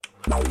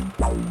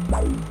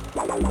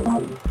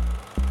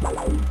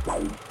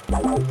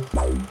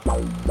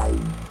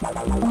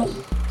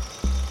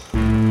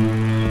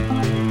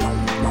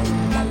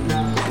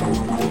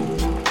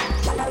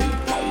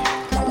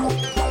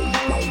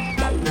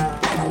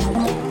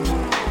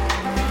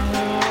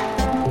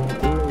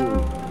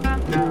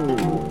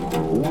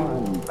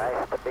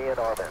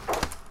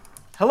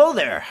Hello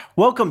there.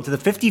 Welcome to the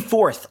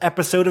 54th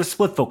episode of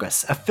Split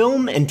Focus, a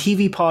film and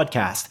TV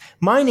podcast.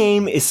 My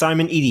name is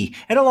Simon Eady,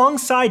 and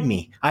alongside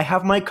me, I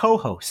have my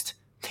co-host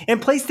and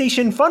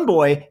PlayStation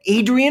fanboy,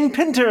 Adrian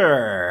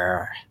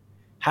Pinter.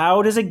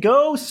 How does it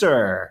go,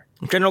 sir?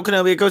 General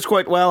Kenobi, it goes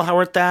quite well. How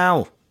art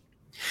thou?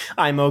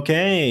 I'm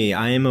okay.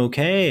 I am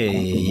okay.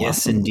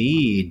 Yes,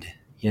 indeed.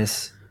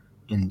 Yes,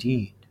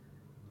 indeed.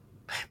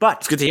 But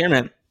It's good to hear,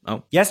 man.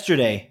 Oh,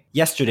 yesterday,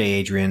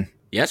 Adrian.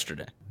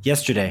 yesterday.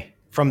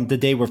 From the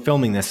day we're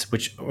filming this,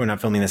 which we're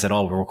not filming this at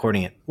all, we're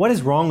recording it. What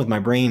is wrong with my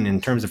brain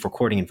in terms of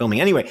recording and filming?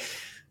 Anyway,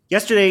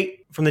 yesterday,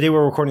 from the day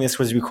we're recording this,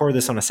 was we recorded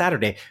this on a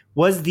Saturday,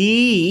 was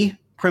the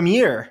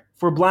premiere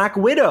for Black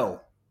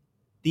Widow,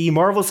 the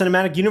Marvel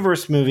Cinematic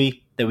Universe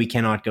movie that we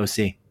cannot go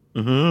see.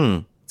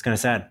 Mm-hmm. It's kind of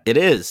sad. It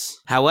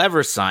is.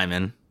 However,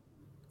 Simon.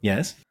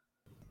 Yes?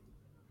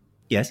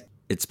 Yes?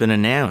 It's been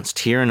announced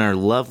here in our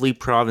lovely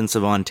province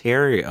of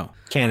Ontario,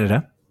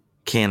 Canada.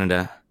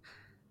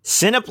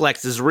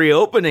 Cineplex is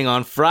reopening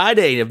on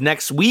Friday of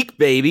next week,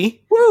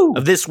 baby. Woo!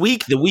 Of this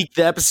week, the week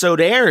the episode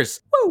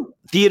airs. Woo!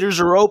 Theaters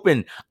are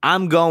open.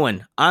 I'm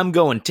going.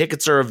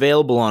 Tickets are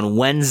available on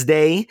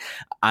Wednesday.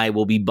 I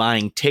will be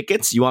buying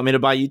tickets. You want me to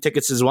buy you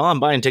tickets as well?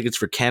 I'm buying tickets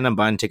for Ken. I'm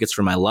buying tickets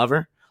for my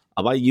lover.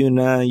 I'll buy you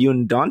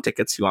and Dawn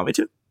tickets. You want me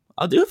to?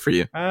 I'll do it for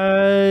you.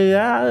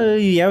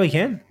 Yeah, we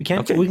can.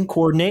 Okay. We can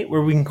coordinate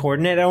where we can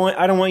coordinate.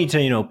 I don't want you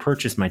to,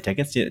 purchase my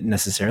tickets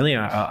necessarily.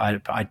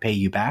 I'd pay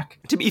you back.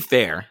 To be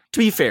fair,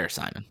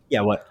 Simon.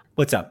 Yeah.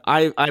 What's up?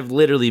 I've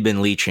literally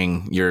been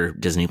leeching your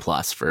Disney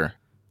Plus for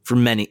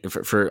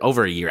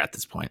over a year at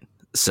this point.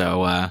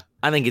 So I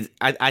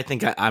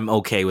think I'm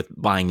okay with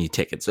buying you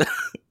tickets.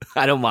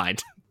 I don't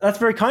mind. That's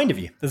very kind of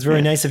you. That's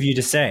very nice of you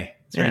to say.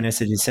 It's very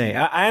nice of you to say.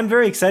 I am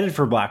very excited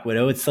for Black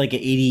Widow. It's like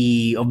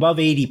above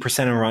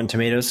 80% on Rotten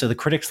Tomatoes, so the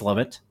critics love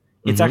it.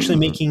 It's actually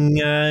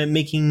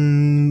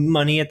making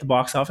money at the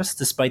box office,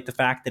 despite the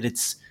fact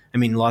that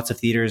lots of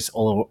theaters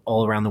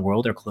all around the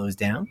world are closed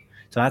down.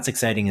 So that's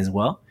exciting as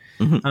well.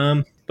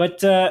 Mm-hmm. But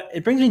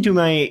it brings me to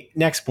my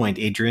next point,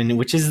 Adrian,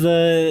 which is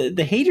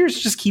the haters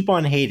just keep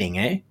on hating,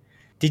 eh?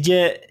 Did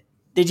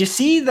you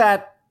see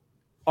that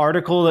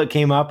article that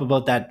came up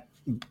about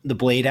the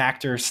Blade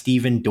actor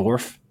Stephen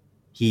Dorff?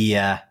 He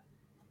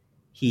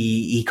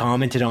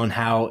commented on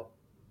how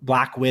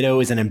Black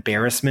Widow is an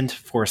embarrassment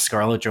for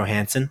Scarlett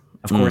Johansson.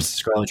 Of course,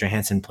 Scarlett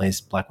Johansson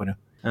plays Black Widow.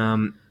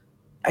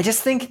 I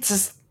just think it's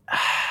just,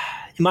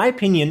 in my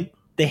opinion,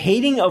 the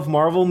hating of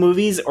Marvel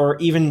movies or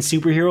even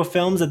superhero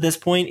films at this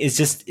point is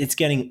just it's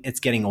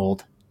getting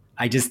old.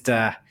 I just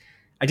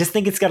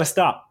think it's got to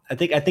stop. I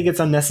think it's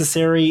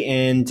unnecessary,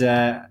 and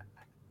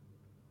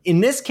in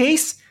this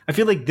case, I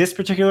feel like this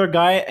particular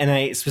guy, and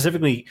I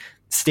specifically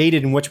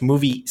stated in which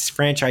movie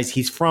franchise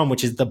he's from,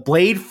 which is the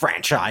Blade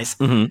franchise.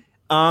 Mm-hmm.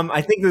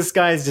 I think this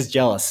guy is just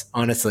jealous,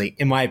 honestly,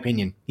 in my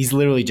opinion. He's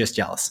literally just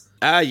jealous.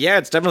 Yeah,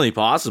 it's definitely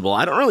possible.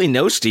 I don't really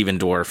know Stephen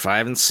Dorff. I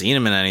haven't seen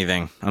him in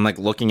anything. I'm like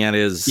looking at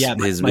his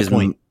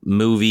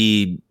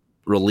movie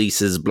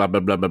releases, blah, blah,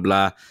 blah, blah,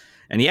 blah.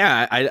 And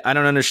yeah, I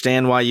don't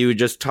understand why you would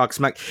just talk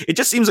smack. It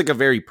just seems like a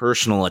very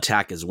personal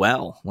attack as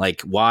well.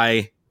 Like,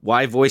 why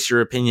voice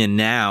your opinion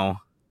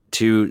now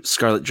to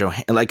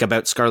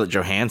about Scarlett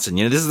Johansson?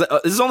 This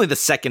is only the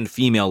second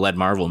female-led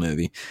Marvel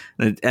movie,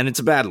 and it's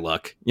a bad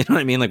look. You know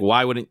what I mean? Like,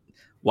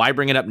 why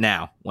bring it up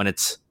now when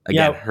it's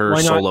her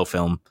solo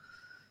film?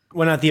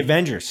 Why not the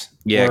Avengers?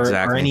 Yeah,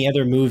 exactly. Or any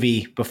other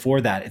movie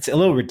before that? It's a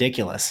little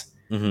ridiculous.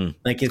 Mm-hmm.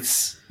 Like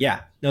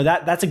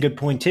that's a good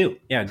point too.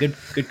 Yeah, good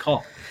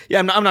call. Yeah,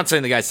 I'm not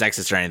saying the guy's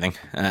sexist or anything,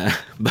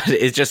 but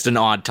it's just an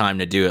odd time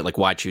to do it. Like,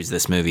 why choose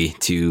this movie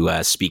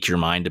to speak your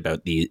mind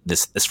about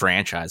this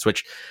franchise?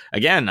 Which,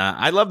 again,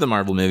 I love the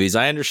Marvel movies.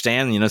 I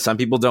understand, some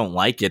people don't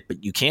like it,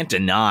 but you can't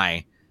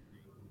deny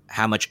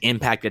how much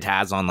impact it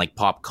has on like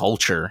pop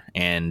culture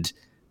and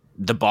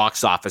the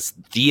box office,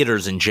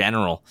 theaters in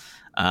general.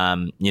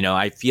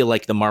 I feel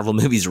like the Marvel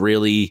movies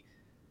really,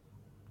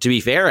 to be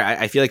fair,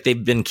 I feel like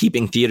they've been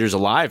keeping theaters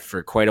alive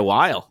for quite a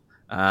while.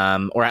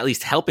 Or at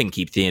least helping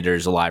keep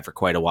theaters alive for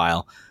quite a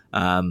while.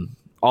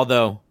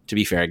 Although, to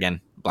be fair,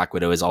 again, Black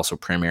Widow is also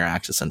Premier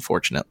Access,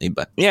 unfortunately.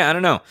 But yeah, I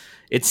don't know.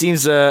 It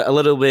seems a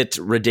little bit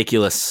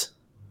ridiculous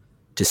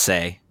to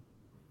say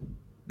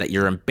that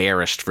you're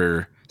embarrassed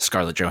for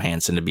Scarlett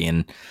Johansson to be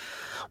in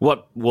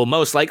what will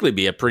most likely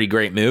be a pretty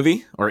great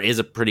movie, or is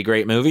a pretty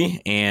great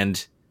movie,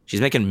 and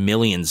she's making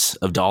millions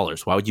of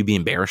dollars. Why would you be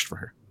embarrassed for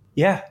her?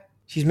 Yeah,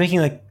 she's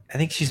making I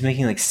think she's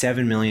making like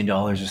 $7 million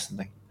or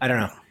something. I don't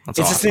know. That's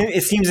awesome.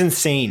 It seems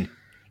insane.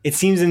 It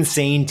seems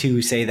insane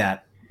to say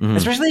that,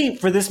 especially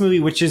for this movie,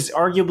 which is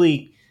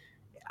arguably,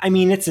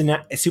 it's a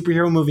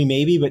superhero movie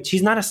maybe, but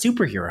she's not a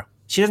superhero.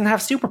 She doesn't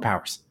have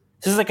superpowers.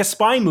 This is like a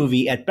spy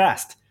movie at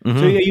best. So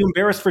are you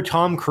embarrassed for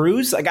Tom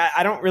Cruise? Like,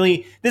 I don't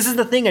really, this is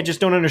the thing I just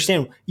don't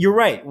understand. You're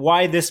right.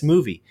 Why this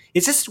movie?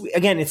 It's just,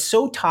 again, it's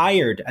so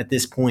tired at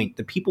this point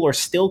that people are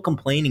still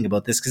complaining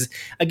about this. Because,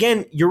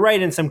 again, you're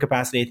right in some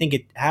capacity. I think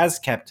it has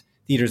kept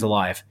theaters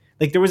alive.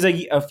 Like, there was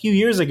a few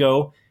years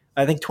ago,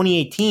 I think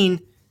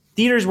 2018,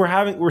 theaters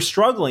were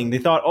struggling. They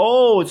thought,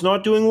 oh, it's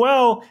not doing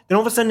well. Then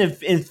all of a sudden,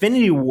 if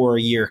Infinity War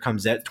year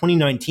comes out,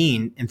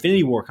 2019,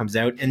 Infinity War comes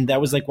out, and that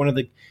was like one of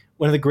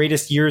the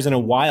greatest years in a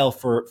while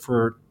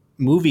for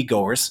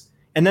moviegoers.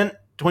 And then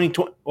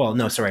 2020, well,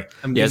 no, sorry.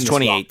 It's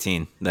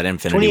 2018 that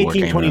Infinity War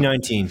came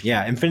 2019. Out.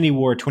 Yeah, Infinity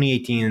War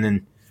 2018 and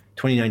then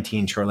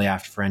 2019 shortly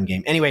after for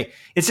Endgame. Anyway,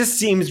 it just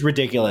seems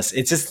ridiculous.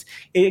 It's just,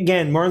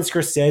 again, Martin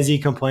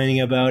Scorsese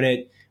complaining about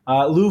it.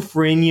 Lou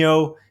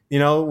Ferrigno,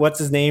 what's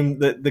his name?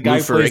 The guy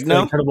who plays the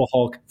Incredible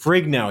Hulk.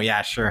 Ferrigno,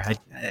 yeah, sure.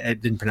 I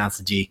didn't pronounce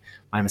the G.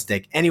 My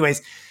mistake.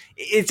 Anyways,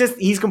 it's just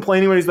he's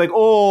complaining when he's like,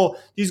 oh,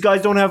 these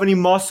guys don't have any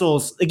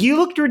muscles. Like, you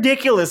looked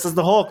ridiculous as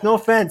the Hulk. No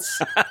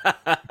offense.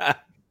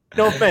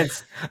 No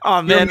offense.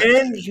 Oh, man.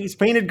 He's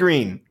painted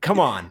green. Come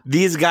on.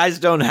 These guys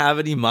don't have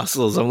any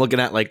muscles. I'm looking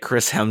at like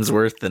Chris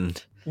Hemsworth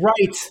and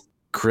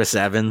Chris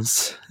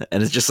Evans.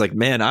 And it's just like,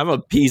 man, I'm a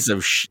piece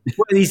of shit.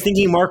 He's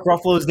thinking Mark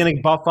Ruffalo is going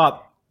to buff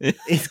up.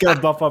 He's going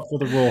to buff up for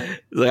the role.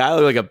 Like, I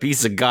look like a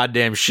piece of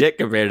goddamn shit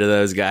compared to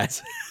those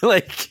guys.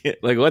 like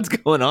what's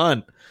going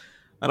on?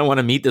 I don't want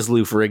to meet this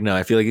Lou Ferrigno.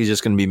 I feel like he's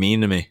just going to be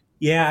mean to me.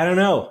 Yeah, I don't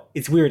know.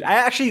 It's weird.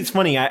 It's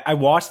funny. I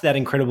watched that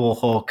Incredible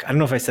Hulk. I don't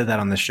know if I said that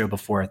on the show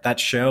before. That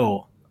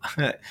show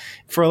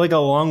for like a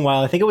long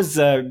while. I think it was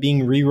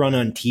being rerun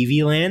on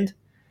TV Land.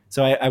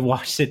 So I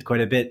watched it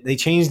quite a bit. They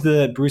changed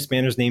the Bruce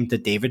Banner's name to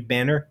David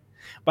Banner.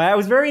 But I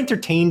was very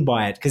entertained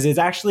by it because it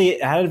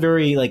had a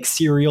very like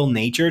serial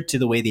nature to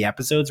the way the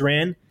episodes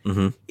ran.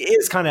 Mm-hmm. It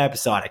was kind of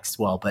episodic as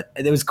well, but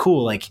it was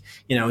cool. Like,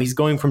 he's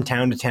going from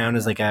town to town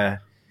as like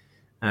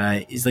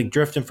he's like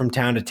drifting from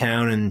town to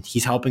town and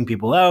he's helping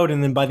people out.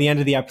 And then by the end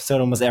of the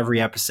episode, almost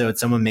every episode,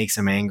 someone makes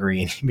him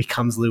angry and he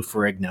becomes Lou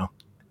Ferrigno.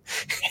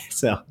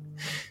 So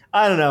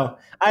I don't know.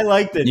 I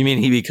liked it. You mean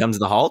he becomes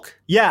the Hulk?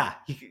 Yeah.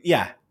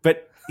 Yeah.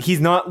 But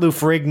he's not Lou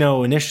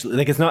Ferrigno initially.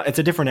 Like, it's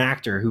a different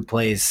actor who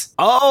plays.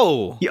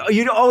 Oh,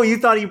 you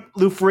thought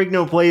Lou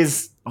Ferrigno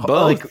plays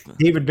both, like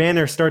David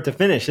Banner start to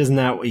finish. Isn't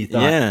that what you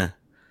thought? Yeah.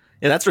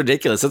 That's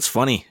ridiculous. That's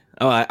funny.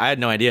 Oh, I had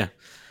no idea.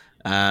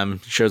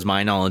 Shows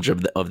my knowledge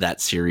of that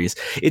series.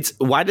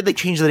 Why did they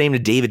change the name to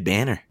David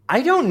Banner?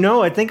 I don't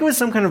know. I think it was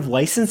some kind of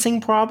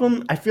licensing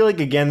problem. I feel like,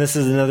 again, this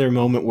is another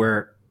moment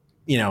where,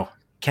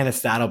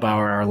 Kenneth Stadelbauer,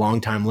 our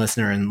longtime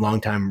listener and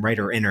longtime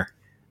writer-inner,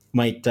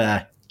 might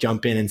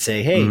jump in and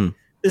say, hey,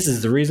 this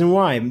is the reason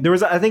why. I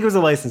think it was a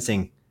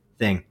licensing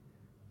thing.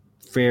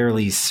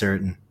 Fairly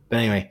certain. But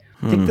anyway,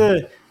 I think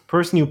the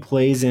person who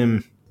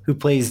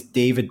plays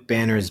David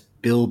Banner's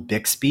Bill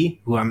Bixby,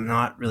 who I'm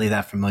not really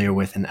that familiar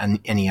with in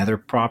any other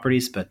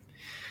properties, but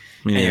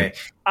anyway,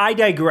 I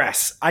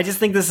digress. I just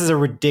think this is a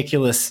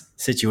ridiculous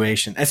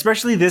situation,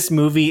 especially this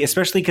movie,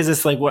 especially because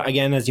it's like,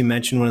 again, as you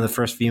mentioned, one of the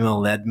first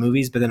female-led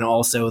movies, but then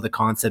also the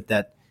concept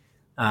that,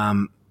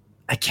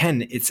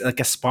 again, it's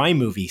like a spy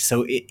movie.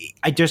 So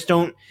I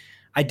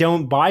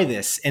don't buy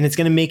this, and it's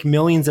going to make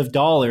millions of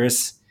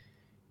dollars.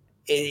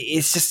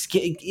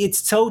 It's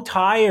so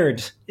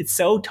tired. It's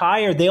so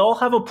tired. They all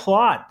have a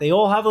plot. They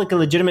all have like a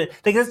legitimate,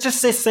 like, that's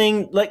just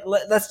saying,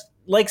 that's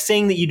like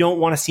saying that you don't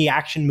want to see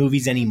action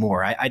movies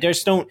anymore. I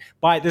just don't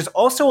buy it. There's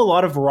also a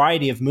lot of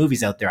variety of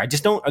movies out there. I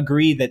just don't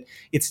agree that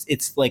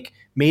it's like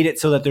made it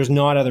so that there's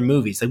not other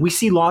movies. Like, we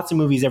see lots of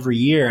movies every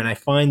year, and I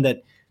find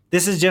that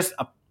this is just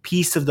a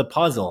piece of the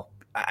puzzle.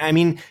 I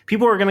mean,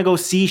 people are going to go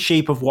see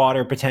Shape of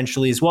Water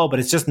potentially as well, but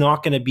it's just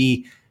not going to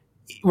be,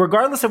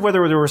 regardless of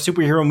whether there were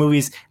superhero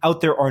movies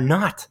out there or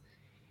not,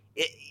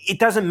 it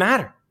doesn't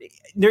matter.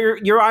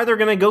 You're either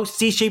going to go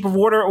see Shape of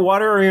Water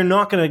or you're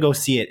not going to go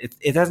see it.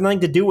 It has nothing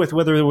to do with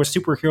whether there were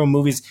superhero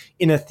movies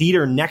in a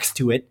theater next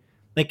to it.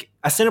 Like,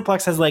 a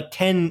Cineplex has like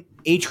 10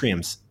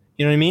 atriums.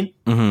 You know what I mean?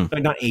 Mm-hmm.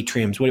 Like, not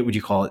atriums. What would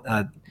you call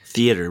it?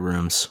 Theater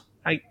rooms.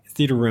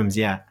 Theater rooms,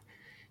 yeah.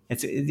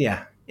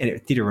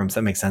 Theater rooms,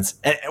 that makes sense.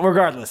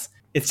 Regardless,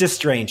 it's just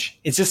strange.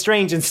 It's just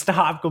strange, and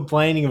stop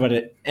complaining about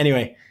it.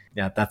 Anyway,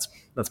 yeah, that's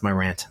my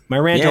rant. My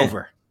rant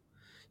over.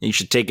 You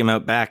should take him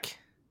out back.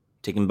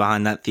 Take him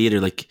behind that theater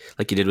like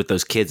you did with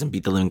those kids and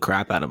beat the living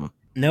crap out of them.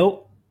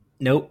 Nope.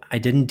 I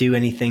didn't do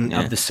anything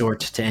of the sort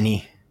to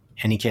any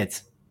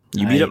kids.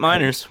 You beat up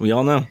minors. We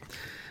all know.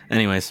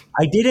 Anyways.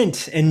 I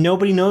didn't, and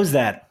nobody knows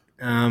that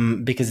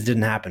because it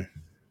didn't happen.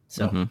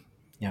 So,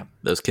 yeah.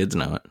 Those kids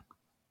know it.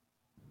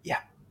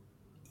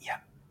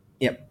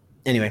 Yep.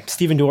 Anyway,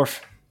 Steven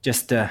Dorff,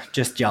 just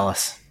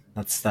jealous.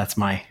 That's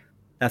my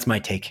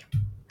take.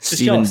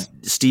 Steven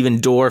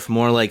Dorff,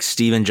 more like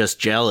Steven just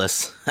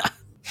jealous.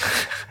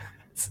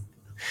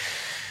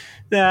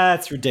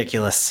 That's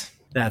ridiculous.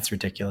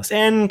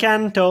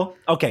 Encanto.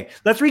 Okay,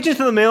 let's reach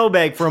into the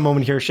mailbag for a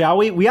moment here, shall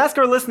we? We ask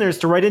our listeners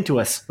to write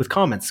into us with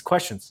comments,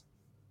 questions,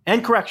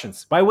 and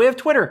corrections by way of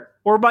Twitter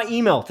or by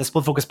email to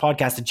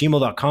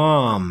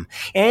splitfocuspodcast@gmail.com.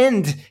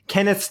 And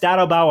Kenneth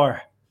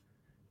Stadelbauer,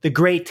 the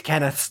great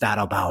Kenneth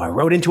Stadelbauer,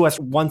 wrote into us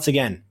once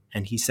again,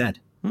 and he said,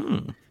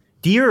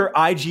 Dear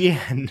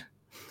IGN,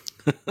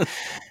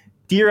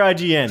 Dear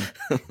IGN,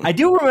 I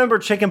do remember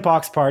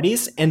chickenpox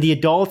parties and the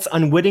adults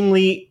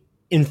unwittingly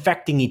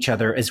infecting each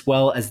other as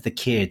well as the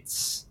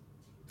kids.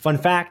 Fun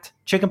fact,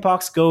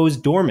 chickenpox goes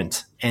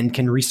dormant and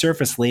can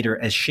resurface later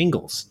as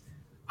shingles.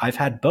 I've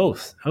had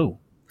both. Oh.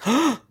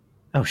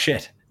 Oh,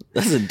 shit.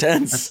 That's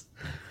intense.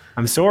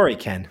 I'm sorry,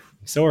 Ken.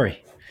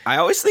 Sorry. I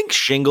always think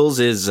shingles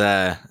is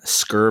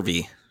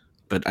scurvy,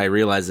 but I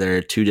realize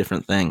they're two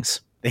different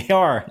things. They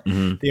are.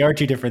 Mm-hmm. They are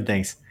two different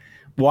things.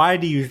 Why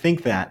do you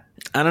think that?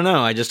 I don't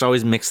know. I just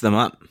always mix them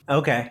up.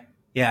 Okay.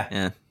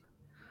 Yeah.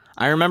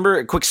 I remember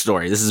a quick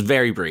story. This is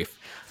very brief.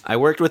 I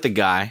worked with a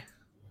guy.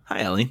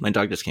 Hi, Ellie. My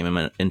dog just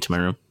came into my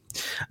room.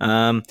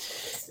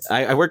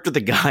 I worked with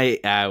a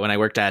guy when I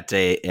worked at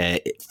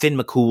Finn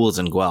McCool's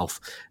in Guelph,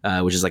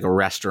 which is like a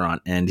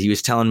restaurant. And he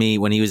was telling me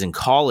when he was in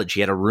college, he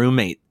had a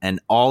roommate and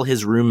all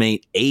his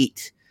roommate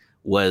ate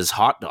was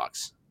hot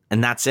dogs.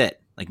 And that's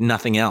it. Like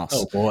nothing else.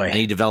 Oh, boy. And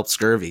he developed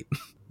scurvy.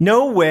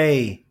 No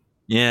way.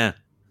 Yeah.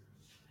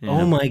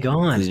 Oh, my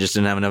God. He just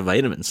didn't have enough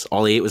vitamins.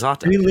 All he ate was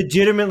hot dogs. He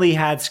legitimately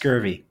had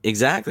scurvy.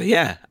 Exactly,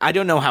 yeah. I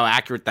don't know how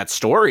accurate that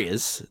story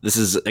is. This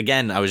is,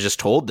 again, I was just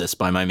told this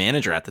by my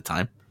manager at the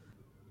time.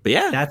 But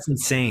yeah. That's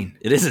insane.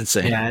 It is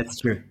insane. Yeah, it's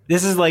true.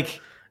 This is like,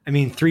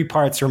 3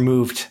 parts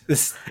removed.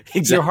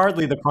 Exactly. You're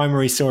hardly the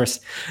primary source.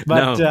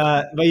 But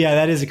yeah,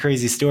 that is a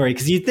crazy story.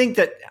 Because you'd think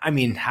that,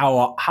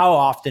 how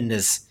often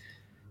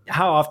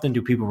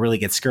do people really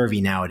get scurvy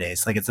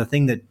nowadays? Like it's a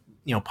thing that,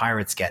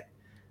 pirates get.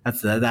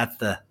 That's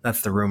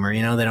the rumor.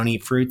 They don't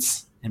eat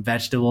fruits and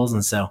vegetables,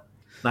 and so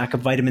lack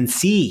of vitamin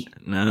C.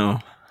 No.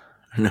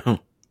 I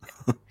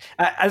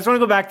just want to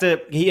go back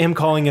to him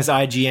calling us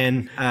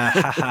IGN.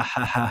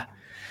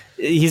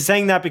 He's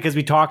saying that because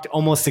we talked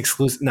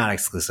not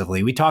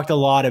exclusively. We talked a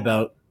lot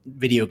about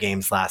video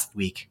games last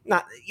week.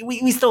 It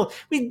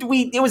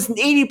was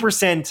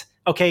 80%.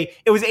 Okay,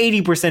 it was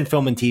 80%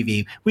 film and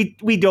TV.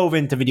 We dove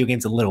into video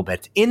games a little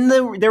bit in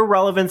their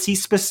relevancy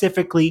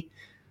specifically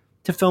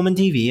to film and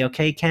TV.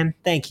 Okay, Ken,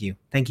 thank you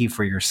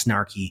for your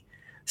snarky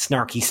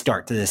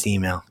start to this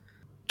email,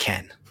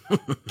 Ken.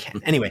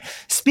 Anyway,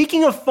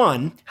 speaking of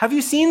fun, have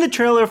you seen the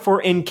trailer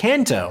for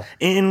Encanto?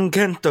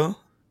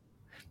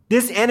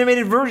 This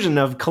animated version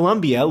of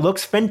Colombia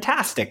looks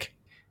fantastic.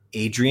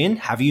 Adrian,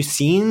 have you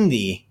seen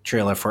the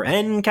trailer for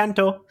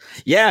Encanto?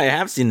 Yeah, I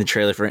have seen the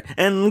trailer for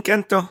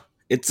Encanto.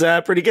 It's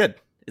pretty good.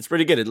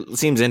 It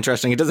seems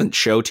interesting. It doesn't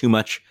show too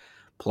much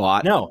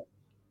plot. No,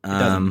 it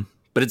doesn't.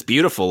 But it's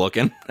beautiful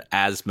looking,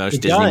 as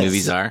most Disney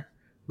movies are.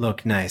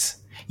 Look nice.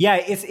 Yeah,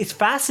 it's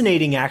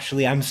fascinating,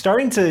 actually. I'm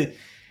getting the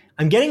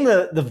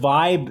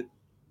vibe,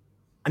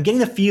 I'm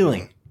getting the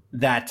feeling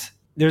that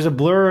there's a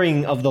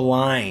blurring of the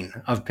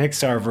line of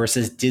Pixar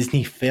versus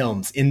Disney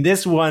films, in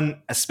this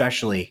one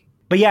especially.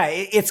 But yeah,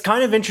 it's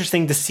kind of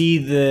interesting to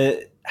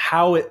see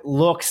how it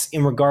looks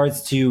in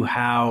regards to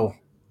how,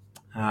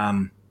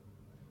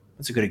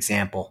 what's a good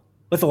example?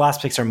 What's the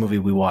last Pixar movie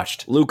we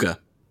watched? Luca.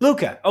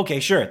 Okay,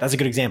 sure. That's a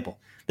good example.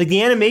 Like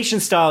the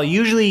animation style,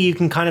 usually you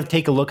can kind of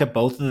take a look at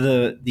both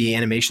of the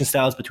animation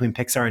styles between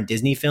Pixar and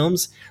Disney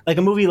films. Like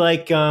a movie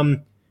like,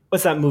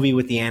 what's that movie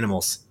with the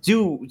animals?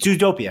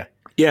 Zootopia.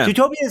 Yeah.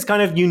 Zootopia is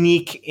kind of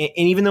unique,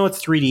 and even though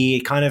it's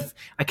 3D,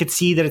 I could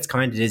see that it's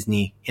kind of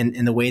Disney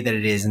in the way that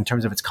it is in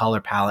terms of its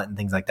color palette and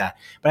things like that.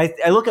 But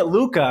I look at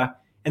Luca,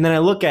 and then I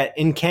look at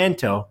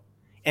Encanto,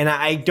 and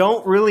I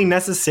don't really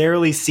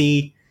necessarily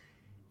see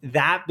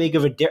that big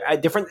of a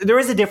difference. There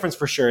is a difference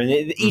for sure, and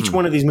each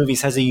one of these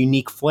movies has a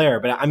unique flair.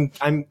 But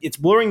it's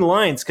blurring the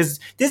lines because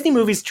Disney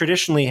movies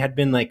traditionally had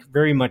been like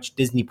very much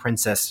Disney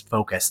princess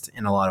focused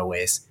in a lot of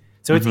ways.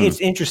 So it's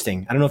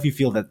interesting. I don't know if you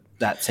feel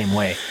that same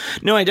way.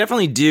 No, I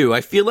definitely do.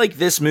 I feel like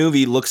this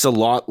movie looks a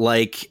lot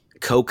like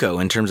Coco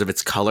in terms of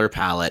its color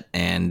palette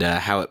and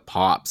how it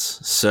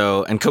pops.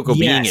 So, and Coco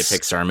being a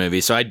Pixar movie,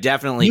 so I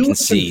definitely can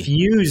see.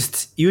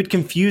 You would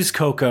confuse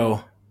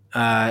Coco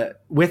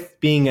with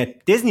being a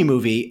Disney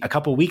movie a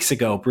couple weeks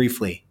ago,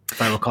 briefly,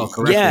 if I recall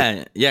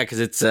correctly. Yeah,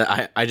 because it's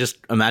I just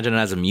imagine it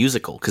as a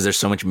musical because there's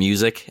so much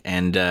music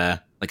and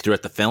like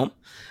throughout the film,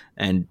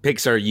 and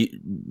Pixar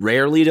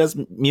rarely does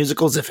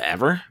musicals, if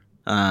ever.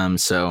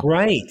 So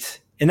right,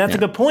 and that's a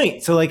good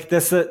point. So like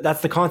that's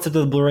the concept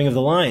of the blurring of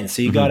the lines.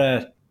 So you got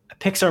a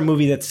Pixar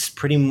movie that's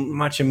pretty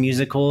much a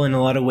musical in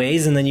a lot of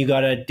ways, and then you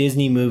got a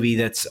Disney movie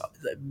that's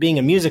being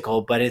a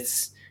musical, but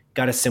it's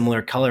got a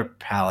similar color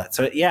palette.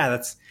 So yeah,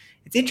 it's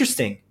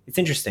interesting.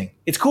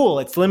 It's cool.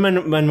 It's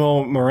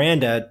Lin-Manuel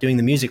Miranda doing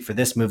the music for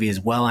this movie as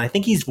well. And I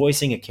think he's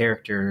voicing a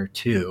character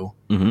too.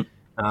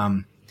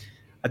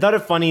 I thought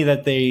it funny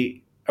that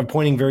they are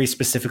pointing very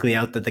specifically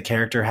out that the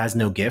character has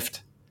no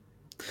gift.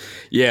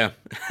 Yeah.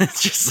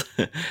 It's just,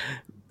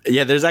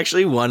 there's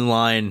actually one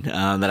line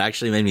that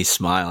actually made me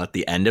smile at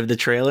the end of the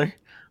trailer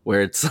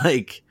where it's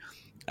like,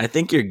 I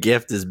think your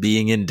gift is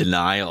being in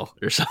denial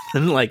or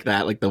something like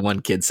that. Like the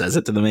one kid says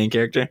it to the main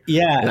character.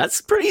 Yeah.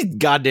 That's pretty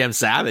goddamn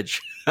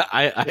savage.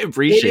 I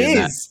appreciate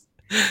that.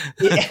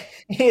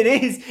 It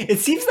is. It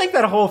seems like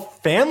that whole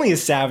family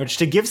is savage.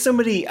 To give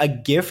somebody a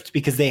gift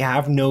because they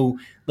have no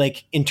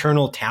like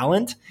internal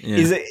talent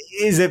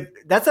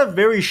that's a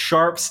very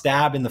sharp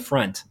stab in the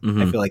front.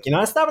 I feel like,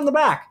 a stab in the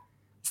back,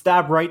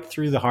 stab right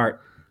through the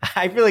heart.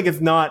 I feel like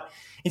it's not.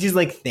 And she's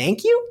like,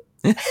 "Thank you."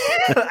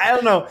 I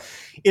don't know.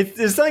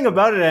 There's something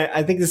about it.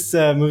 I think this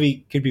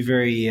movie could be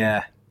very,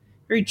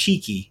 very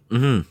cheeky.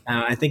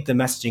 I think the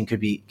messaging could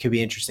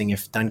be interesting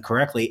if done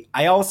correctly.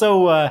 I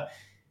also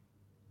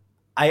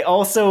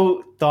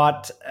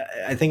thought,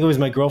 I think it was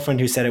my girlfriend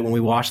who said it when we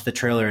watched the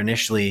trailer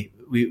initially.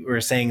 We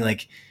were saying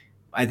like,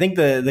 I think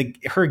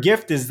her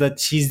gift is that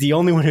she's the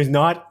only one who's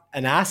not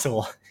an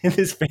asshole in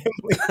this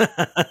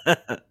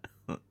family.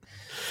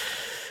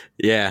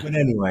 Yeah. But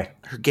anyway,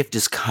 her gift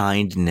is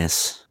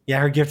kindness. Yeah,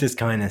 her gift is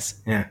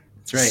kindness. Yeah,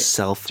 that's right.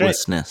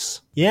 Selflessness. That's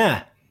right.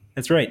 Yeah,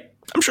 that's right.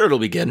 I'm sure it'll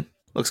be good.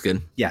 Looks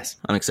good. Yes.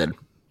 I'm excited.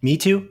 Me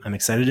too. I'm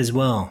excited as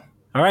well.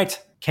 All right.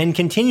 Ken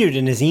continued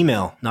in his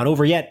email. Not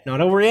over yet,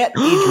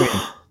 Adrian.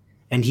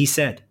 And he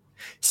said,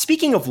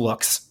 "Speaking of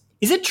looks,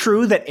 is it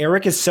true that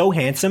Eric is so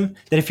handsome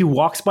that if he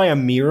walks by a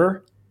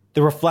mirror,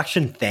 the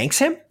reflection thanks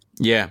him?"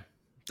 Yeah,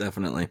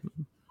 definitely.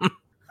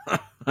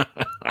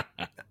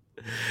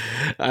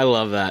 I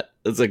love that.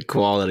 It's a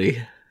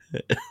quality.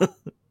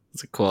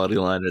 It's a quality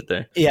line right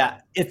there. Yeah,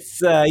 it's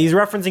he's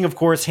referencing, of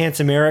course,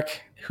 Handsome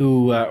Eric,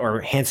 who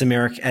or Handsome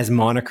Eric as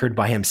monikered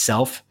by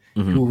himself,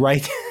 who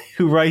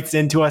writes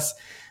into us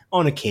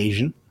on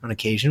occasion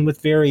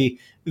with very,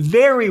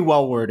 very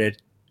well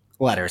worded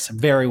letters.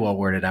 Very well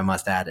worded, I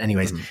must add.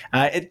 Anyways,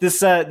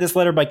 this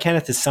letter by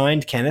Kenneth is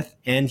signed Kenneth,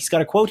 and he's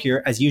got a quote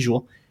here as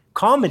usual.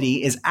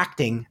 "Comedy is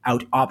acting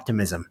out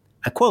optimism."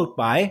 A quote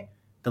by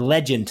the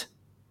legend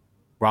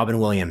Robin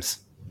Williams.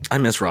 I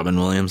miss Robin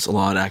Williams a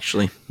lot,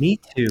 actually. Me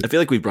too. I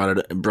feel like we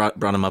brought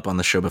him up on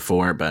the show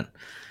before, but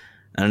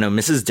I don't know.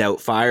 Mrs.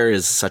 Doubtfire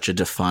is such a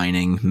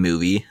defining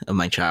movie of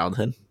my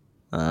childhood.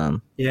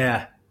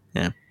 Yeah.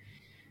 Yeah.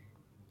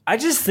 I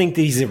just think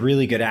that he's a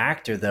really good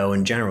actor, though,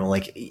 in general.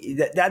 Like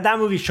that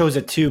movie shows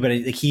it too, but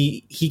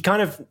he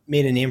kind of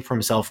made a name for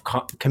himself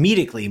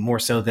comedically more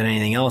so than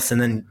anything else. And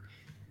then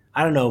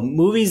I don't know,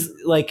 movies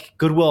like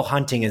Good Will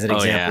Hunting as an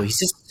example. Yeah. He's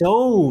just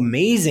so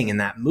amazing in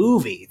that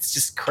movie. It's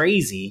just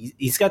crazy.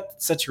 He's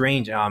got such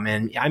range. Oh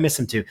man, I miss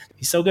him too.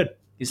 He's so good.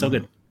 He's so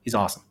good. He's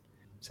awesome.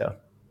 So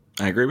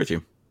I agree with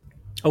you.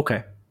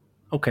 Okay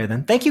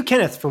then. Thank you,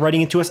 Kenneth, for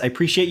writing into us. I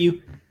appreciate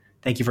you.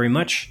 Thank you very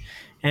much.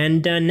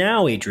 And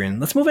now, Adrian,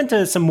 let's move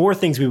into some more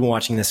things we've been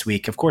watching this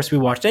week. Of course, we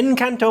watched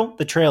Encanto,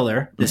 the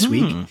trailer, this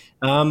week.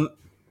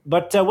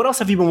 But what else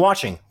have you been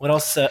watching? What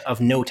else of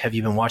note have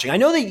you been watching? I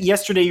know that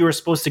yesterday you were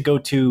supposed to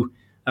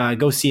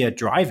go see a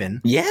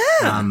drive-in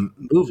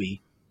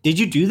movie. Did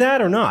you do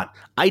that or not?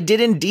 I did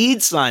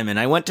indeed, Simon.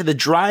 I went to the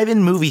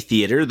drive-in movie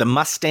theater, the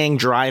Mustang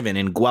Drive-In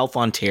in Guelph,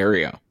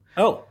 Ontario.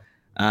 Oh.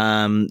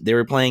 They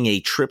were playing a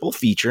triple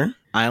feature.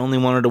 I only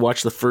wanted to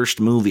watch the first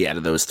movie out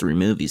of those 3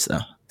 movies, though.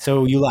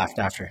 So you left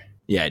after?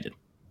 Yeah, I did.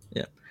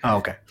 Yeah. Oh,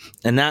 okay.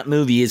 And that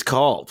movie is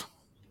called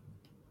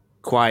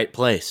Quiet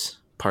Place,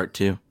 Part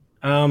 2.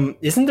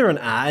 Isn't there an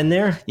 "a" in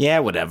there? Yeah,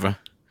 whatever.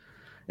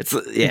 It's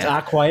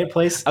A Quiet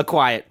Place. A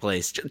Quiet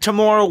Place.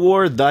 Tomorrow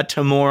War, The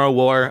Tomorrow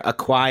War, A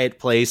Quiet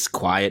Place,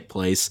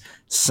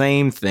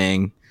 same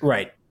thing.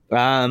 Right.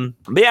 But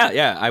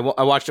yeah. I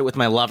watched it with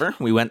my lover.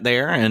 We went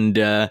there and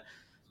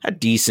had a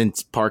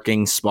decent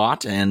parking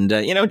spot, and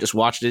just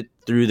watched it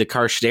through the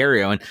car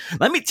stereo. And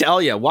let me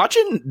tell you,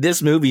 watching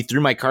this movie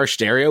through my car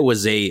stereo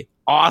was a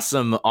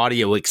awesome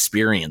audio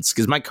experience,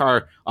 because my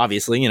car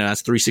obviously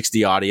has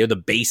 360 audio. The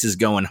bass is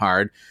going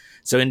hard,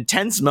 so in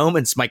tense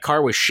moments my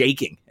car was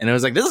shaking, and I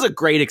was like, this is a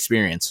great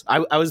experience.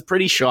 I was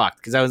pretty shocked,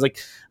 because I was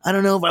like, I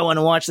don't know if I want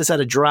to watch this at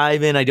a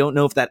drive-in. I don't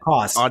know if that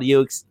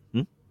audio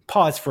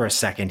Pause for a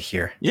second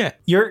here. Yeah.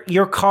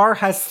 Your car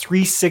has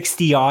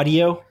 360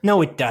 audio?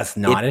 No, it does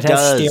not. It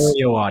has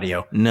stereo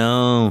audio.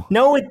 No,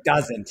 it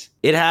doesn't.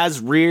 It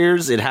has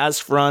rears, it has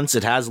fronts,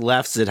 it has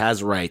lefts, it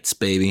has rights,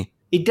 baby.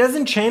 It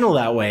doesn't channel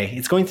that way.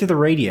 It's going through the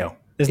radio.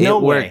 There's no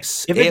way.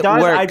 If it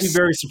does, I'd be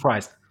very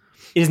surprised.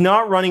 It is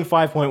not running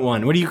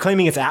 5.1. What are you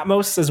claiming? It's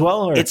Atmos as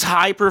well? Or? It's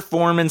high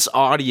performance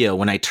audio.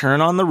 When I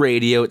turn on the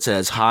radio, it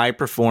says high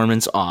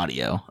performance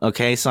audio.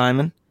 Okay,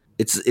 Simon?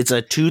 It's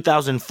a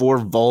 2004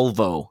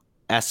 Volvo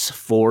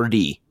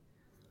S40.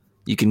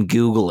 You can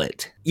Google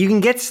it. You can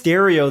get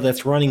stereo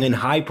that's running in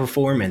high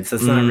performance.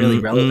 That's not really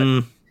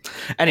relevant.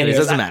 Anyways,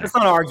 doesn't matter. Let's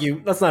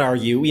not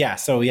argue. Yeah,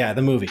 so yeah,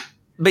 the movie.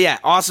 But yeah,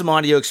 awesome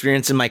audio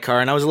experience in my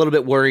car, and I was a little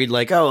bit worried, do I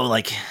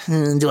want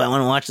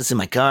to watch this in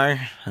my car?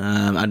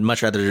 I'd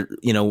much rather,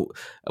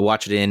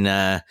 watch it in,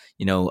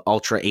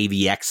 Ultra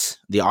AVX,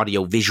 the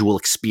audio visual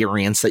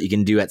experience that you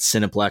can do at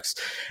Cineplex.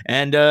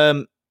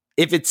 And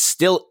if it's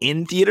still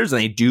in theaters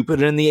and they do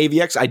put it in the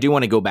AVX, I do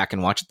want to go back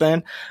and watch it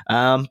then.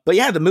 But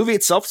yeah, the movie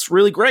itself is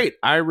really great.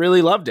 I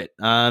really loved it.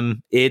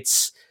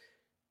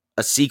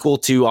 a sequel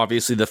to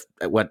obviously the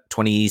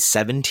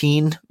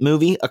 2017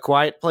 movie A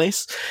Quiet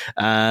Place,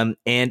 and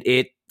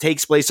it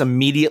takes place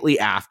immediately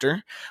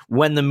after.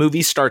 When the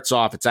movie starts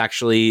off, it's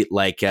actually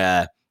like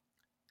how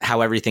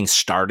everything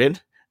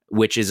started,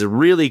 which is a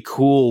really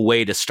cool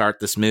way to start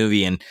this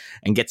movie and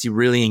gets you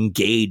really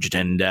engaged.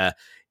 And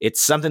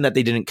it's something that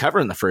they didn't cover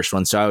in the first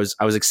one. So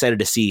I was excited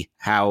to see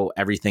how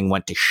everything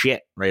went to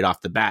shit right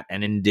off the bat.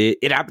 And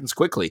it happens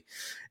quickly,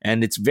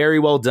 and it's very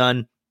well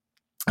done.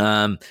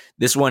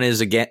 This one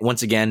is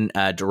once again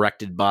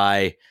directed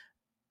by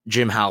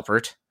Jim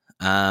Halpert,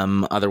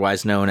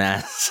 otherwise known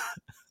as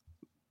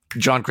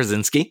John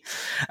Krasinski.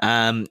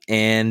 He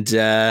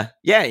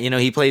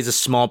plays a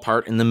small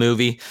part in the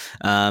movie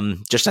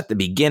just at the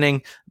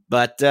beginning.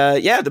 But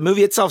the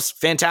movie itself's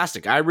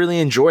fantastic. I really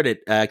enjoyed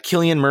it.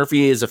 Cillian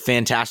Murphy is a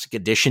fantastic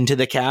addition to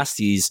the cast.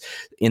 He's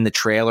in the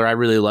trailer. I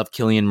really love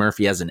Cillian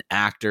Murphy as an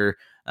actor.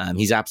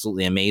 He's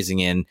absolutely amazing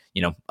in,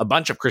 a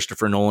bunch of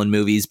Christopher Nolan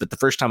movies, but the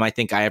first time I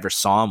think I ever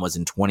saw him was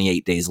in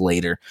 28 Days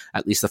Later,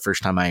 at least the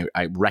first time I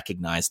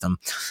recognized him.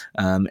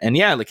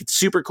 It's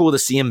super cool to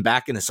see him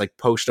back in this like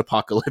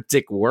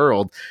post-apocalyptic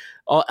world,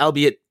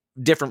 albeit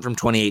different from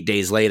 28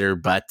 Days Later,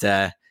 but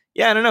I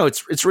don't know.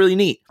 It's really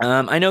neat.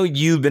 I know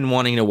you've been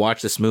wanting to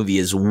watch this movie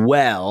as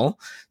well,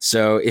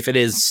 so if it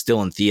is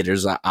still in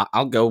theaters,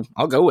 I'll go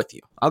with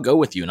you. I'll go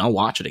with you and I'll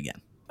watch it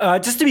again.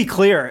 Just to be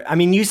clear, I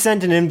mean, you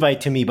sent an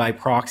invite to me by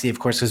proxy, of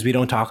course, because we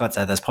don't talk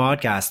outside this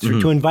podcast,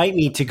 to invite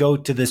me to go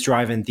to this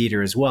drive-in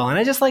theater as well. And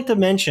I just like to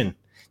mention,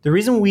 the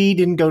reason we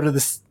didn't go to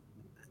this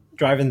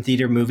drive-in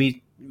theater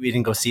movie, we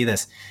didn't go see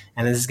this,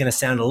 and this is going to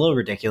sound a little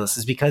ridiculous,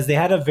 is because they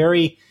had a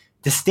very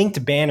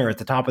distinct banner at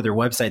the top of their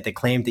website that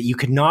claimed that you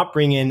could not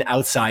bring in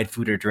outside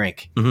food or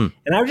drink. Mm-hmm.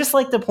 And I would just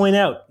like to point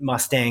out,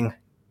 Mustang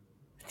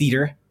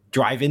Theater,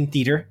 drive-in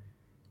theater,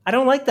 I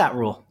don't like that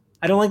rule.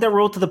 I don't like that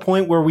rule to the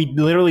point where we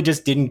literally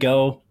just didn't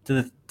go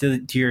to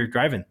your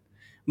drive-in.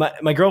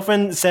 My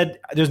girlfriend said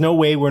there's no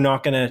way we're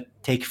not going to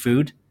take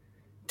food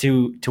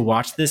to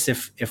watch this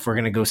if we're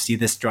going to go see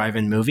this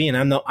drive-in movie. And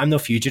I'm no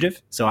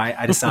fugitive, so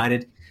I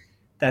decided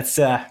that's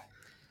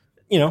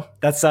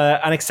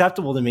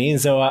unacceptable to me,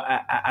 and so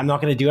I'm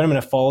not going to do it. I'm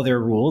going to follow their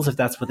rules if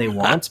that's what they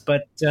want.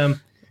 But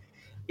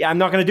I'm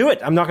not going to do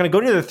it. I'm not going to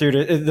go to their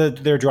theater,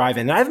 their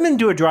drive-in. I haven't been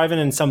to a drive-in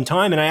in some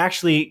time, and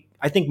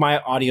I think my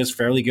audio is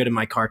fairly good in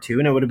my car too,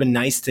 and it would have been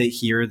nice to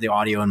hear the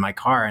audio in my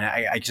car. And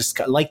I just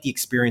like the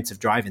experience of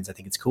drive-ins. I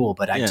think it's cool,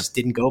 but I just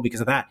didn't go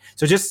because of that.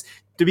 So just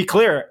to be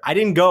clear, I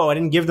didn't go. I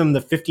didn't give them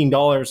the $15,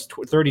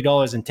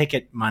 $30 in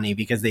ticket money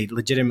because they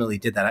legitimately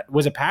did that.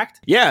 Was it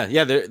packed? Yeah,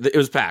 it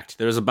was packed.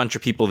 There was a bunch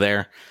of people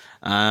there.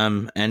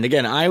 And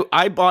again,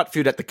 I bought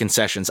food at the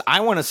concessions.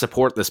 I want to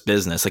support this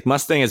business. Like,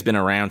 Mustang has been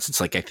around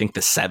since I think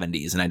the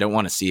 70s, and I don't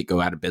want to see it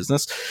go out of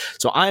business.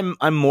 So I'm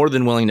more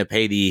than willing to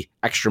pay the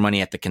extra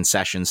money at the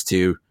concessions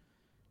to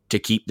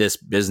keep this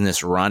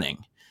business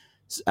running.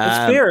 It's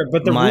fair,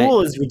 but the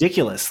rule is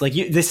ridiculous. Like,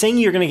 they're saying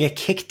you're going to get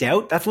kicked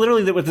out. That's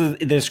literally what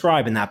they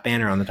describe in that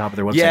banner on the top of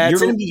their website. Yeah,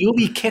 you'll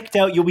be kicked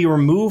out. You'll be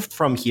removed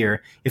from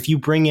here if you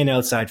bring in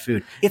outside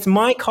food. It's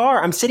my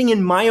car. I'm sitting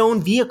in my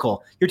own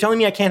vehicle. You're telling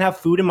me I can't have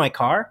food in my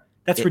car?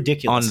 That's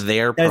ridiculous. On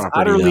their property, that's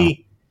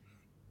utterly.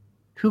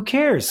 Who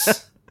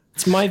cares?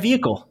 It's my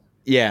vehicle.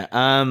 Yeah.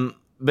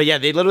 But yeah,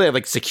 they literally have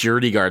like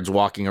security guards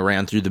walking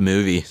around through the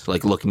movie,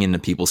 like looking into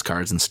people's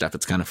cars and stuff.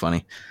 It's kind of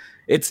funny.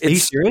 Are you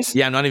serious?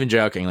 Yeah, I'm not even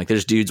joking. Like,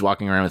 there's dudes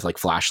walking around with like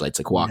flashlights,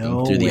 like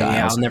walking through the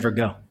aisles. I'll never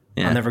go.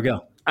 Yeah. I'll never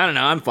go. I don't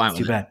know. I'm fine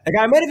with it. Too bad. Like,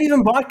 I might have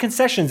even bought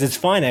concessions. It's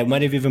fine. I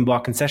might have even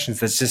bought concessions.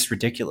 That's just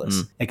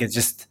ridiculous. Like, it's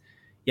just,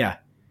 I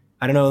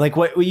don't know. Like,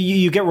 what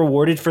you get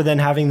rewarded for then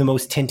having the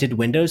most tinted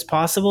windows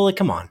possible? Like,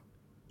 come on.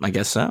 I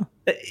guess so.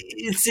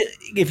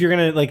 If you're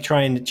gonna like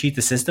try and cheat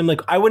the system,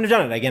 like, I wouldn't have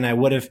done it. Again, I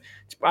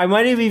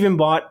might have even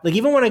bought, like,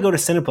 even when I go to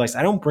Cineplex,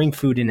 I don't bring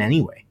food in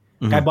anyway.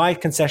 I buy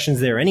concessions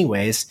there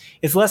anyways.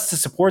 It's less to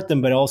support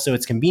them, but also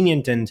it's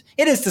convenient, and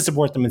it is to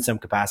support them in some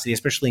capacity,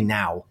 especially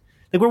now.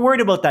 Like, we're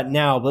worried about that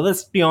now, but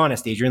let's be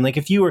honest, Adrian. Like,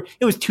 it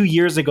was 2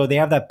 years ago, they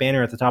have that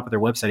banner at the top of their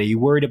website. Are you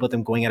worried about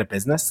them going out of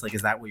business? Like,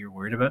 is that what you're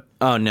worried about?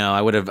 Oh no,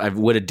 I would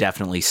have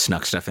definitely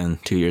snuck stuff in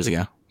 2 years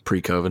ago,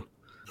 pre-COVID.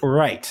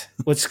 Right.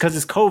 Well, it's because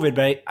it's COVID,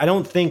 but I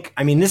don't think.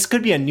 I mean, this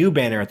could be a new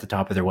banner at the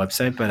top of their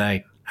website, but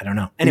I don't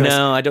know. Anyways,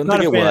 no, I don't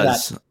think it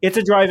was. It's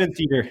a drive-in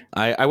theater.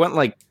 I went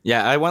like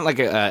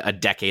a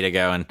decade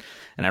ago, and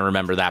I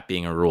remember that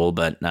being a rule.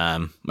 But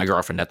my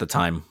girlfriend at the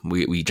time,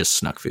 we just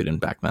snuck food in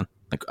back then.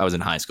 Like, I was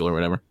in high school or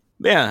whatever.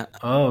 Yeah.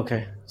 Oh,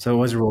 okay. So it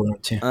was a rule now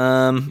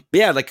too.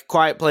 Like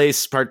Quiet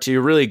Place Part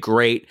 2, really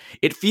great.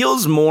 It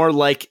feels more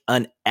like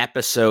an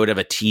episode of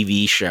a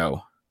TV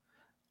show,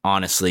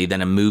 honestly,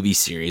 than a movie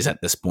series at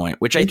this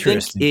point, which I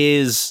think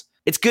is.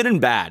 It's good and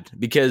bad,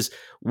 because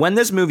when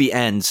this movie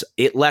ends,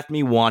 it left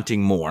me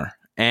wanting more.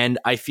 And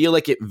I feel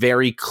like it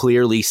very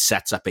clearly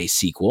sets up a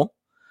sequel,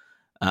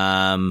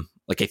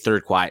 like a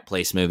third Quiet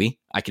Place movie.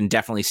 I can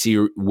definitely see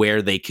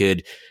where they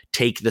could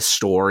take the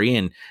story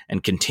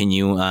and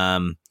continue,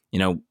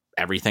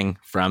 everything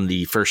from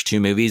the first two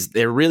movies.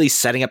 They're really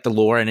setting up the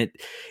lore, and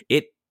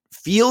it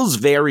feels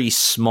very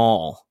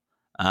small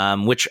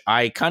which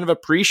I kind of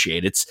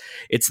appreciate.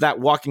 It's that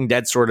Walking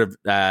Dead sort of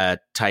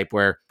type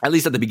where, at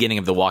least at the beginning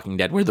of The Walking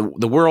Dead, where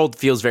the world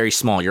feels very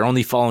small. You're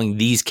only following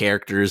these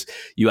characters.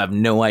 You have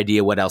no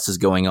idea what else is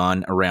going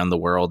on around the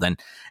world.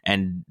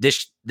 And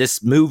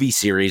this movie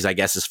series, I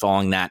guess, is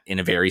following that in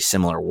a very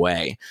similar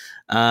way.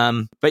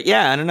 But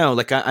yeah, I don't know.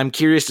 Like, I'm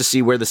curious to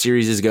see where the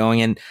series is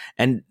going.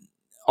 And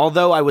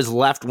although I was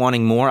left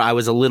wanting more, I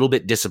was a little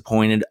bit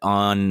disappointed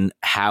on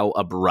how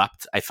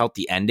abrupt I felt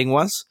the ending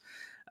was.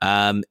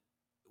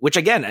 Which,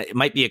 again, it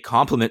might be a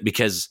compliment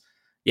because,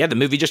 yeah, the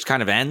movie just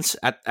kind of ends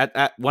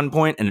at one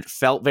point, and it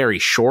felt very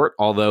short,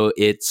 although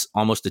it's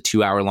almost a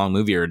 2-hour-long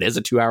movie, or it is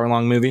a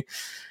 2-hour-long movie.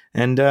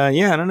 And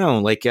yeah, I don't know.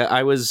 Like,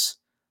 I was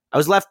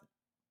left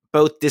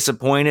both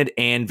disappointed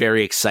and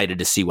very excited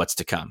to see what's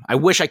to come. I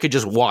wish I could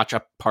just watch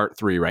a part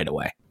 3 right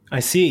away. I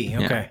see.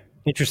 Okay. Yeah.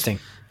 Interesting.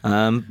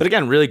 But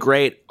again, really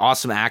great,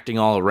 awesome acting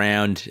all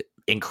around,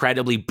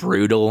 incredibly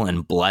brutal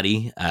and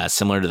bloody,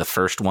 similar to the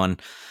first one.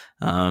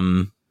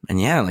 And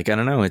yeah, like, I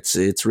don't know,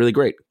 it's really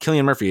great.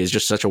 Cillian Murphy is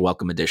just such a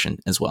welcome addition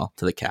as well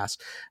to the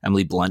cast.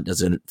 Emily Blunt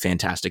does a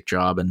fantastic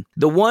job. And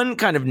the one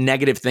kind of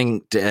negative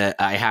thing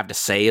I have to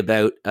say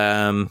about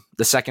the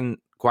second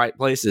Quiet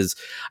Place is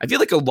I feel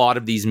like a lot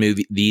of these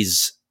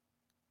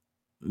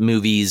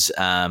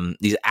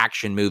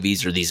action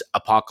movies or these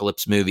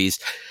apocalypse movies,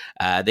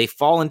 they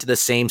fall into the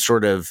same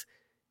sort of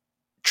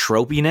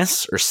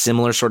tropiness or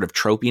similar sort of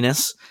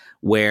tropiness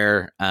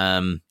where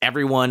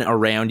everyone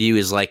around you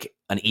is like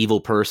an evil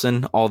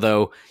person,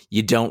 although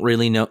you don't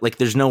really know, like,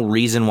 there's no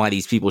reason why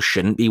these people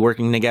shouldn't be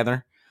working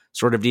together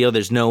sort of deal.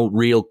 There's no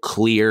real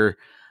clear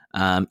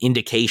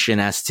indication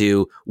as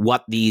to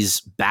what these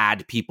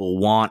bad people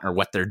want or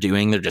what they're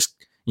doing. They're just,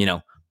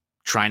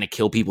 trying to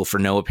kill people for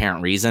no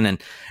apparent reason.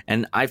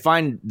 And I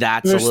find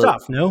that's their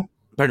stuff, no?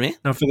 Pardon me?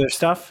 No, for their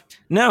stuff?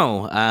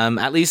 No.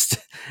 At least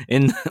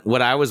in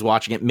what I was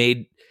watching,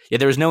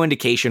 there was no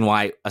indication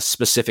why a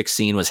specific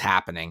scene was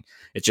happening.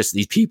 It's just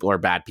these people are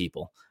bad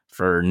people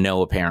for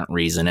no apparent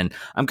reason. And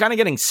I'm kind of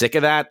getting sick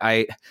of that.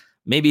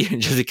 Maybe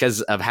just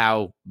because of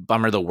how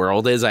bummer the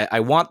world is.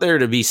 I want there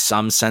to be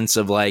some sense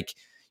of like,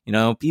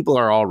 people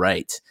are all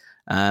right.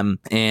 I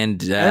don't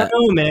know,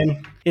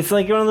 man. It's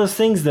like one of those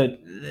things that,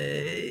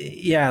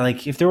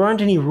 like if there aren't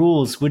any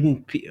rules,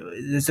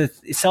 there's a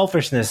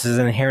selfishness, there's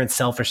an inherent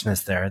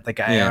selfishness there. Like,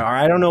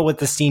 I don't know what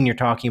the scene you're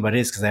talking about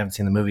is because I haven't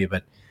seen the movie,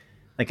 but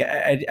like,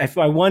 I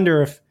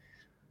wonder if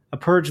a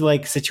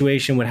purge-like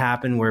situation would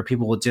happen where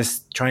people will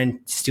just try and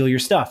steal your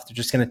stuff. They're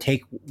just going to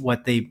take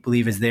what they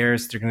believe is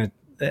theirs. They're going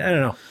to, I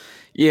don't know.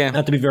 Yeah.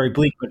 Not to be very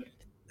bleak, but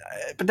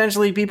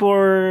potentially people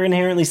are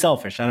inherently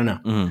selfish. I don't know.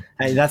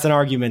 Mm-hmm. That's an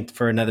argument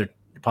for another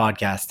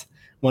podcast,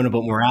 one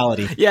about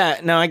morality. Yeah,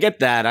 no, I get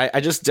that. I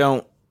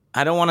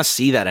don't want to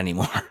see that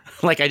anymore.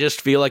 Like, I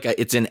just feel like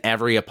it's in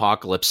every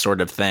apocalypse sort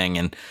of thing.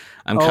 And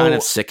I'm kind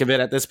of sick of it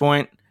at this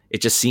point.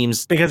 It just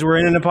seems because we're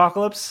in an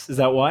apocalypse. Is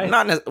that why?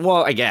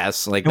 Well, I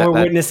guess like we're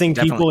witnessing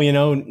people. They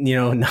don't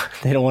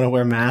want to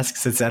wear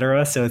masks,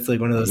 etc. So it's like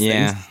one of those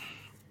things.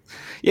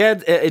 Yeah,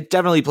 it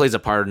definitely plays a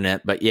part in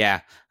it. But yeah,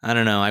 I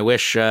don't know. I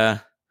wish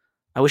it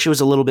was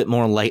a little bit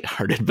more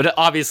lighthearted. But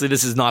obviously,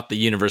 this is not the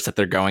universe that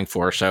they're going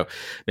for. So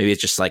maybe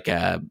it's just like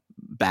a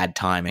bad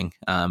timing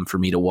for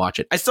me to watch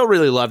it. I still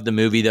really love the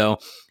movie, though.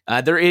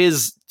 There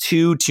is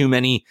too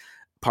many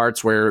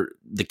parts where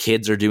the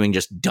kids are doing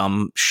just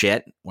dumb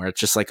shit where it's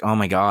just like, oh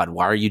my God,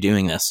 why are you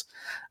doing this?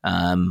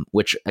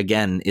 Which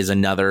again is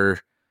another,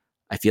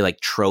 I feel like,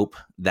 trope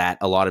that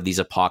a lot of these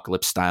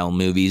apocalypse style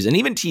movies and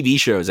even TV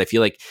shows, I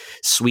feel like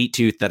Sweet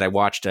Tooth that I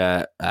watched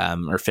or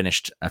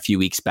finished a few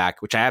weeks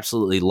back, which I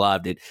absolutely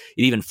loved. It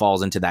even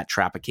falls into that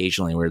trap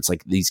occasionally where it's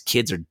like these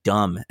kids are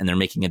dumb and they're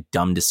making a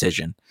dumb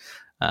decision.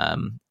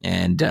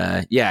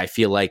 I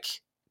feel like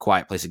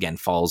Quiet Place again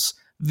falls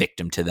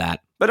victim to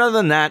that. But other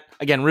than that,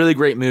 again, really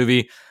great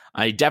movie.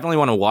 I definitely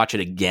want to watch it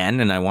again,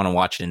 and I want to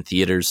watch it in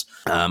theaters,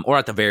 or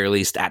at the very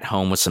least at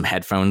home with some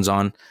headphones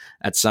on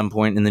at some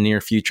point in the near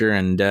future.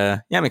 And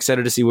I'm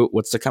excited to see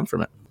what's to come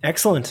from it.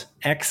 Excellent.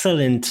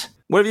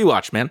 What have you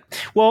watched, man?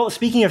 Well,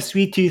 speaking of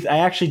Sweet Tooth, I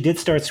actually did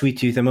start Sweet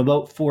Tooth. I'm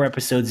about 4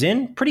 episodes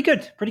in. Pretty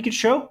good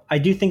show. I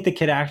do think the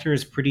kid actor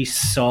is pretty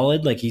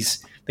solid. Like,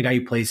 he's the guy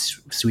who plays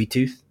Sweet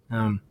Tooth,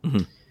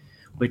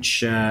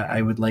 which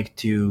I would like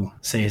to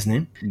say his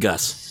name.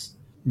 Gus.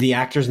 The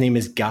actor's name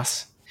is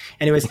Gus.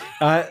 Anyways,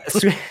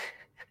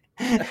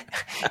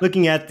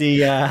 looking at the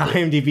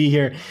IMDb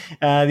here,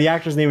 the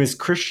actor's name is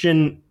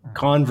Christian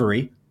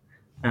Convery.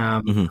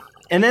 And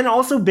then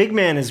also Big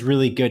Man is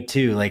really good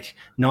too. Like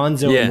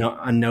Nonzo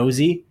and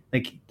Nosy.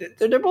 Like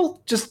they're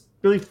both just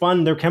really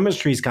fun. Their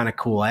chemistry is kind of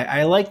cool.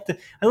 I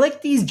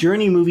like these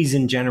journey movies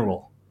in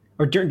general,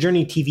 or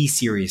journey TV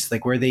series,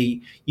 like where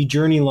you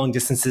journey long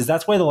distances.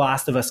 That's why The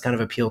Last of Us kind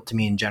of appealed to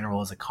me in general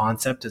as a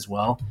concept as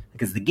well,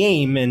 because the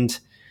game. And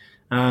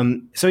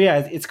so yeah,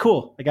 it's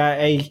cool. Like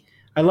I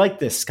like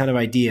this kind of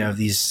idea of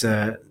these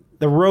the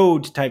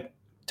road type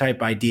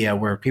idea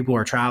where people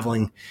are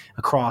traveling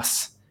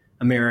across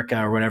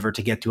America or whatever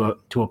to get to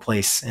a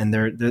place, and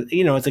they're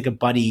it's like a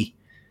buddy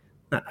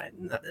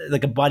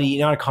like a buddy,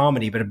 not a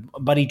comedy, but a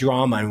buddy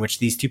drama in which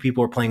these two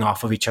people are playing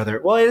off of each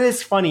other. Well, it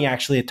is funny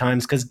actually at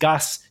times because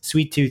Gus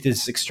Sweet Tooth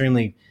is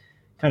extremely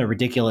kind of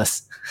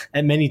ridiculous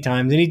at many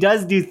times, and he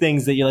does do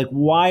things that you're like,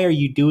 why are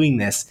you doing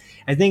this?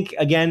 I think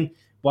again,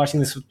 watching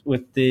this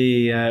with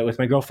with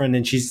my girlfriend,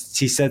 and she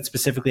said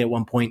specifically at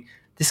one point,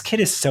 this kid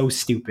is so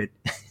stupid,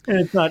 and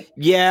it's not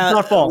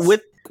false.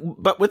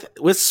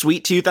 With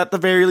Sweet Tooth, at the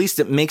very least,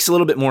 it makes a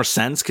little bit more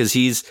sense because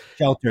he's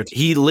sheltered.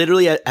 He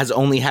literally has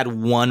only had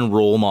one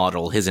role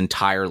model his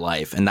entire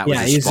life, and that was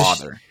his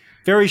father.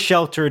 Very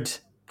sheltered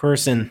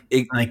person.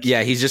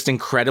 He's just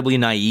incredibly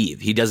naive.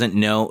 He doesn't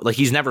know, like,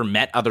 he's never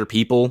met other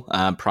people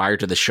prior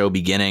to the show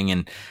beginning,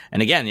 and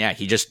again,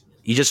 he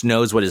just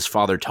knows what his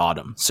father taught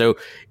him. So,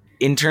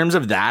 in terms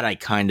of that, I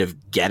kind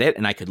of get it,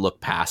 and I could look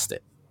past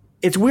it.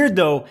 It's weird,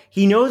 though.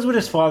 He knows what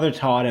his father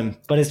taught him,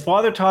 but his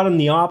father taught him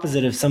the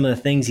opposite of some of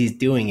the things he's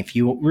doing. If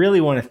you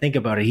really want to think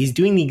about it, he's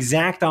doing the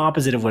exact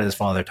opposite of what his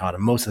father taught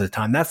him most of the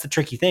time. That's the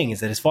tricky thing, is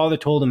that his father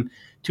told him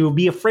to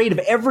be afraid of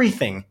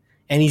everything,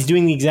 and he's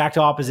doing the exact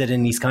opposite,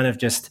 and he's kind of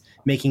just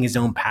making his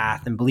own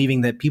path and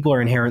believing that people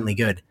are inherently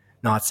good,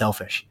 not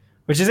selfish,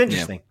 which is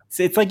interesting.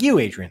 Yeah. It's like you,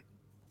 Adrian.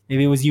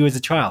 Maybe it was you as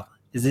a child.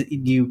 Do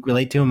you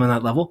relate to him on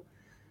that level?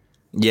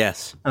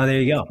 Yes. Oh, there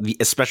you go.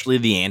 Especially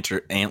the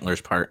antlers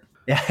part.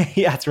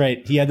 Yeah, that's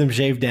right. He had them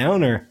shaved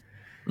down, or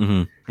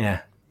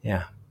yeah.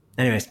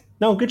 Anyways,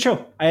 no, good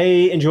show. I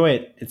enjoy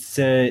it.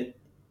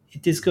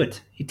 It is good.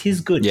 It is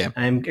good. Yeah.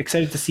 I'm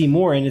excited to see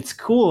more, and it's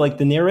cool. Like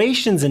the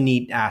narration's a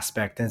neat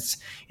aspect.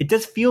 It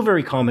does feel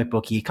very comic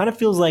booky. It kind of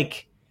feels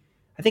like,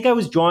 I think I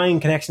was drawing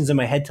connections in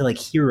my head to like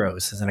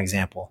Heroes as an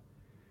example,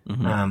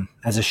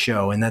 as a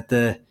show, and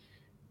that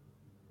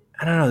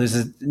I don't know, there's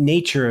a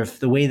nature of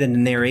the way that the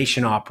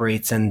narration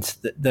operates and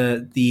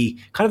the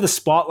kind of the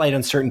spotlight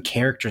on certain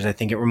characters. I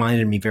think it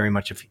reminded me very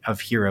much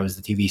of Heroes,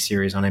 the TV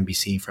series on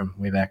NBC from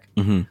way back,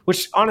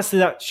 which honestly,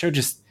 that show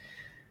just,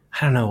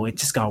 I don't know, it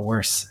just got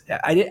worse.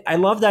 I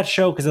love that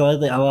show because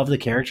I love the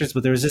characters,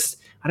 but there was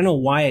just, I don't know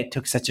why it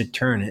took such a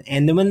turn.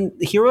 And then when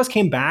the Heroes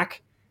came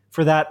back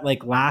for that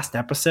like last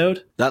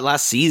episode. That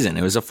last season,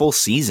 it was a full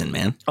season,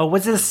 man. Oh,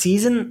 was it a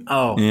season?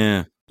 Oh.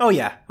 Yeah. Oh,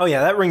 yeah,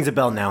 that rings a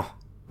bell now.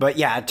 But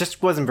yeah, it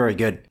just wasn't very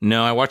good.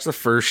 No, I watched the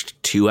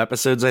first 2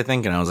 episodes, I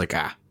think, and I was like,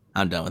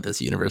 I'm done with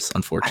this universe,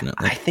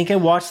 unfortunately. I think I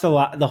watched the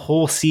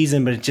whole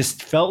season, but it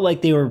just felt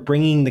like they were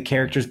bringing the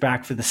characters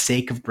back for the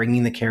sake of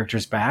bringing the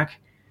characters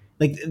back.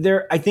 Like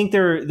I think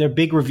their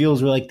big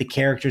reveals were like the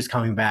characters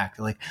coming back.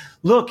 They're like,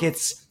 look,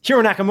 it's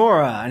Hiro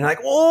Nakamura, and you're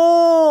like,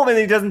 oh, and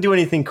he doesn't do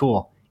anything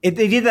cool. They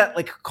did that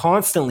like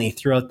constantly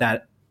throughout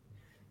that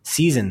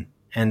season.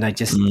 And I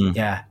just,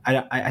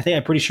 I think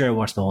I'm pretty sure I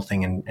watched the whole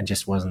thing and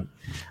just wasn't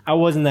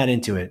that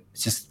into it. It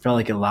just felt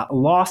like it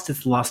lost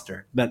its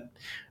luster. But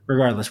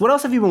regardless, what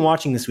else have you been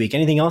watching this week?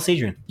 Anything else,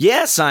 Adrian?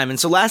 Yeah, Simon.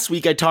 So last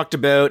week I talked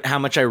about how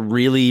much I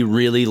really,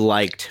 really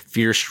liked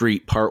Fear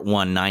Street Part 1,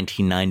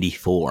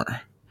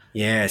 1994.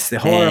 Yes, the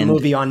horror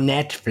movie on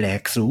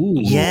Netflix.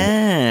 Ooh.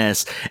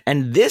 Yes.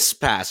 And this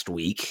past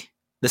week,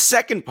 the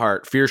second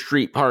part, Fear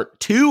Street Part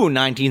 2,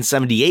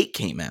 1978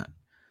 came out.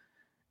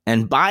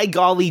 And by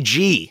golly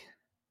gee,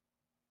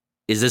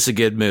 is this a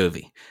good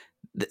movie?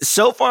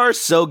 So far,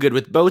 so good.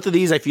 With both of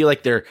these, I feel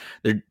like they're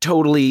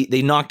totally,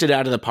 they knocked it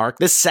out of the park.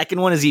 This second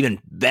one is even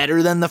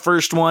better than the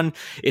first one.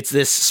 It's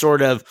this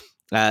sort of,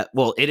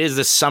 it is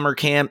the summer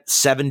camp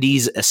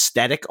 70s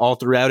aesthetic all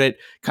throughout it.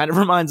 Kind of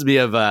reminds me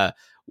of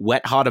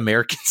Wet Hot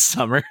American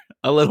Summer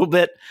a little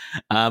bit.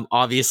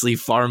 Obviously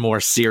far more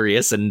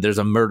serious, and there's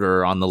a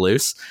murderer on the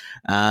loose.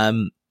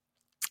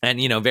 And,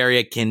 very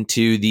akin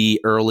to the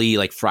early,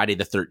 like, Friday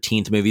the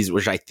 13th movies,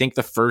 which I think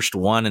the first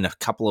one and a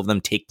couple of them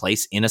take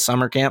place in a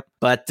summer camp.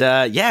 But,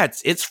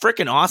 it's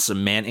freaking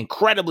awesome, man.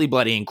 Incredibly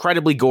bloody,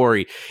 incredibly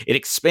gory. It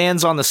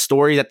expands on the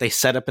story that they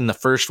set up in the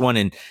first one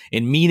in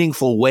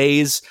meaningful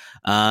ways.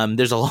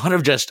 There's a lot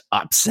of just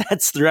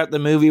upsets throughout the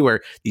movie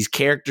where these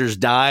characters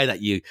die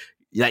that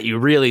you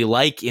really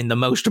like in the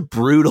most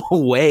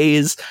brutal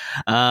ways.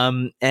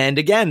 And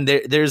again,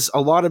 there's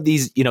a lot of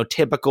these,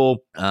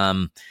 typical,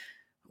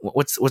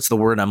 what's the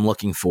word I'm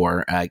looking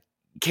for?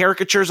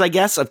 Caricatures, I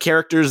guess, of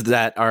characters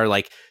that are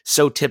like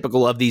so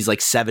typical of these like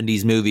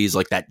 70s movies,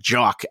 like that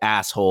jock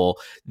asshole,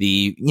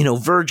 the,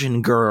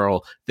 virgin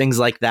girl, things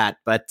like that.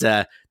 But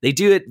they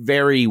do it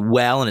very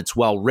well, and it's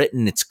well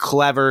written. It's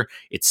clever.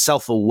 It's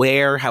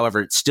self-aware.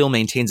 However, it still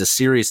maintains a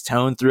serious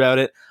tone throughout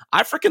it.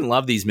 I freaking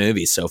love these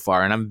movies so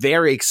far, and I'm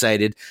very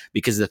excited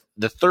because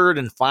the third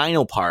and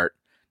final part,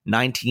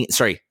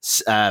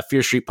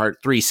 Fear Street Part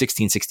 3,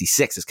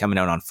 1666 is coming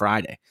out on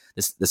Friday,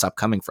 this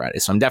upcoming Friday.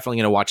 So I'm definitely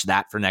going to watch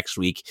that for next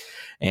week.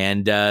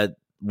 And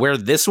where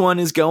this one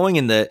is going,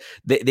 and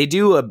they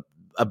do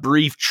a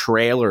brief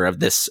trailer of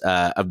this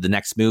of the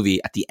next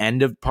movie at the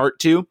end of Part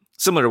 2,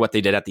 similar to what they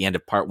did at the end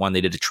of Part 1.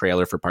 They did a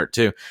trailer for Part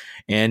 2,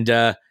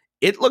 and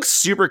it looks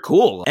super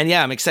cool. And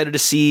yeah, I'm excited to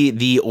see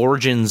the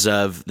origins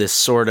of this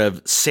sort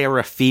of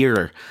Sarah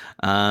Fear,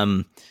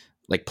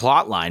 like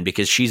plot line,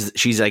 because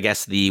she's I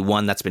guess the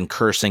one that's been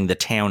cursing the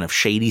town of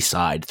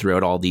Shadyside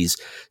throughout all these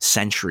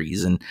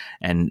centuries,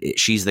 and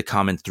she's the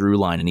common through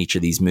line in each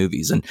of these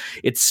movies. And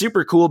it's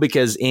super cool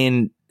because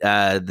in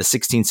the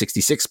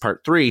 1666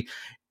 Part 3,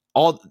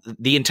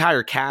 the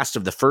entire cast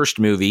of the first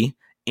movie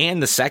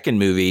and the second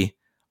movie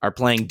are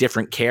playing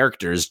different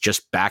characters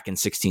just back in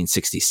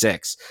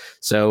 1666.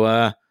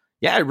 So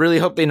yeah, I really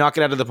hope they knock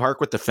it out of the park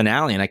with the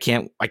finale, and I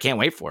can't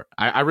wait for it.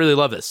 I really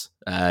love this.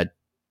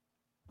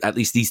 At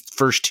least these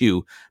first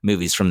two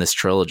movies from this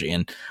trilogy.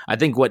 And I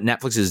think what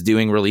Netflix is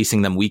doing,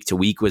 releasing them week to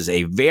week, was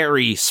a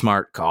very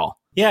smart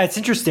call. Yeah, it's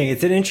interesting.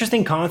 It's an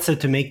interesting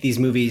concept to make these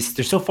movies.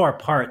 They're so far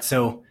apart.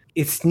 So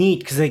it's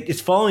neat because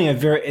it's following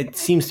it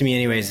seems to me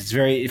anyways,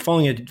 it's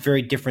following a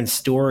very different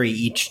story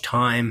each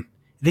time.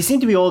 They seem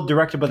to be all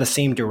directed by the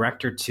same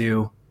director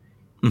too.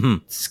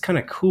 Mm-hmm. It's kind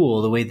of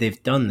cool the way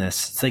they've done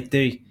this. It's like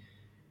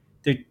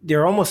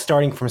they're almost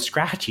starting from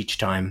scratch each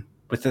time.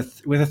 With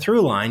a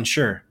through line,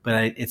 sure, but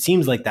it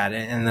seems like that,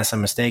 unless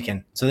I'm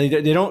mistaken. So they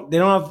don't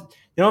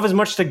have as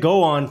much to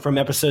go on from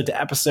episode to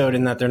episode,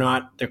 in that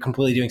they're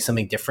completely doing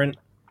something different.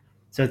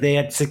 So if they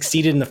had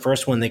succeeded in the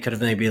first one, they could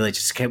have maybe like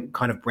just kept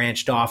kind of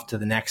branched off to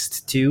the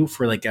next two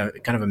for like a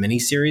kind of a mini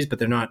series. But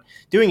they're not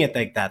doing it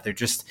like that.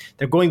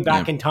 They're going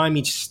back in time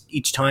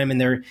each time, and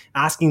they're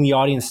asking the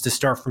audience to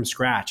start from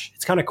scratch.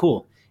 It's kind of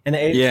cool. And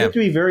it seems to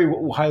be very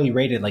highly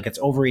rated. Like it's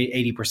over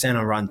 80%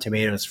 on Rotten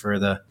Tomatoes for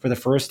the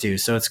first two.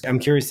 So I'm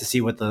curious to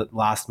see what the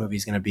last movie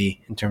is going to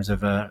be in terms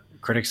of a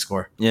critic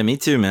score. Yeah, me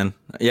too, man.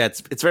 Yeah,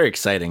 it's very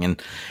exciting.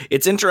 And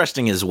it's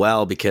interesting as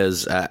well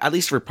because at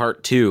least for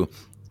part 2,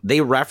 they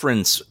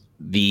reference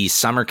the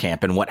summer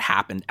camp and what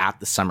happened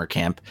at the summer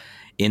camp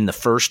in the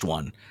first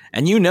one.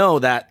 And you know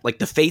that like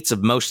the fates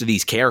of most of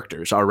these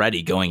characters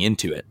already going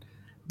into it,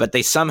 but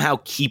they somehow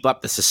keep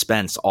up the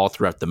suspense all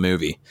throughout the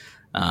movie.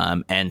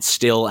 And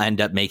still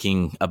end up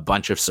making a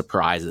bunch of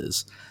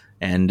surprises.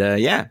 And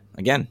yeah,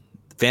 again,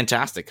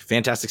 fantastic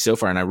so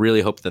far. And I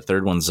really hope the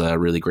third one's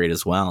really great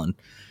as well.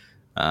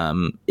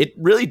 And it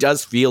really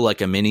does feel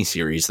like a mini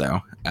series, though,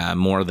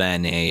 more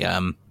than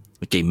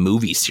like a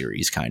movie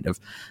series kind of.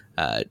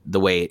 The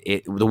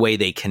way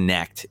they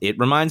connect, it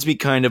reminds me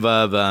kind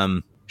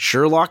of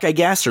Sherlock, I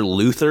guess, or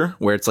Luther,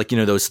 where it's like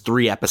those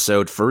 3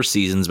 episode first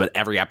seasons, but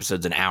every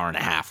episode's an hour and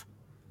a half.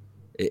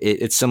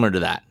 It's similar to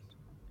that.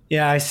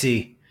 Yeah, I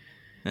see.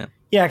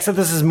 Yeah, except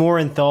this is more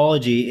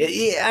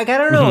anthology. I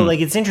don't know. Mm-hmm. Like,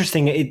 it's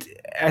interesting.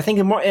 I think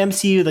the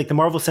MCU, like the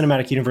Marvel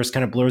Cinematic Universe,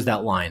 kind of blurs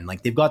that line.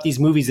 Like, they've got these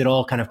movies that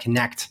all kind of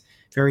connect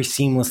very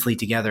seamlessly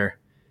together,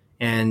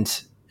 and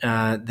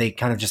they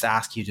kind of just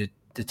ask you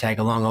to tag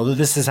along. Although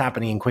this is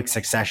happening in quick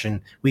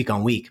succession, week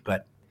on week.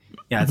 But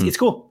yeah, it's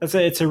cool.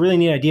 It's a really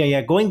neat idea.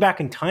 Yeah, going back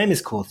in time is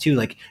cool too.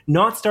 Like,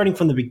 not starting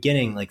from the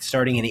beginning, like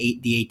starting in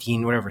the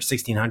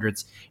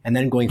 1600s, and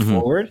then going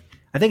forward.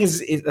 I think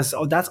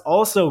that's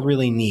also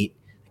really neat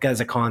as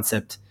a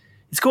concept.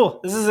 It's cool.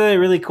 This is a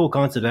really cool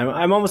concept.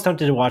 I'm almost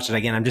tempted to watch it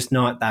again. I'm just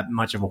not that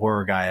much of a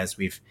horror guy, as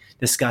we've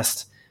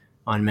discussed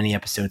on many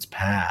episodes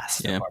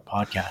past of our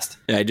podcast.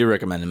 Yeah, I do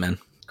recommend it, man.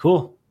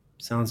 Cool.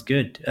 Sounds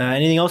good.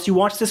 Anything else you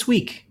watched this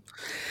week?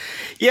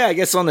 Yeah, I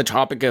guess on the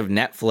topic of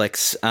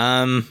Netflix,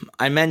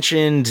 I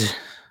mentioned,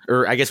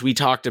 or I guess we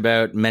talked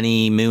about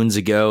many moons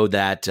ago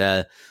that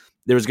there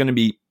was going to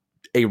be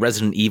a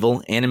Resident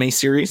Evil anime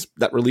series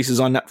that releases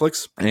on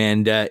Netflix,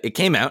 and it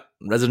came out,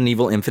 Resident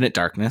Evil Infinite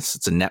Darkness.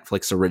 It's a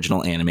Netflix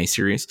original anime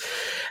series.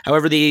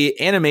 However, the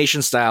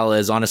animation style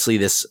is honestly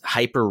this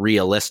hyper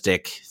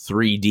realistic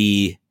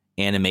 3D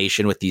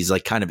animation with these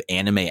like kind of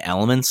anime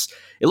elements.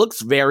 It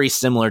looks very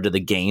similar to the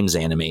game's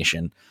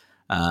animation,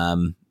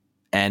 and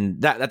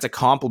that's a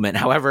compliment.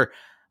 However,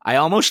 I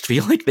almost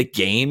feel like the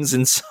games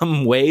in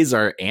some ways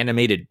are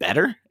animated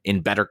better,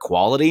 in better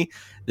quality.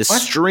 The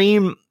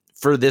stream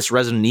for this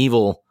Resident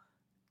Evil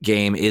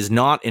game is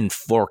not in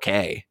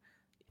 4K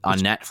on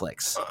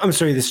Netflix. I'm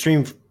sorry, the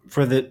stream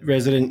for the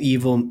Resident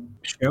Evil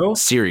show?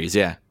 Series,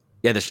 yeah.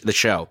 Yeah, the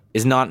show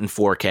is not in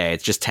 4K.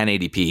 It's just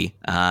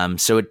 1080p.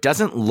 So it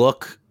doesn't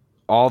look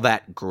all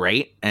that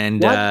great.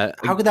 And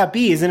how could that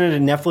be? Isn't it a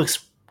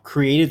Netflix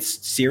created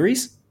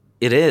series?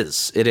 It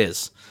is.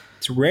 It's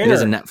rare. It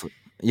is a Netflix.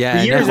 Yeah.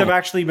 For years I've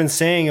actually been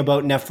saying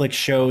about Netflix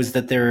shows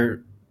that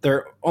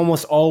they're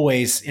almost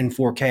always in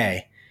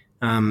 4K.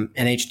 And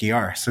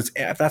HDR. So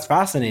that's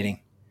fascinating.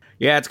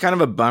 Yeah, it's kind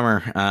of a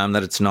bummer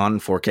that it's not in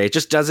 4K. It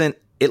just doesn't,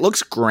 it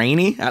looks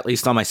grainy, at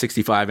least on my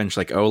 65-inch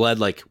like OLED,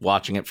 like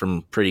watching it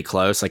from pretty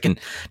close. I can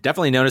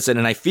definitely notice it.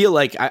 And I feel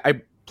like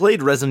I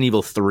played Resident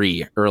Evil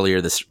 3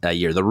 earlier this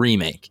year, the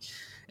remake.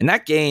 And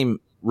that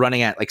game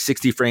running at like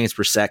 60 frames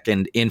per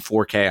second in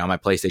 4K on my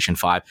PlayStation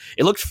 5,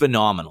 it looked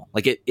phenomenal.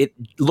 Like it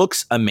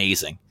looks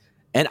amazing.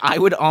 And I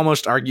would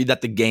almost argue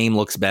that the game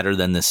looks better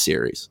than this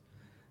series.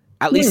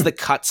 At least the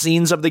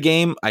cutscenes of the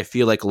game, I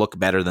feel like look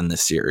better than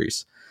this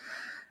series.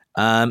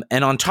 And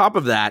on top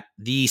of that,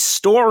 the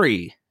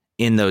story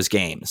in those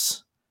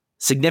games,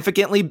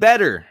 significantly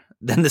better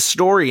than the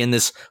story in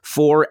this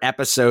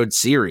 4-episode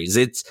series.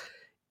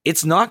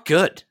 It's not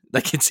good.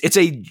 Like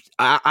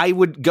I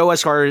would go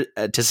as far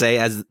to say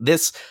as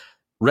this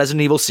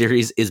Resident Evil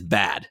series is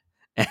bad.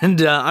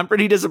 And I'm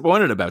pretty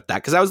disappointed about that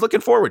because I was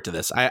looking forward to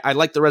this. I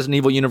like the Resident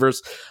Evil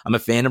universe. I'm a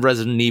fan of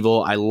Resident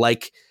Evil. I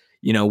like,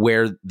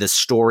 where the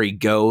story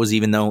goes,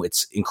 even though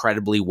it's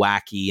incredibly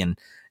wacky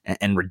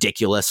and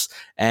ridiculous.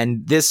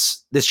 And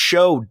this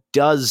show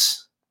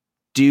does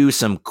do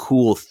some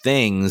cool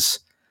things,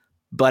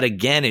 but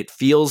again, it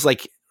feels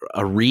like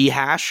a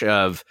rehash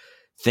of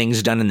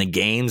things done in the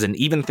games and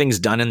even things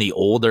done in the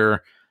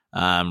older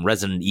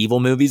Resident Evil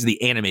movies,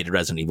 the animated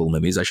Resident Evil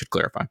movies, I should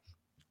clarify.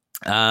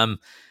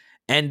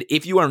 And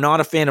if you are not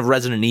a fan of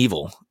Resident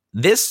Evil,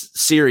 this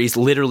series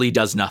literally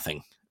does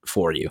nothing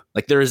for you.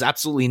 Like, there is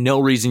absolutely no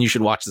reason you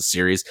should watch the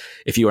series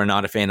if you are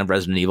not a fan of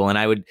Resident Evil. And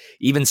I would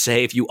even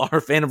say if you are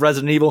a fan of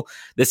Resident Evil,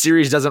 the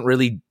series doesn't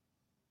really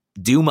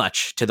do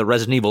much to the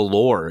Resident Evil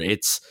lore.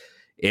 It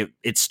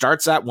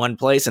starts at one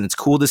place, and it's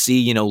cool to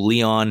see,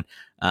 Leon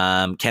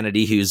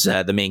Kennedy, who's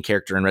the main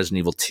character in Resident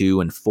Evil 2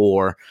 and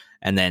 4,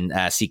 and then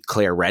see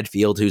Claire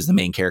Redfield, who's the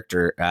main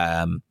character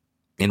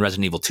in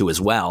Resident Evil 2 as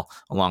well,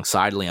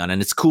 alongside Leon.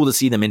 And it's cool to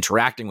see them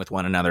interacting with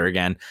one another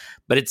again,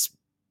 but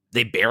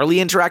they barely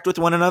interact with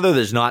one another.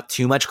 There's not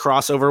too much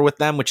crossover with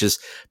them, which is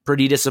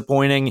pretty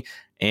disappointing.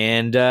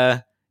 And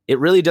it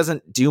really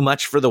doesn't do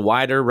much for the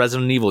wider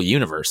Resident Evil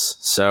universe.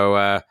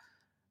 So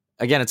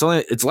again,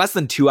 it's less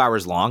than 2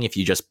 hours long if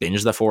you just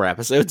binge the 4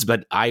 episodes,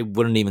 but I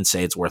wouldn't even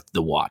say it's worth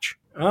the watch.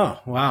 Oh,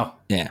 wow.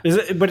 Yeah.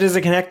 But does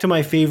it connect to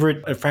my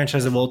favorite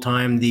franchise of all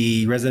time,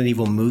 the Resident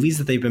Evil movies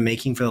that they've been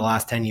making for the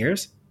last 10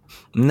 years?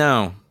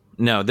 No.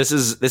 This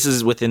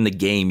is within the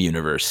game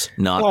universe,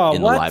 not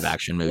in the live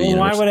action movie universe.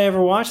 Why would I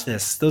ever watch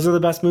this? Those are the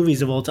best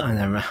movies of all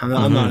time.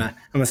 I'm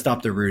gonna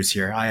stop the ruse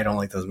here. I don't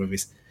like those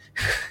movies.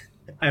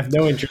 I have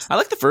no interest. I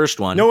like the first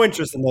one. No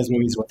interest in those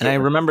movies whatsoever.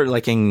 And I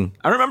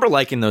remember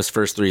liking those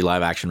first 3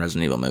 live action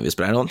Resident Evil movies,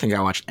 but I don't think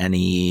I watched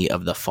any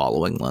of the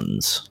following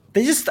ones.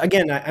 They just,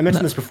 again, I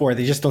mentioned this before,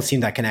 they just don't seem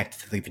that connected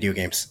to the video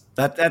games.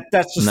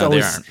 That's just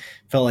always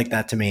felt like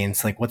that to me. And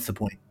it's like, what's the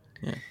point?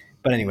 Yeah.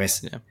 But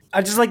anyways,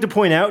 I'd just like to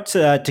point out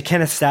to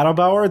Kenneth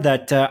Stadelbauer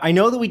that I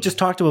know that we just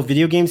talked about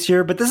video games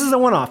here, but this is a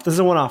one-off.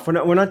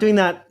 We're not doing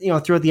that,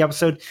 throughout the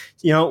episode.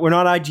 We're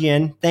not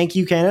IGN. Thank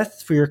you,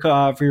 Kenneth, for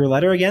your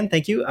letter again.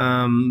 Thank you.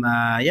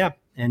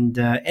 And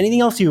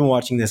anything else you've been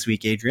watching this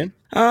week, Adrian?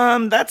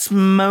 That's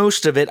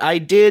most of it. I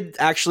did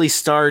actually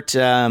start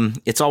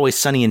It's Always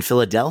Sunny in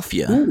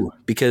Philadelphia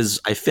because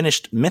I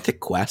finished Mythic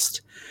Quest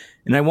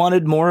and I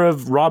wanted more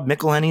of Rob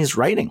McElhenney's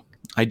writing.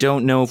 I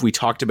don't know if we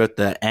talked about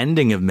the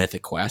ending of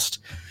Mythic Quest,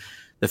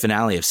 the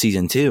finale of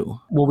season 2.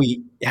 Well,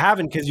 we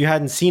haven't because you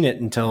hadn't seen it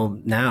until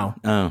now.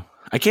 Oh,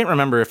 I can't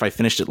remember if I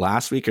finished it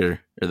last week or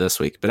this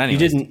week. But anyway,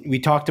 you didn't. We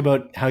talked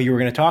about how you were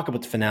going to talk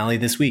about the finale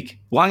this week.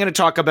 Well, I'm going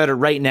to talk about it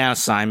right now,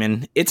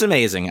 Simon. It's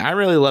amazing. I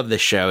really love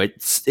this show.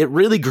 It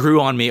really grew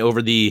on me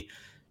over the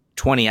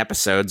 20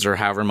 episodes or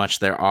however much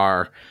there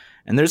are.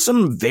 And there's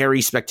some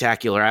very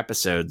spectacular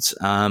episodes.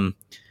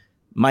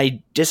 My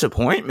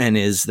disappointment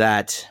is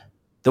that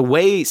the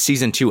way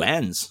season 2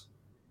 ends,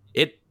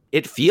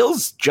 it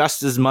feels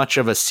just as much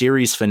of a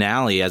series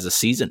finale as a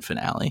season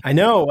finale. I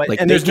know.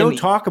 And there's no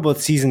talk about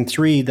season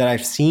 3 that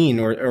I've seen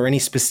or any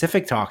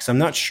specific talks. I'm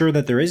not sure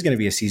that there is going to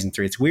be a season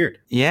 3. It's weird.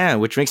 Yeah,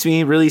 which makes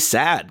me really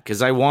sad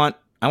because I want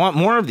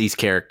more of these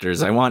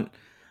characters. I want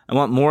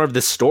more of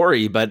the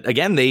story. But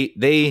again,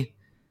 they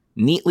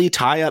neatly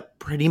tie up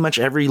pretty much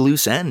every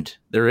loose end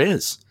there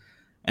is.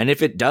 And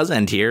if it does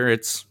end here,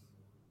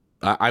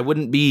 I would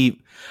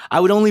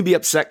only be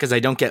upset because I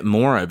don't get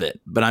more of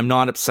it, but I'm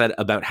not upset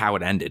about how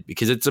it ended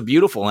because it's a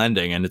beautiful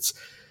ending and it's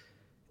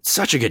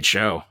such a good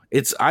show.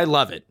 I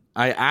love it.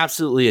 I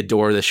absolutely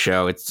adore this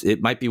show.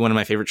 It might be one of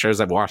my favorite shows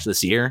I've watched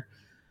this year.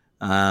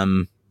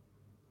 I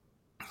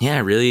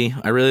really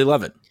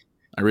love it.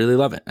 I really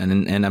love it.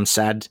 And I'm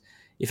sad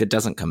if it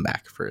doesn't come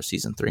back for a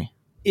season 3.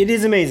 It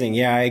is amazing.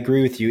 Yeah, I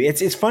agree with you.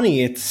 It's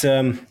funny. It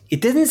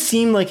didn't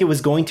seem like it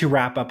was going to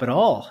wrap up at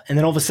all, and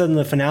then all of a sudden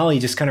the finale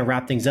just kind of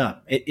wrapped things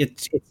up.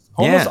 It's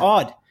almost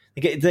odd.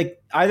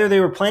 Like either they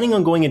were planning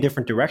on going a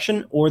different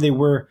direction, or they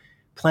were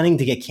planning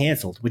to get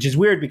canceled, which is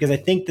weird because I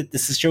think that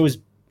this show is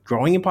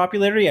growing in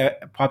popularity.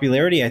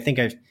 I think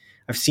I've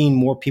seen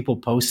more people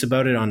post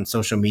about it on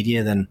social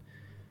media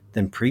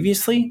than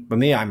previously, but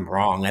maybe I'm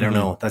wrong. I don't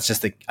know. That's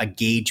just a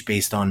gauge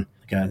based on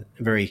like a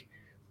very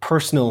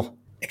personal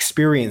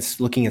experience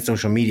looking at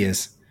social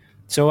medias.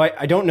 So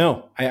I don't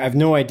know. I have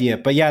no idea.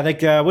 But yeah,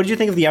 what did you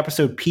think of the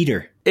episode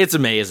Peter? It's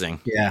amazing.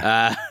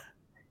 Yeah.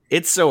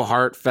 It's so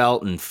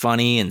heartfelt and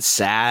funny and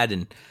sad,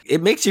 and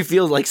it makes you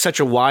feel like such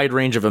a wide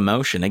range of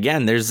emotion.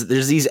 Again, there's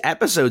these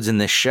episodes in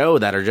this show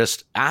that are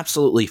just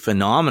absolutely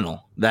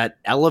phenomenal, that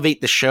elevate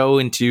the show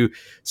into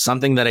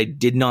something that I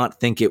did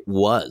not think it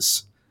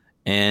was.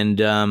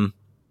 And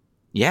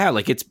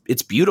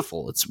it's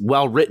beautiful. It's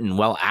well written,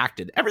 well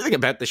acted. Everything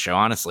about the show,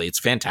 honestly, it's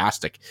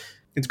fantastic.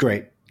 It's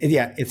great.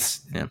 Yeah,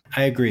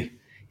 I agree.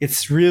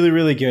 It's really,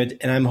 really good,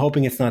 and I'm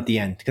hoping it's not the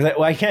end because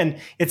again,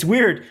 it's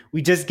weird.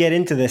 We just get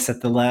into this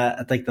at the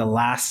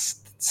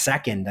last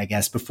 2nd, I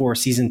guess, before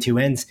season 2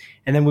 ends.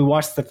 And then we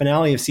watched the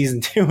finale of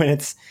season 2, and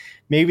it's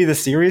maybe the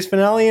series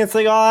finale. And it's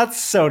like, oh,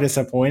 that's so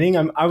disappointing.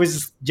 I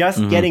was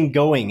just getting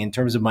going in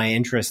terms of my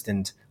interest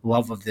and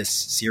love of this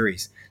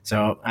series.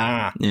 So,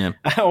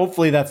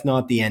 hopefully that's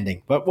not the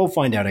ending, but we'll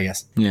find out, I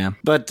guess. Yeah.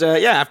 But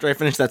after I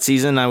finished that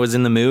season, I was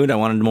in the mood. I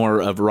wanted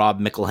more of Rob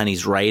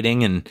McElhenney's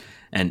writing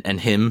and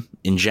him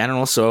in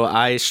general. So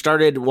I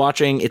started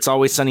watching It's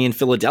Always Sunny in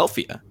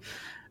Philadelphia,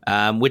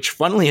 which,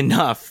 funnily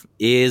enough,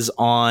 is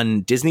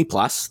on Disney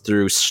Plus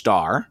through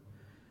Star.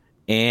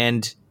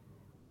 And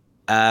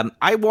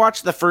I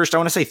watched the first, I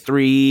want to say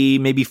 3,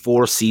 maybe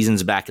 4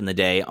 seasons back in the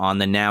day on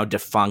the now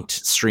defunct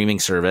streaming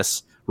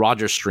service,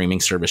 Rogers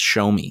streaming service,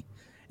 Show Me.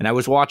 And I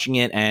was watching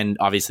it, and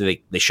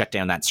obviously they shut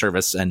down that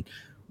service, and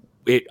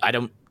I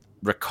don't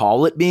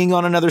recall it being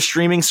on another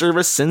streaming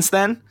service since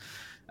then.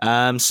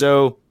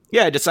 So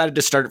I decided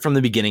to start it from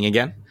the beginning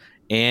again.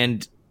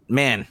 And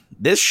man,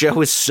 this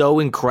show is so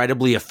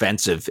incredibly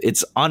offensive.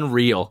 It's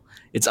unreal.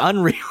 It's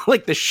unreal,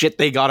 like the shit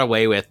they got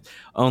away with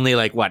only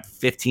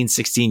 15,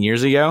 16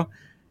 years ago.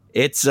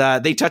 It's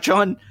they touch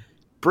on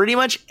pretty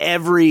much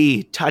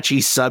every touchy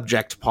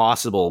subject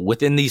possible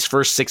within these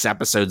first 6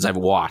 episodes I've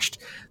watched.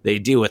 They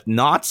deal with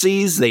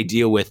Nazis. They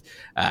deal with,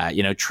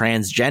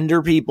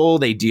 transgender people.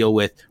 They deal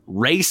with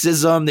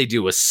racism. They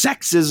deal with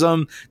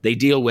sexism. They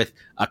deal with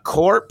a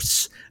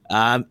corpse.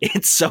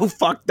 It's so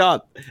fucked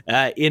up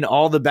in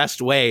all the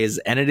best ways.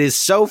 And it is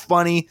so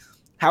funny.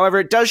 However,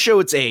 it does show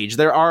its age.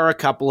 There are a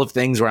couple of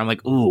things where I'm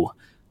like, ooh,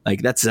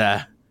 that's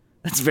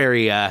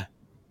very,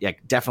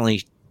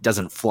 definitely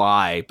doesn't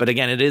fly. But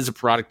again, it is a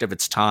product of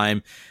its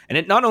time. And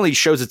it not only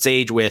shows its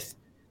age with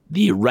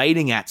the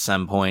writing at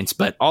some points,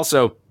 but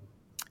also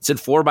it's in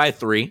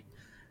 4:3.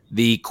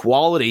 The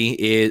quality,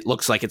 it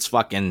looks like it's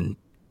fucking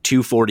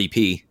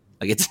 240p.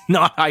 It's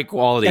not high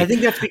quality. I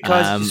think that's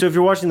because, so if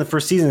you're watching the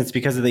first season, it's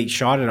because they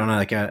shot it on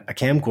a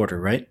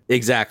camcorder, right?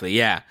 Exactly,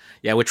 yeah.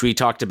 Yeah, which we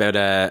talked about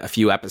a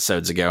few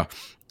episodes ago.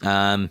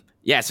 So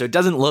it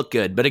doesn't look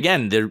good. But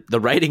again, the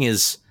writing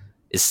is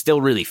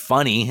still really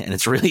funny, and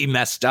it's really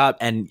messed up,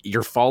 and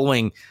you're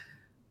following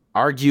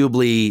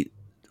arguably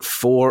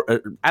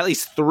at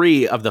least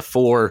 3 of the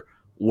 4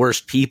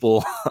 worst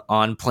people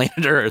on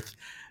planet Earth.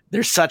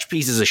 They're such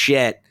pieces of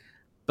shit.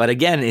 But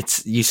again,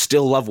 you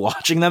still love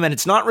watching them, and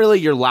it's not really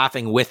you're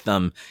laughing with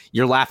them,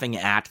 you're laughing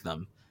at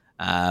them,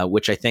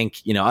 which I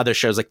think other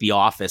shows like The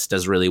Office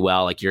does really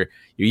well. Like you're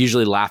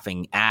usually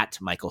laughing at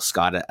Michael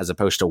Scott as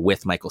opposed to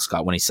with Michael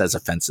Scott when he says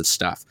offensive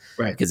stuff,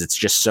 right? Because it's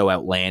just so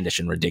outlandish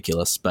and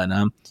ridiculous. But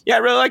I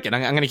really like it.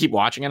 I'm going to keep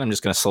watching it. I'm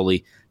just going to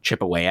slowly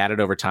chip away at it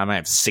over time. I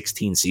have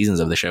 16 seasons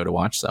of the show to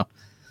watch, so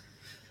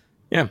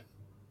yeah,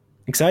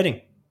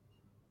 exciting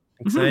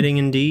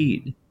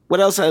indeed. What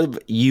else have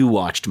you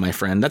watched, my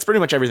friend? That's pretty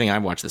much everything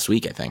I've watched this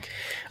week, I think.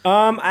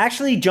 I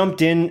actually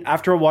jumped in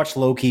after I watched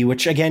Loki,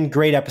 which, again,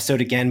 great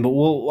episode again.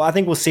 But I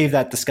think we'll save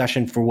that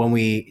discussion for when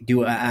we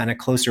do a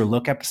closer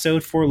look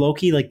episode for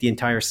Loki, like the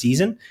entire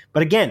season.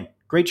 But again,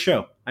 great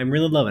show. I'm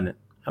really loving it.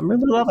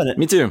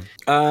 Me too.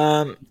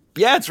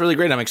 It's really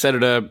great. I'm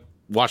excited to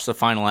watch the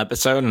final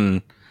episode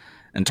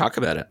and talk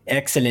about it.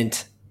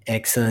 Excellent.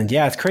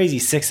 Yeah, it's crazy.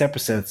 6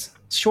 episodes.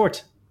 It's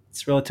short.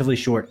 It's relatively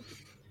short.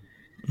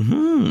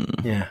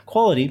 Mm-hmm. Yeah,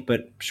 quality,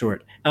 but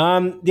short.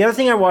 The other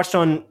thing I watched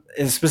on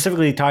is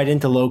specifically tied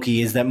into Loki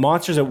is that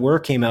Monsters at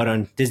Work came out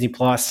on Disney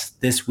Plus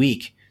this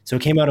week. So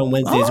it came out on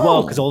Wednesday as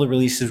well, because all the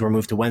releases were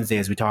moved to Wednesday,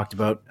 as we talked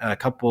about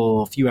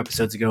a few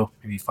episodes ago,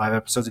 maybe 5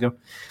 episodes ago.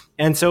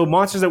 And so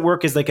Monsters at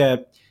Work is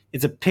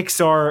it's a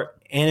Pixar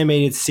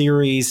animated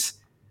series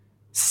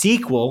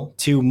sequel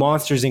to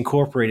Monsters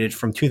Incorporated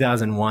from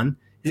 2001.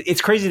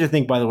 It's crazy to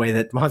think, by the way,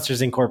 that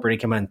Monsters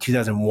Incorporated came out in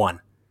 2001.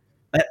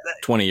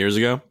 20 years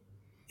ago?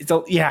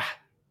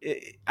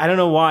 I don't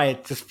know why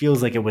it just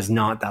feels like it was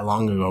not that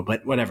long ago,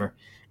 but whatever.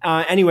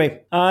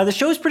 Anyway, the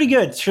show's pretty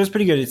good.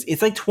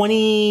 It's like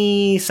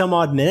 20 some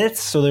odd minutes,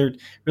 so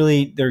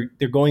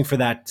they're going for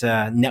that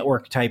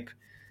network type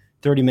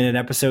 30-minute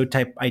episode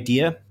type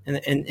idea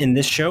in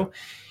this show.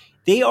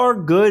 They are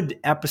good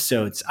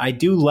episodes. I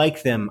do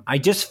like them. I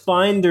just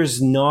find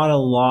there's not a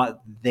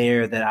lot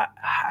there that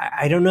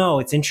I don't know.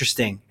 It's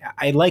interesting.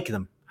 I like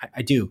them.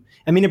 I do.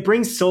 I mean, it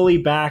brings Sully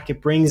back.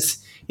 It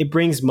brings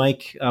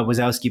Mike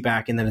Wazowski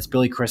back, and then it's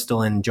Billy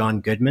Crystal and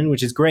John Goodman,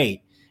 which is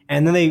great.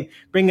 And then they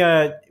bring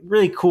a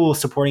really cool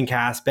supporting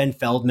cast: Ben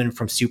Feldman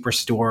from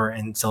Superstore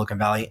and Silicon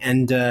Valley,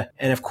 and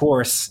of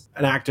course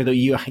an actor that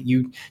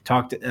you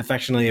talked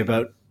affectionately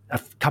about a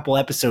couple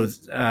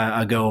episodes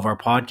ago of our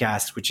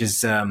podcast, which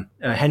is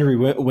Henry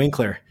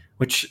Winkler.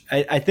 Which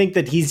I think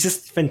that he's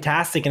just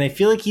fantastic, and I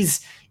feel like he's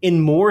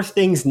in more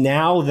things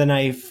now than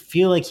I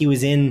feel like he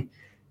was in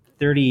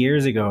 30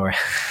 years ago.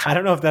 I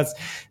don't know if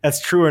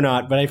that's true or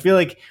not, but I feel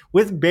like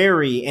with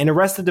Barry and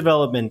Arrested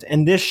Development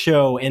and this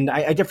show, and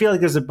I feel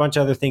like there's a bunch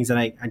of other things that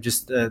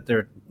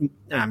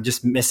I'm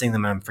just missing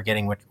them. I'm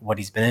forgetting what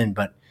he's been in,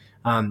 but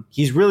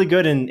he's really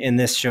good in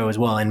this show as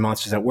well, in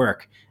Monsters at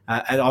Work.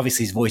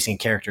 Obviously he's voicing a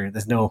character.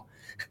 It's not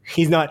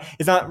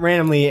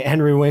randomly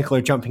Henry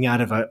Winkler jumping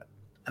out of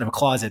out of a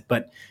closet,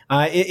 but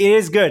it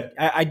is good.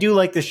 I do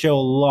like the show a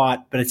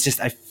lot, but it's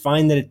just I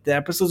find that the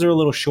episodes are a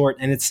little short,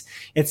 and it's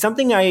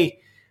something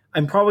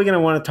I'm probably going to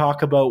want to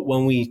talk about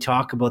when we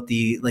talk about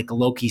the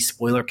Loki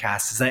spoiler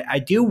cast. Is I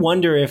do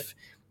wonder if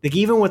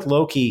even with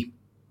Loki,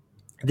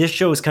 this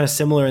show is kind of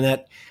similar in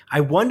that I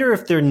wonder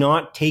if they're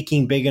not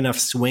taking big enough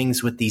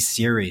swings with these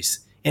series,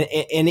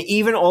 and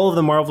even all of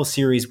the Marvel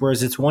series,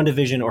 whereas it's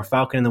WandaVision or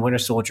Falcon and the Winter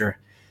Soldier.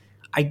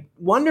 I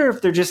wonder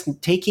if they're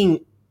just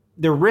taking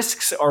the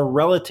risks are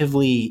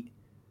relatively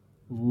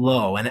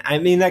low. And I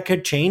mean, that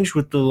could change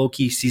with the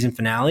Loki season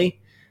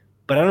finale,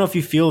 but I don't know if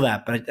you feel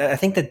that, but I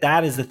think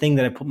that is the thing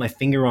that I put my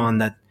finger on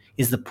that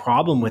is the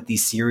problem with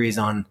these series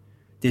on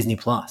Disney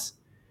Plus,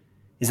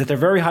 is that they're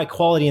very high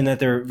quality and that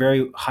they're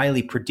very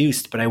highly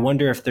produced, but I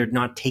wonder if they're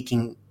not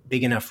taking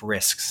big enough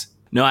risks.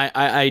 No,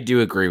 I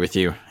do agree with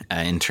you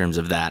in terms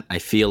of that. I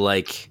feel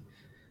like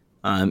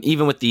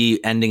even with the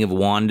ending of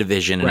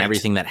WandaVision and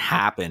everything that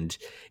happened,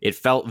 it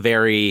felt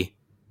very,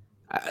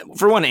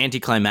 for one,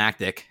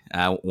 anticlimactic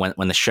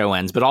when the show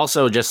ends, but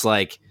also just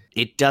like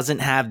it doesn't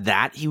have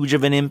that huge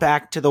of an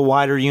impact to the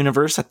wider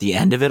universe at the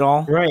end of it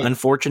all. Right.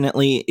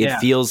 Unfortunately, it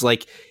feels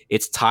like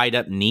it's tied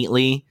up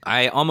neatly.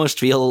 I almost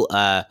feel,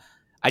 I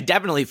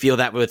definitely feel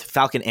that with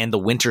Falcon and the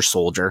Winter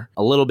Soldier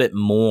a little bit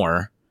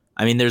more.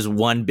 I mean, there's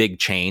one big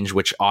change,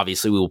 which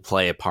obviously will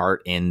play a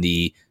part in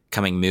the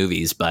coming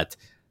movies, but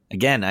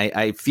again,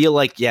 I feel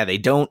like, they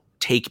don't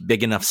take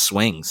big enough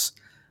swings,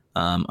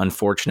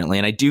 unfortunately.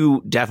 And I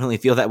do definitely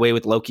feel that way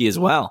with Loki as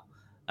well.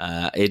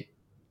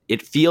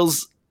 It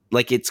feels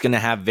like it's going to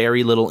have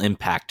very little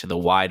impact to the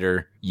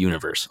wider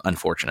universe,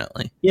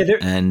 unfortunately. Yeah,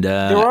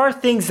 there are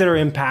things that are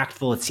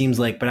impactful, it seems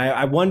like. But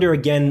I wonder,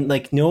 again,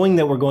 like knowing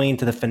that we're going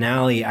into the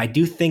finale, I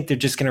do think they're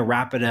just going to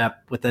wrap it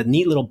up with a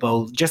neat little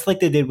bow, just like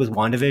they did with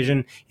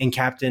WandaVision and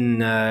Captain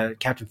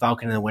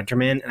Falcon and the Winter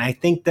Man. And I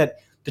think that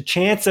the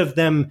chance of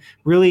them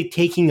really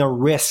taking a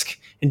risk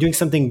and doing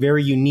something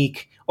very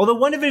unique. Although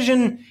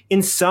WandaVision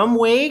in some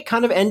way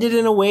kind of ended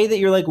in a way that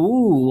you're like,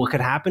 ooh, what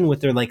could happen with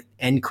their like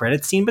end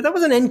credit scene? But that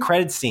was an end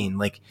credit scene.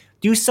 Like,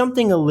 do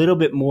something a little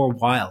bit more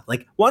wild.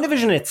 Like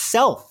WandaVision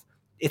itself,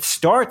 it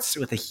starts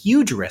with a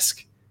huge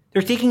risk.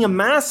 They're taking a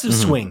massive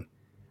swing.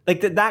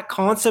 Like that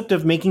concept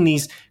of making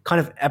these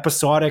kind of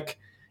episodic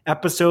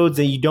episodes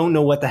that you don't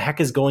know what the heck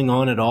is going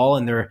on at all,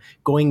 and they're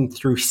going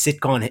through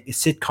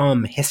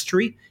sitcom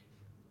history.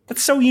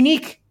 That's so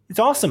unique. It's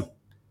awesome.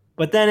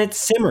 But then it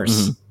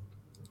simmers.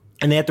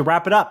 And they had to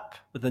wrap it up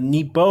with a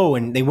neat bow.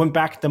 And they went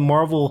back to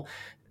Marvel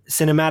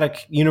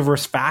Cinematic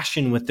Universe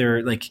fashion with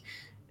their like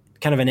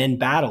kind of an end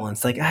battle. And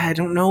it's like, I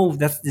don't know.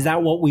 Is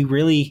that what we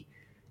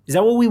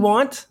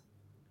want?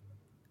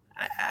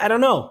 I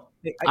don't know.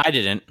 I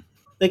didn't.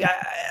 Like,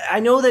 I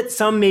know that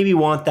some maybe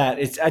want that.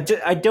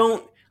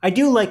 I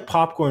do like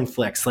popcorn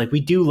flicks. Like,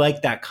 we do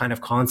like that kind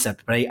of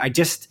concept. But I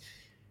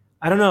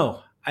don't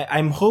know.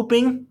 I'm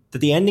hoping that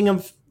the ending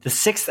of the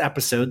 6th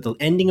episode, the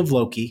ending of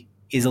Loki,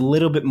 is a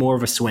little bit more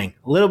of a swing,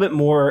 a little bit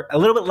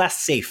less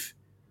safe.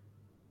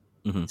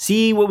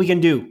 See what we can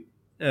do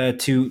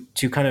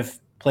to kind of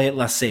play it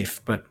less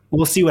safe, but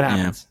we'll see what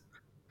happens.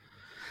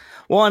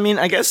 Well, I mean,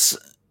 I guess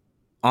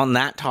on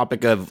that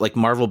topic of like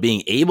Marvel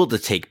being able to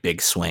take big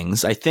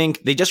swings, I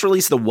think they just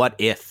released the What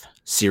If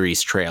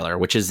series trailer,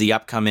 which is the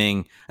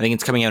upcoming, I think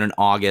it's coming out in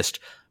August,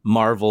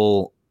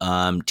 Marvel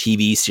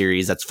TV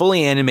series that's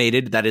fully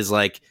animated. That is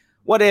like,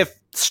 what if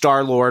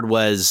Star-Lord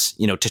was,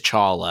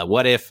 T'Challa?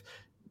 What if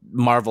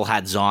Marvel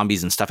had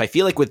zombies and stuff? I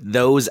feel like with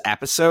those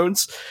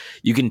episodes,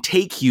 you can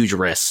take huge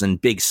risks and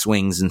big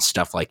swings and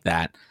stuff like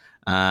that.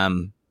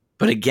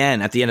 But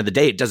again, at the end of the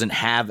day, it doesn't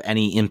have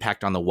any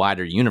impact on the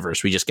wider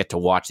universe. We just get to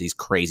watch these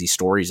crazy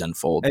stories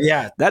unfold.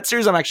 That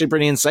series I'm actually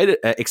pretty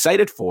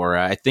excited for.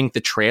 I think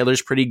the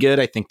trailer's pretty good.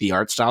 I think the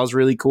art style is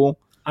really cool.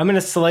 I'm going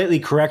to slightly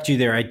correct you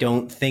there. I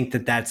don't think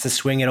that that's a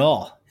swing at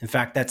all. In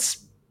fact,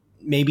 that's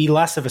maybe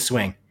less of a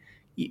swing.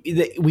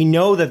 We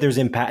know that there's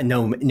impact,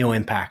 no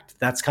impact.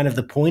 That's kind of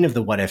the point of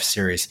the What If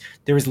series.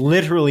 There is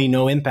literally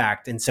no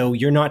impact. And so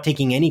you're not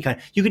taking any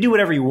you could do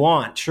whatever you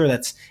want. Sure,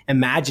 that's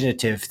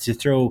imaginative to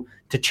throw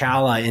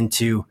T'Challa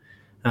into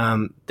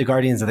the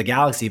Guardians of the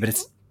Galaxy, but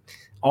it's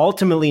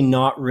ultimately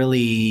not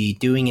really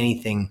doing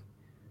anything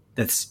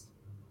that's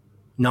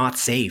not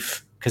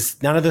safe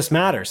because none of this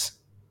matters.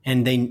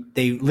 And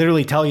they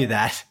literally tell you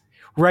that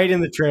right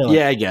in the trailer.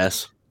 Yeah, I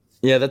guess.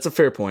 Yeah, that's a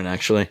fair point,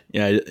 actually.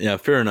 Yeah,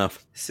 fair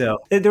enough. So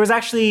there was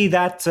actually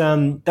that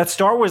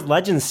Star Wars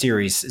Legends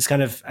series is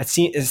kind of, it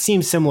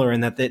seems similar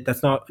in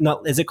that's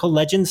not is it called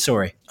Legends?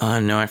 Sorry.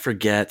 No, I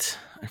forget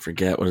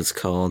what it's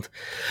called.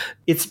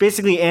 It's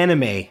basically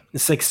anime.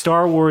 It's like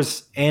Star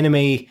Wars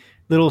anime,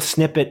 little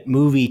snippet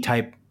movie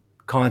type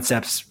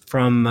concepts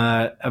from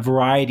a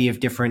variety of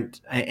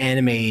different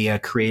anime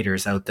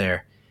creators out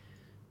there.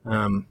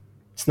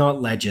 It's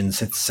not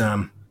Legends. It's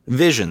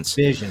Visions.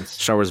 Visions.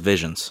 Star Wars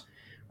Visions.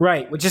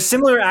 Right, which is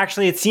similar.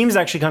 Actually, it seems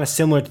actually kind of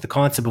similar to the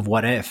concept of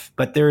What If.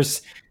 But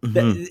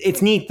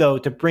it's neat though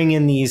to bring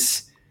in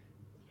these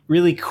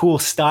really cool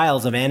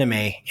styles of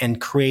anime and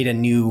create a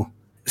new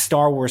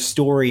Star Wars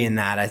story in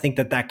that. I think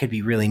that could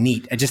be really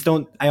neat.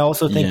 I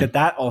also think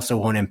that also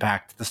won't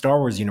impact the Star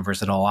Wars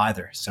universe at all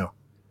either. So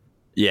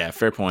yeah,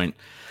 fair point.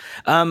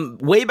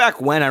 Way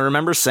back when, I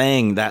remember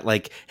saying that,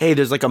 like, hey,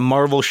 there's like a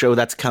Marvel show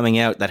that's coming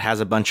out that has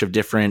a bunch of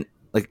different,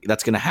 like,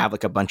 that's going to have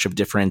like a bunch of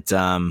different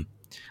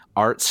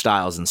art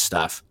styles and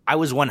stuff. I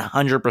was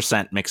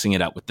 100% mixing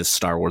it up with this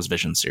Star Wars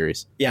Vision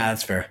series. Yeah,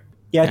 that's fair.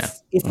 Yeah,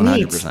 it's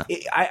neat.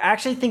 I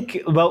actually think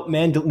about The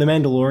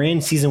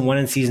Mandalorian season 1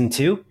 and season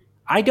 2.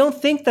 I don't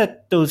think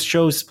that those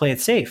shows play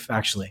it safe.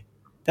 Actually,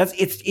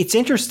 it's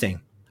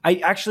interesting. I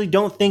actually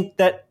don't think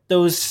that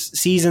those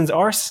seasons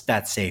are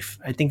that safe.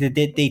 I think that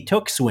they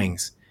took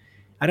swings.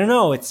 I don't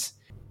know. It's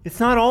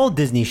not all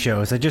Disney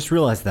shows. I just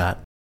realized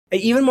that.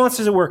 Even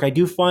Monsters at Work, I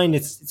do find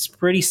it's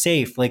pretty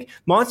safe. Like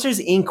Monsters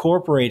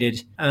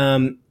Incorporated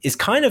is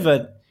kind of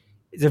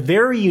it's a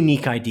very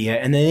unique idea,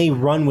 and then they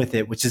run with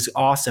it, which is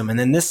awesome. And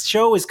then this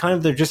show is kind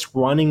of they're just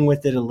running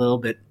with it a little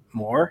bit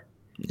more.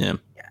 Yeah.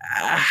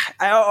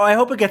 I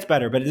hope it gets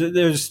better, but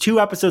there's 2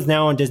 episodes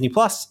now on Disney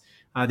Plus.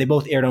 They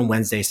both aired on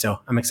Wednesday, so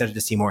I'm excited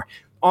to see more.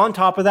 On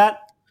top of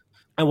that,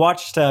 I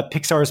watched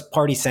Pixar's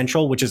Party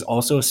Central, which is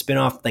also a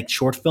spin-off like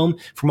short film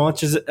for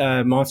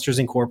Monsters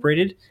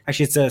Incorporated.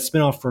 Actually, it's a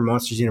spin-off for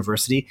Monsters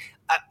University.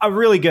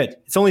 Really good.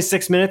 It's only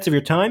 6 minutes of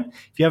your time.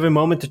 If you have a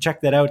moment to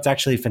check that out, it's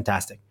actually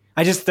fantastic.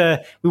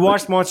 We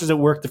watched Monsters at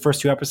Work, the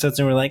first 2 episodes,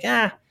 and we're like,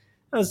 that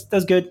was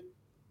good. It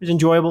was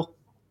enjoyable.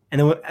 And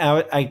then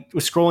I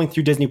was scrolling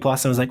through Disney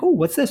Plus and I was like, oh,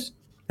 what's this?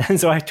 And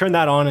so I turned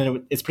that on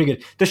and it's pretty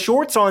good. The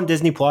shorts on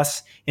Disney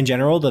Plus in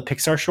general, the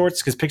Pixar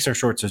shorts, because Pixar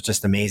shorts are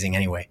just amazing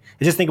anyway.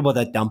 I just think about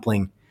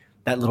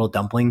that little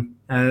dumpling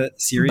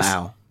series.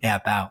 Bao. Yeah,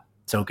 Bao.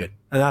 So good.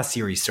 Not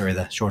series, sorry,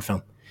 the short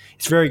film.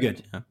 It's very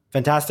good. Yeah.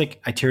 Fantastic.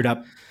 I teared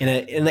up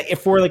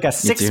for like a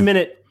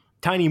 6-minute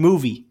tiny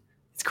movie.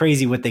 It's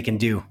crazy what they can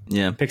do.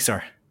 Yeah.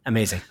 Pixar.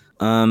 Amazing.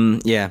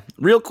 Yeah.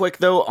 Real quick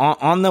though,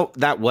 on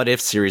that What If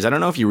series, I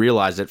don't know if you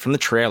realized it from the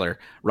trailer,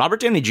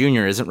 Robert Downey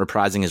Jr. isn't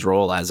reprising his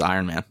role as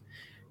Iron Man,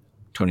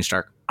 Tony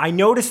Stark. I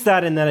noticed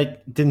that, and that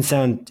it didn't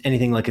sound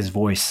anything like his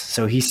voice,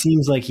 so he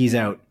seems like he's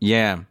out.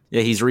 Yeah,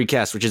 he's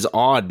recast, which is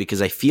odd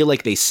because I feel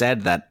like they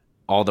said that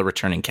all the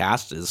returning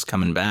cast is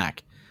coming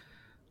back.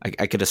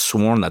 I could have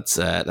sworn that's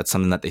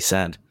something that they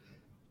said,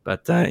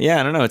 but yeah,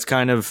 I don't know. It's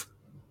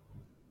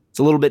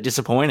a little bit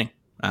disappointing.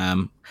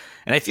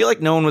 And I feel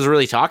like no one was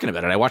really talking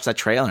about it. I watched that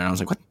trailer and I was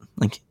like, what?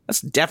 Like,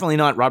 that's definitely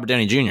not Robert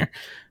Downey Jr.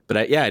 But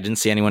I didn't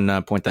see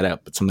anyone point that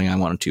out, but something I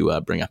wanted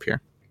to bring up here.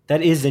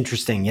 That is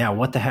interesting. Yeah.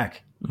 What the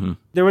heck? Mm-hmm.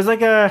 There was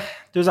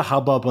a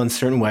hubbub on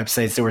certain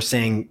websites that were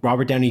saying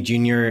Robert Downey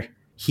Jr.,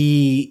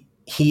 he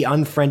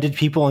unfriended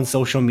people on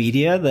social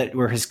media that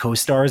were his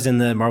co-stars in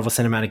the Marvel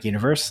Cinematic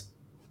Universe.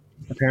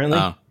 Apparently.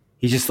 Oh.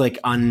 He just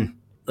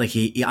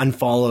he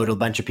unfollowed a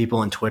bunch of people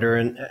on Twitter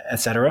and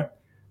etc.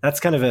 That's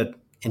kind of an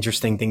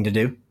interesting thing to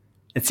do.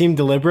 It seemed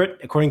deliberate,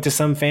 according to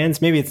some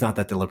fans. Maybe it's not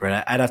that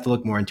deliberate. I'd have to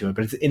look more into it,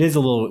 but it is a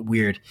little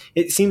weird.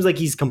 It seems like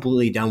he's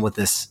completely done with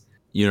this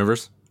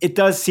universe. It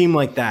does seem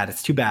like that.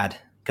 It's too bad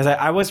because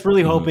I was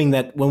really hoping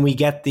that when we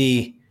get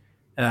the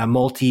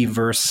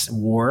multiverse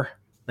war,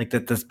 like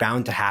that's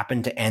bound to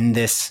happen to end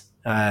this,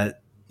 like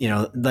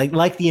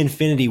the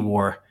Infinity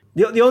War.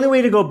 The only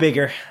way to go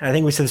bigger, I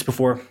think we said this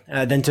before,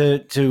 than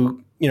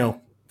to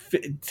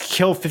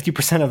kill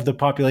 50% of the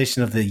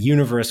population of the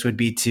universe would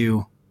be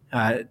to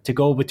have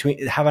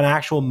an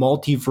actual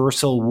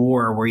multiversal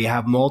war where you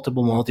have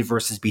multiple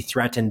multiverses be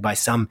threatened by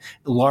some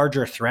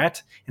larger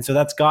threat. And so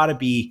that's got to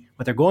be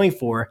what they're going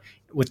for,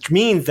 which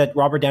means that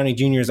Robert Downey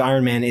Jr.'s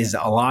Iron Man is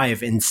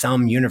alive in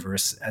some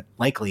universe,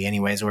 likely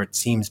anyways, or it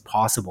seems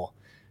possible,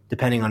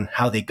 depending on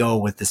how they go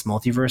with this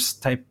multiverse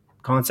type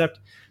concept.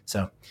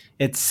 So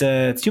it's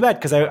too bad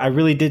because I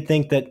really did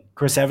think that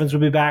Chris Evans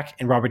would be back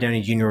and Robert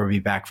Downey Jr. would be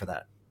back for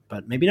that.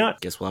 But maybe not.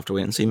 Guess we'll have to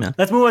wait and see, man.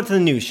 Let's move on to the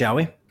news, shall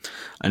we?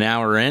 An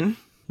hour in?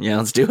 Yeah,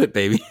 let's do it,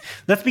 baby.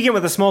 Let's begin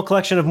with a small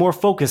collection of more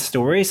focused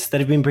stories that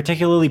have been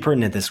particularly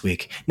pertinent this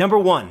week. Number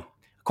 1,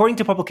 according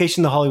to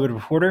publication The Hollywood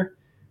Reporter,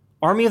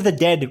 Army of the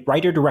Dead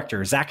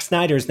writer-director Zack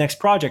Snyder's next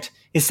project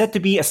is set to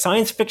be a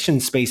science fiction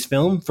space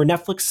film for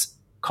Netflix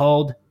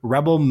called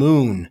Rebel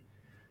Moon.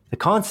 The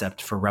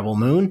concept for Rebel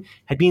Moon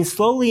had been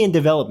slowly in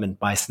development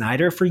by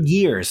Snyder for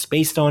years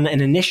based on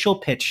an initial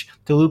pitch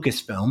to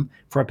Lucasfilm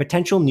for a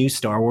potential new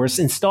Star Wars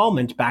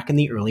installment back in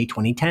the early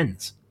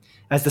 2010s.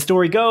 As the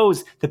story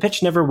goes, the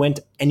pitch never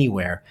went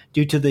anywhere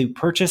due to the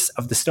purchase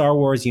of the Star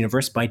Wars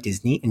universe by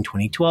Disney in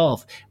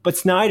 2012, but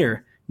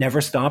Snyder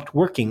never stopped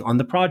working on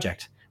the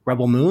project.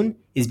 Rebel Moon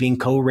is being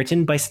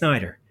co-written by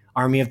Snyder,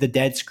 Army of the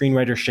Dead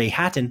screenwriter Shay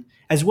Hatton,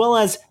 as well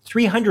as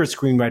 300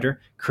 screenwriter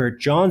Kurt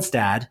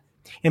Johnstad,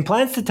 and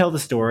plans to tell the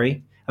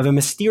story of a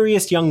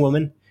mysterious young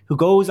woman who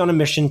goes on a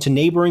mission to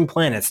neighboring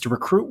planets to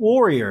recruit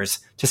warriors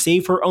to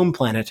save her own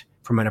planet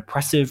from an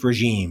oppressive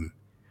regime.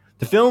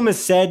 The film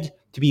is said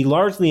to be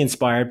largely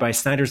inspired by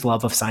Snyder's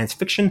love of science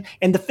fiction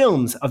and the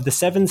films of the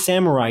Seven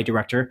Samurai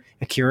director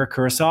Akira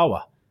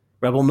Kurosawa.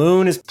 Rebel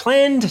Moon is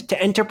planned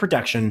to enter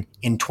production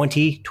in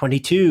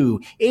 2022.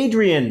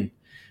 Adrian,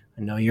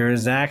 I know you're a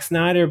Zack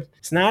Snyder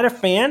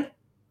fan.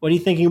 What are you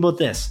thinking about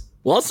this?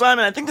 Well,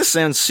 Simon, I think this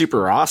sounds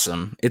super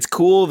awesome. It's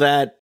cool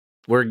that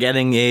we're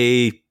getting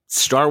a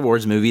Star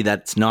Wars movie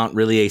that's not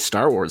really a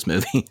Star Wars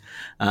movie,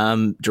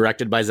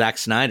 directed by Zack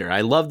Snyder.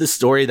 I love the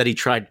story that he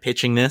tried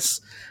pitching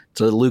this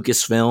to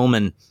Lucasfilm,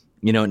 and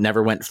it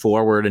never went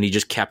forward, and he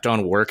just kept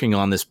on working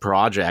on this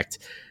project,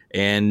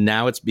 and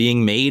now it's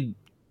being made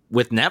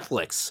with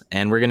Netflix,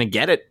 and we're gonna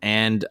get it,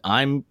 and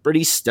I'm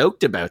pretty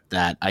stoked about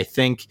that. I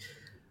think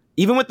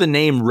even with the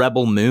name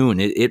Rebel Moon,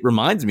 it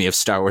reminds me of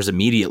Star Wars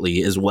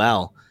immediately as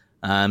well.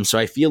 So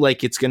I feel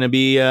like it's gonna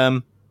be, I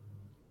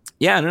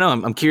don't know.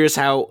 I'm curious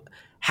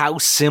how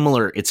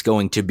similar it's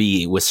going to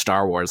be with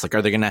Star Wars. Like,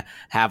 are they going to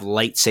have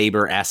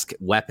lightsaber-esque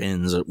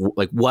weapons?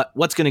 Like,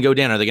 what's going to go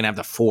down? Are they going to have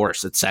the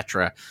Force,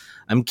 etc.?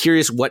 I'm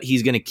curious what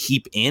he's going to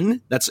keep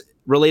in that's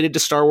related to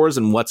Star Wars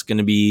and what's going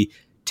to be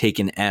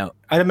taken out.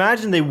 I'd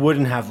imagine they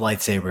wouldn't have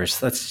lightsabers.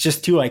 That's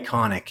just too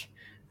iconic.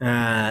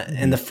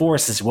 And the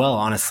Force as well,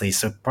 honestly.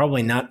 So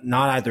probably not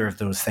either of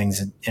those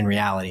things in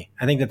reality.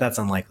 I think that's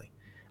unlikely.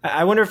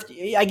 I wonder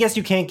I guess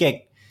you can't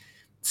get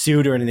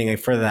sued or anything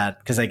for that,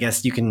 because I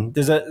guess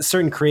there's a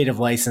certain creative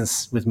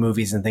license with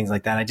movies and things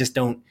like that.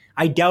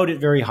 I doubt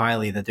it very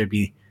highly that there'd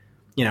be,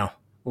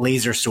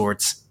 laser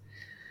swords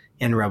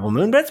in Rebel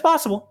Moon, but it's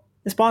possible.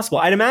 It's possible.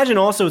 I'd imagine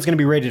also it's going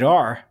to be rated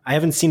R. I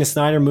haven't seen a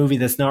Snyder movie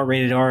that's not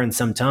rated R in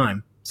some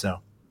time. So.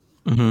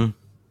 Mm-hmm.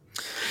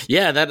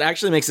 Yeah, that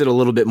actually makes it a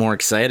little bit more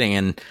exciting.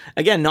 And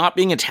again, not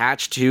being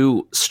attached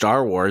to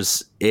Star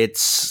Wars,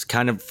 it's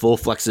kind of full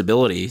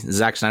flexibility.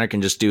 Zack Snyder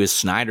can just do his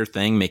Snyder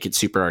thing, make it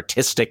super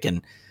artistic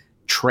and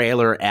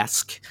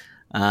trailer-esque,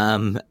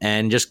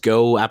 and just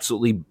go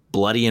absolutely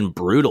bloody and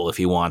brutal if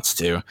he wants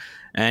to.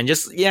 And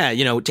just,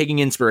 taking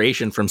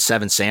inspiration from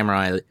Seven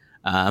Samurai,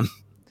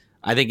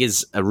 I think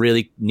is a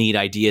really neat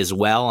idea as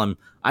well.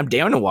 I'm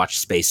down to watch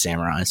Space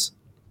Samurais.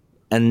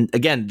 And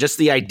again, just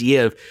the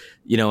idea of,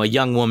 a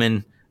young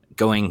woman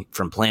going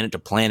from planet to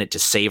planet to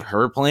save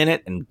her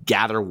planet and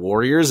gather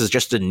warriors is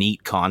just a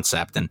neat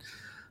concept. And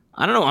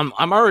I don't know,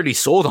 I'm already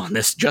sold on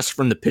this just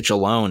from the pitch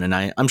alone, and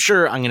I'm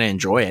sure I'm going to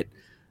enjoy it.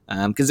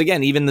 Because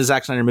again, even the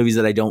Zack Snyder movies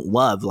that I don't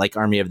love, like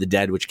Army of the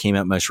Dead, which came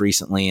out most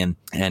recently, and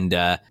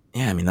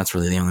that's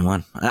really the only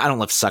one. I don't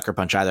love Sucker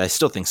Punch either. I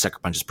still think Sucker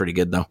Punch is pretty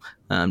good though,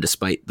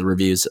 despite the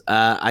reviews.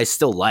 I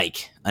still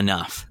like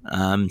enough.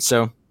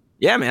 So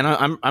yeah, man,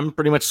 I'm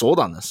pretty much sold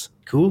on this.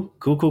 Cool.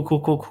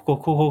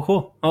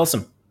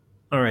 Awesome.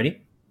 Alrighty.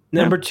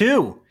 Number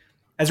 2.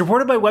 As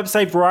reported by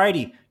website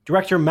Variety,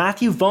 director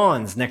Matthew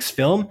Vaughn's next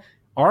film,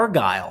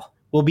 Argylle,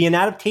 will be an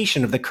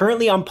adaptation of the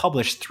currently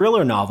unpublished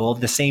thriller novel of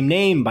the same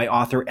name by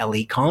author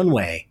Ellie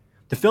Conway.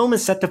 The film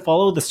is set to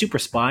follow the super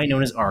spy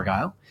known as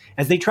Argylle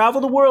as they travel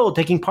the world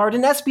taking part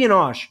in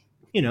espionage,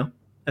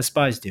 as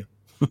spies do.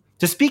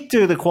 To speak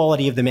to the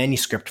quality of the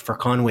manuscript for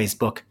Conway's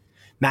book,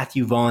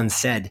 Matthew Vaughn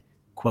said,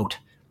 quote,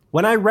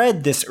 "When I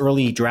read this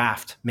early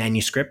draft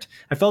manuscript,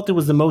 I felt it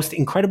was the most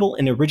incredible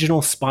and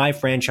original spy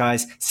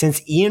franchise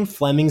since Ian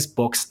Fleming's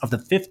books of the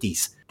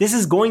 50s. This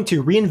is going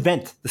to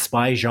reinvent the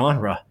spy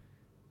genre."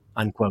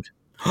 Unquote.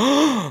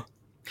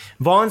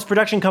 Vaughn's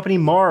production company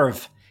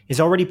Marv is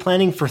already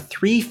planning for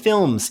 3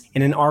 films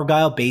in an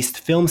Argylle-based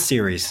film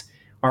series.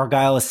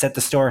 Argylle is set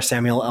to star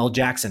Samuel L.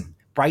 Jackson,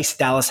 Bryce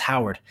Dallas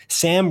Howard,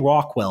 Sam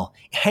Rockwell,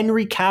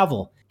 Henry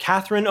Cavill,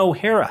 Catherine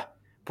O'Hara,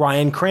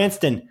 Bryan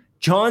Cranston,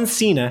 John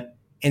Cena,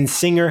 and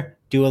singer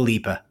Dua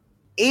Lipa.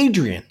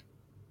 Adrian,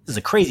 this is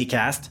a crazy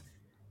cast,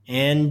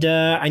 and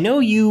I know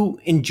you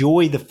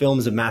enjoy the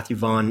films of Matthew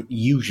Vaughn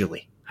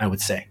usually, I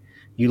would say.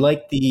 You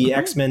like the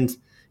X-Men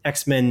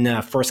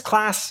First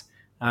Class.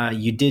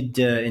 You did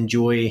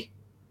enjoy...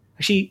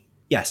 Actually,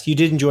 yes, you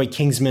did enjoy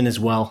Kingsman as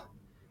well.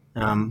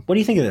 What do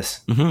you think of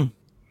this?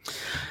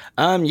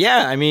 Mm-hmm.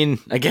 Yeah, I mean,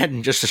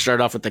 again, just to start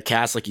off with the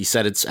cast, like you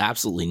said, it's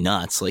absolutely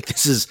nuts. Like,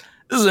 this is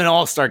an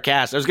all-star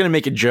cast. I was going to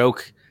make a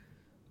joke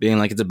being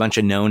like it's a bunch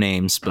of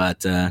no-names,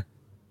 but you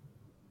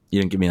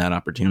didn't give me that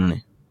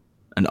opportunity.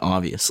 And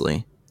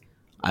obviously,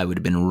 I would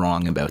have been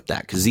wrong about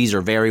that, because these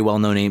are very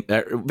well-known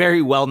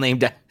very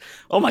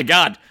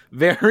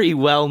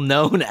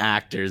well-known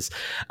actors.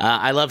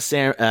 I love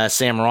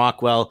Sam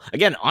Rockwell.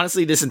 Again,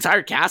 honestly, this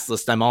entire cast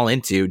list I'm all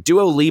into.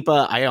 Dua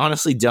Lipa, I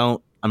honestly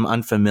don't. I'm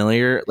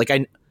unfamiliar. Like,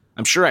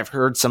 I'm sure I've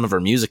heard some of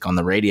her music on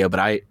the radio, but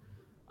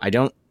I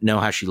don't know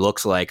how she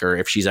looks like or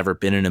if she's ever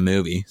been in a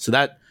movie. So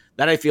that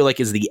I feel like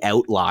is the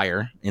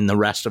outlier in the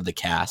rest of the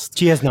cast.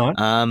 She has not.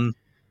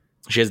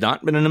 She has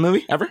not been in a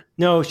movie ever?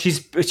 No,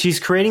 she's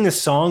creating the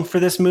song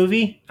for this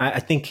movie.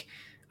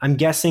 I'm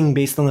guessing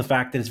based on the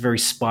fact that it's very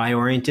spy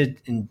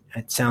oriented, and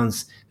it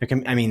sounds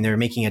they're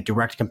making a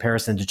direct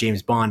comparison to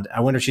James Bond.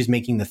 I wonder if she's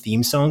making the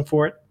theme song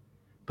for it,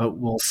 but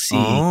we'll see.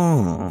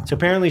 Oh. So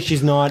apparently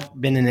she's not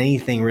been in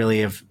anything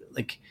really of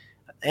like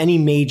any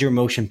major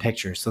motion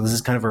picture. So this is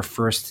kind of her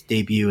first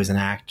debut as an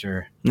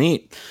actor.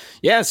 Neat.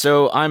 Yeah,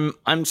 so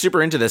I'm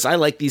super into this. I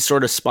like these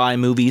sort of spy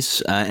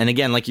movies. And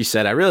again, like you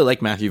said, I really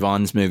like Matthew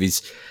Vaughn's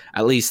movies,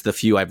 at least the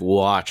few I've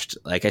watched.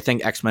 Like, I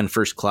think X-Men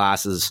First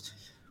Class is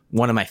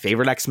one of my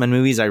favorite X-Men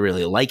movies. I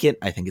really like it.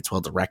 I think it's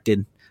well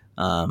directed.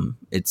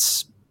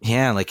 It's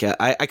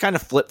I kind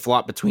of flip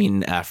flop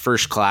between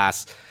First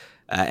Class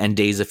and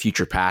Days of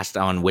Future Past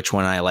on which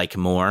one I like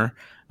more.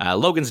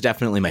 Logan's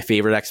definitely my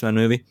favorite X-Men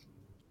movie.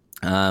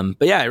 But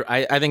yeah,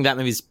 I think that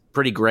movie's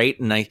pretty great.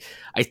 And I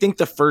think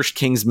the first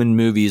Kingsman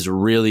movie is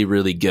really,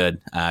 really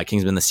good.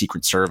 Kingsman: The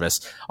Secret Service,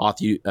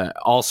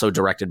 also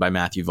directed by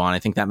Matthew Vaughn. I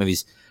think that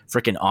movie's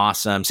freaking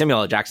awesome.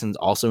 Samuel L. Jackson's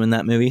also in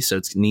that movie, so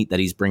it's neat that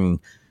he's bringing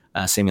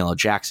Samuel L.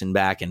 Jackson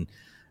back. And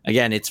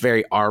again, it's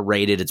very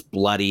R-rated. It's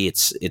bloody.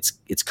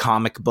 It's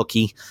comic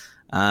booky.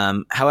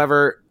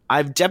 However,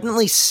 I've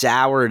definitely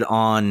soured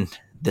on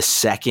the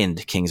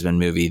second Kingsman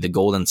movie, The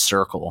Golden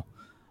Circle.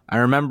 I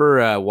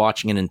remember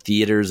watching it in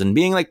theaters and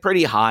being like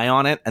pretty high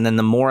on it. And then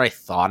the more I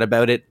thought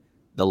about it,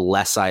 the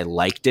less I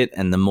liked it.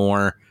 And the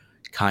more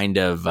kind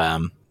of, I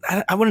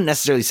wouldn't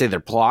necessarily say they're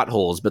plot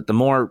holes, but the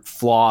more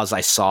flaws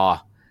I saw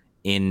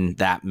in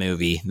that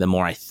movie, the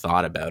more I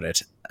thought about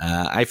it.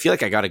 I feel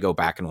like I got to go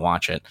back and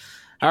watch it.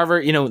 However,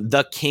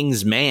 The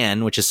King's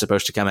Man, which is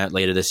supposed to come out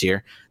later this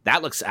year,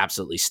 that looks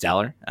absolutely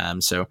stellar.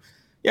 So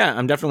yeah,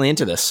 I'm definitely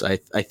into this. I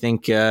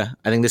think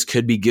this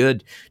could be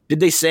good. Did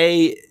they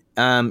say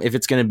if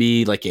it's going to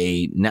be like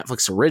a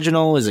Netflix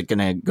original? Is it going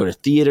to go to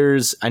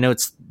theaters? I know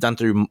it's done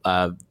through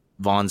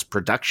Vaughn's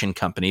production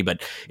company,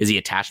 but is he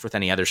attached with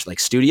any other like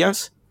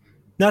studios?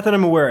 Not that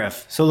I'm aware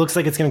of. So it looks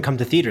like it's going to come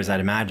to theaters, I'd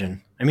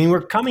imagine. I mean,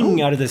 we're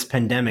coming out of this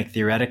pandemic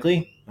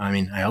theoretically. I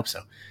mean, I hope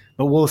so.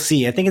 But we'll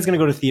see. I think it's going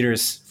to go to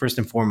theaters first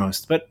and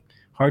foremost, but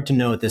hard to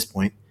know at this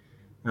point.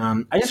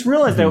 I just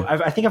realized that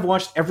I think I've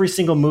watched every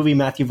single movie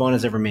Matthew Vaughn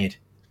has ever made.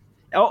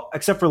 Oh,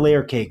 except for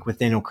Layer Cake with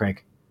Daniel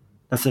Craig.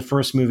 That's the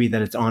first movie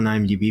that it's on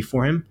IMDb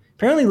for him.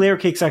 Apparently Layer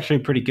Cake's actually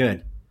pretty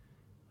good.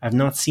 I've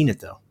not seen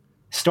it though.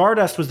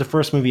 Stardust was the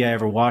first movie I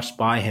ever watched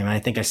by him, and I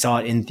think I saw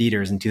it in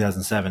theaters in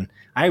 2007.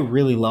 I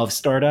really love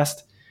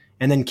Stardust.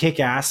 And then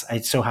Kick-Ass,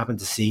 I so happened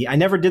to see. I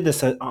never did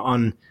this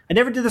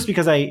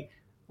because I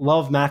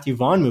love Matthew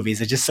Vaughn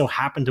movies. I just so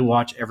happened to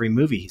watch every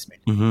movie he's made.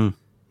 Mm-hmm.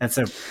 That's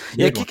a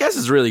Kick-Ass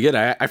is really good.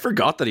 I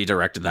forgot that he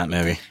directed that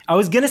movie. I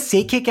was gonna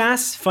say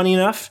Kick-Ass. Funny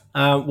enough,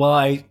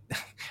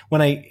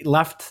 when I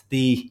left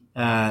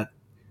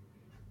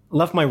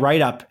left my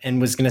write up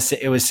and was gonna say,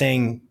 it was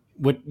saying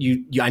what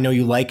I know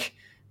you like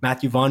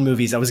Matthew Vaughn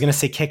movies. I was gonna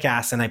say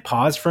Kick-Ass, and I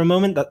paused for a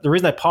moment. The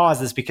reason I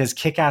paused is because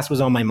Kick-Ass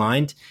was on my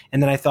mind, and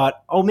then I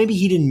thought, oh, maybe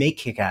he didn't make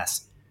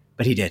Kick-Ass,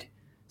 but he did.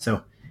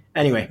 So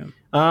anyway,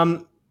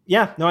 I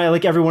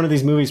like every one of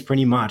these movies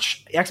pretty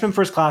much. X-Men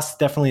First Class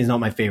definitely is not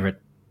my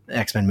favorite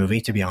X-Men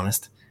movie, to be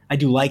honest. I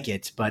do like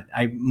it, but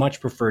I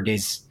much prefer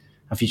Days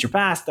of Future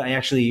Past. I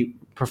actually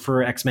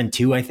prefer X-Men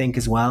 2, I think,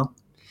 as well.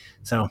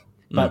 So,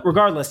 but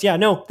regardless,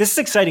 this is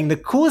exciting. The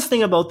coolest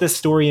thing about this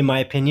story, in my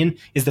opinion,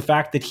 is the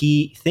fact that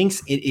he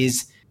thinks it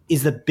is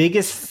the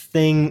biggest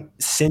thing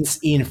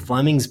since Ian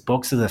Fleming's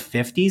books of the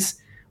 50s,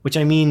 which,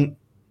 I mean,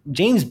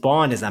 James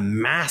Bond is a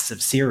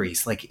massive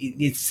series. Like,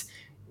 it's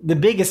the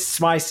biggest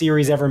spy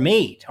series ever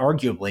made,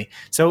 arguably.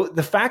 So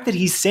the fact that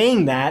he's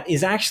saying that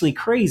is actually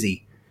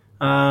crazy.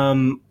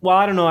 Well,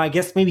 I don't know. I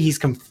guess maybe he's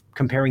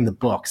comparing the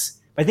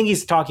books. But I think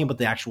he's talking about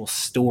the actual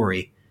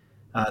story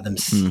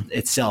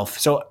itself.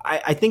 So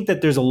I think that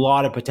there's a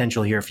lot of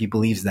potential here if he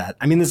believes that.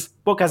 I mean, this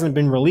book hasn't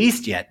been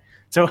released yet.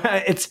 So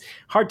it's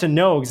hard to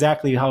know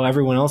exactly how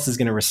everyone else is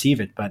going to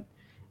receive it. But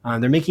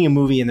they're making a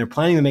movie, and they're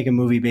planning to make a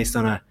movie based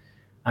on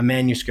a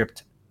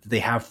manuscript that they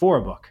have for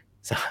a book.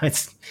 So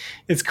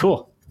it's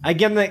cool.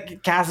 Again, the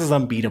cast is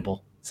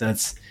unbeatable. So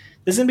this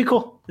is going to be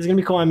cool. This is going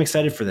to be cool. I'm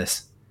excited for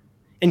this.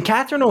 And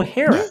Catherine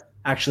O'Hara,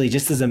 actually,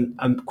 just as a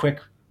quick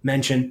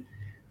mention,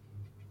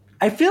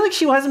 I feel like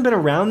she hasn't been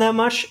around that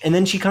much, and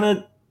then she kind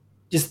of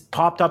just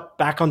popped up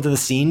back onto the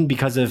scene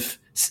because of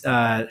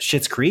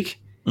Schitt's Creek,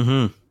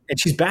 and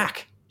she's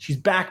back. She's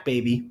back,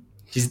 baby.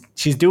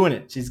 She's doing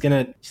it. She's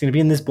gonna be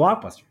in this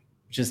blockbuster,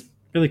 which is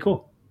really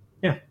cool.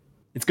 Yeah,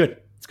 it's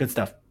good. It's good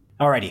stuff.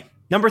 Alrighty,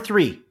 number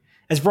 3.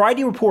 As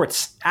Variety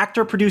reports,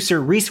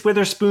 actor-producer Reese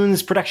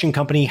Witherspoon's production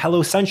company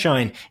Hello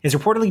Sunshine is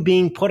reportedly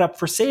being put up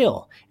for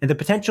sale, and the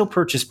potential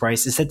purchase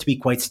price is said to be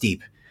quite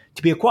steep.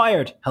 To be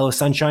acquired, Hello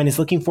Sunshine is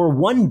looking for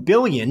 $1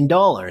 billion.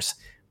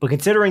 But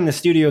considering the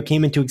studio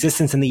came into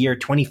existence in the year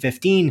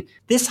 2015,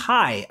 this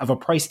high of a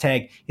price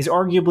tag is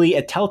arguably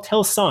a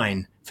telltale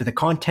sign for the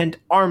content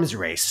arms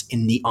race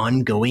in the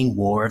ongoing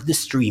war of the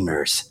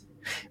streamers.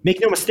 Make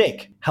no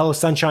mistake, Hello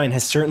Sunshine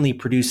has certainly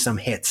produced some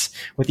hits.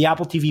 With the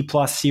Apple TV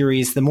Plus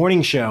series The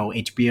Morning Show,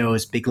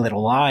 HBO's Big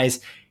Little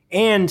Lies,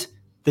 and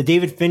the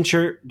David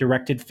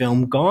Fincher-directed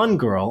film Gone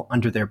Girl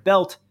under their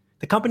belt,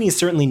 the company is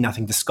certainly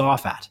nothing to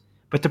scoff at.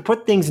 But to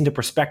put things into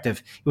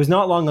perspective, it was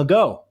not long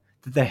ago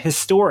that the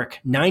historic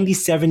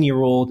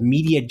 97-year-old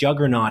media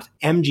juggernaut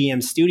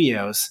MGM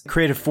Studios,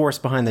 creative force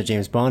behind the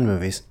James Bond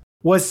movies,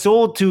 was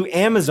sold to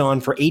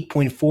Amazon for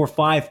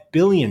 $8.45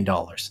 billion.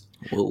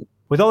 Whoa.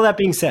 With all that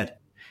being said,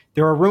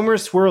 there are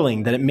rumors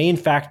swirling that it may in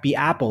fact be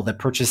Apple that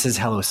purchases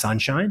Hello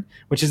Sunshine,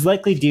 which is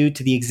likely due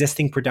to the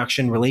existing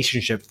production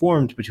relationship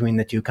formed between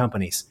the two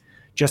companies.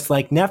 Just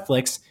like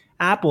Netflix,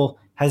 Apple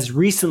has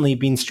recently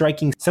been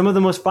striking some of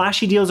the most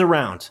flashy deals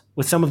around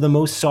with some of the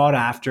most sought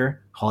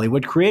after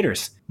Hollywood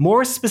creators.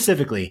 More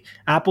specifically,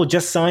 Apple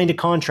just signed a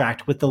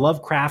contract with the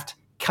Lovecraft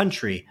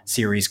Country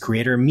series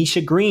creator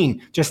Misha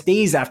Green just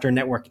days after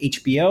network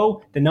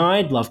HBO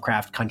denied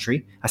Lovecraft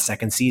Country a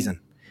second season.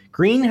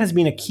 Green has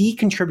been a key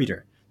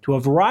contributor to a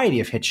variety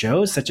of hit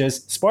shows such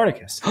as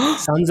Spartacus,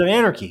 Sons of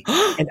Anarchy,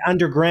 and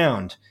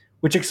Underground,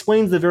 which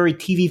explains the very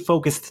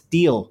TV-focused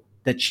deal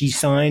that she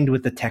signed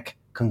with the tech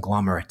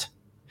conglomerate.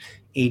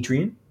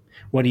 Adrian,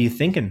 what are you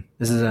thinking?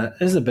 This is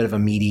a bit of a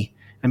meaty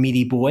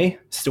boy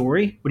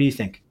story. What do you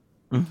think?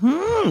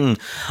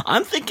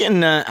 I'm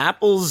thinking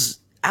Apple's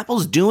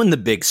doing the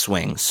big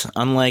swings,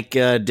 unlike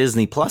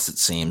Disney Plus, it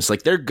seems.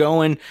 Like they're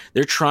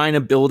trying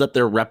to build up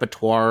their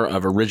repertoire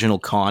of original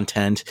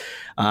content,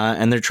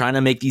 and they're trying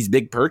to make these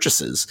big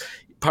purchases.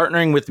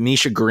 Partnering with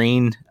Misha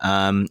Green,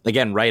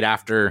 again, right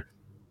after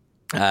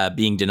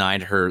being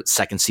denied her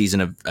second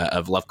season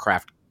of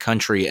Lovecraft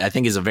Country, I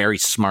think is a very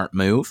smart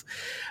move.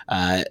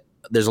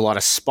 There's a lot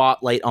of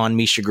spotlight on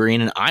Misha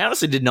Green, and I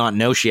honestly did not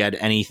know she had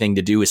anything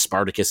to do with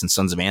Spartacus and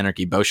Sons of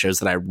Anarchy, both shows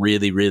that I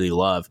really, really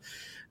love.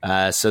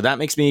 So that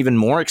makes me even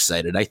more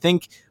excited. I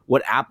think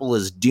what Apple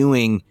is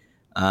doing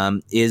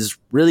is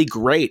really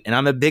great, and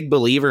I'm a big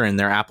believer in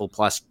their Apple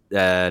Plus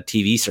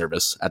TV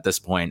service at this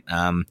point.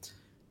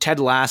 Ted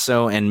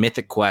Lasso and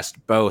Mythic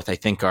Quest both, I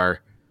think,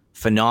 are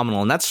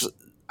phenomenal, and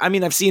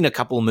I've seen a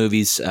couple of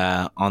movies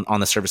on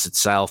the service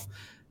itself,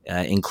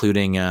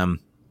 including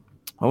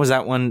what was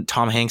that one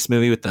Tom Hanks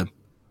movie with the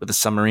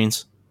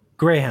submarines?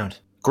 Greyhound,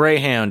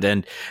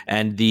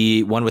 and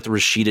the one with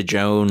Rashida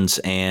Jones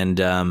and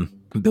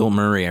Bill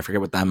Murray. I forget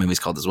what that movie's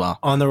called as well.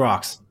 On the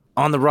Rocks.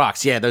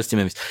 Yeah, those two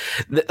movies.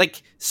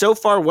 Like so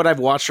far, what I've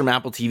watched from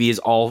Apple TV is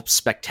all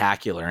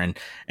spectacular,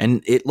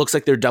 and it looks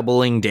like they're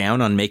doubling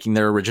down on making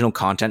their original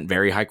content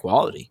very high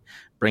quality,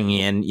 bringing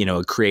in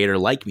a creator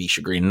like Misha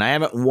Green. And I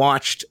haven't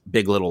watched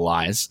Big Little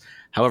Lies.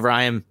 However,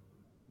 I am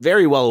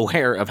very well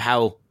aware of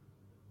how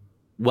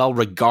well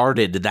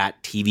regarded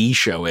that TV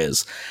show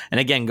is. And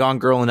again, Gone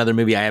Girl, another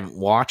movie I haven't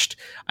watched.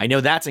 I know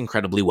that's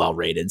incredibly well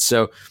rated.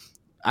 So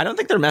I don't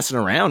think they're messing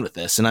around with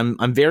this, and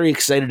I'm very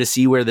excited to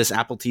see where this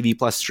Apple TV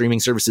Plus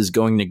streaming service is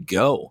going to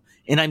go.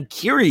 And I'm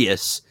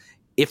curious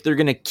if they're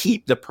going to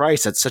keep the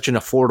price at such an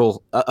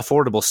affordable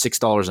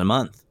 $6 a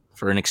month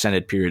for an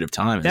extended period of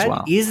time as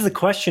well. That is the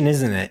question,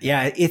 isn't it?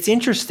 Yeah, it's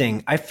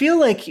interesting. I feel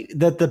like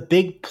that the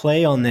big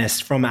play on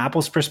this from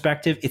Apple's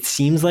perspective, it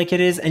seems like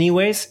it is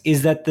anyways,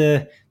 is that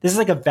this is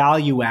like a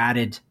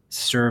value-added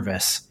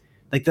service.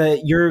 Like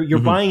you're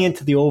buying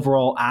into the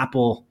overall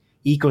Apple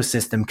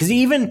ecosystem, because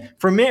even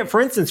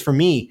for instance, for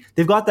me,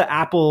 they've got the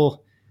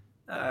Apple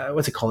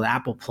what's it called,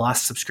 Apple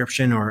Plus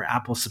subscription or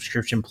Apple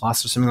Subscription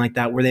Plus or something like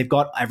that, where they've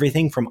got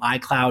everything from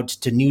iCloud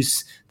to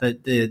news,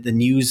 the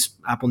news,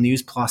 Apple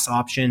News Plus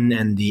option,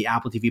 and the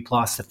Apple TV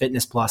Plus, the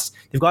Fitness Plus.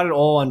 They've got it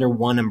all under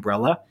one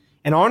umbrella.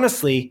 And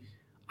honestly,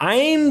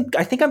 I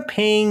think I'm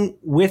paying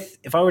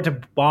if I were to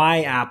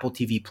buy Apple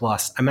TV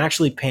Plus, I'm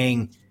actually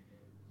paying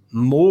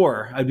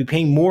more. I'd be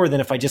paying more than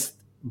if I just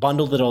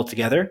bundled it all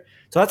together.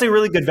 So that's a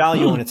really good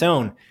value on its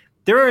own.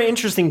 They're in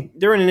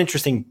an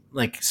interesting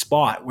like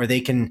spot where they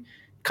can,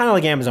 kind of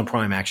like Amazon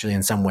Prime actually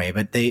in some way,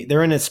 but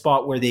they're in a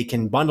spot where they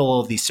can bundle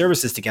all of these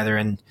services together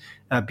and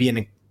be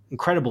an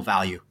incredible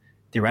value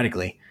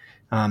theoretically,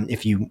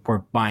 if you were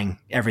buying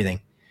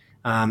everything.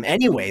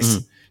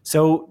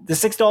 So the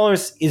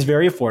 $6 is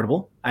very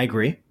affordable. I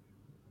agree.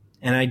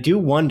 And I do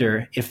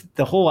wonder if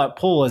the whole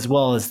pull as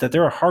well is that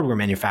they're a hardware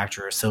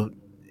manufacturer. So,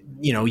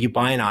 you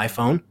buy an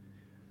iPhone,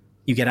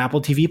 you get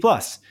Apple TV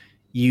Plus.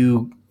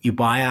 You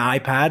buy an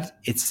iPad.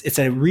 It's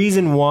a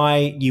reason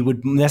why you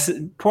would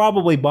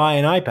probably buy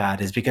an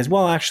iPad is because,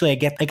 well, actually, I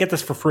get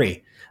this for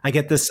free. I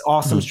get this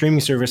awesome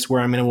streaming service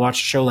where I'm going to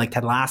watch a show like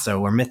Ted Lasso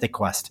or Mythic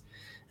Quest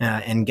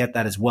and get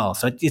that as well.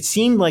 So it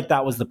seemed like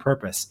that was the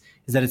purpose.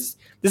 This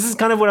is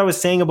kind of what I was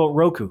saying about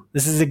Roku.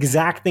 This is the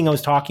exact thing I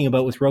was talking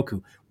about with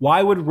Roku.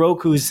 Why would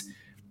Roku's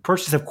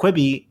purchase of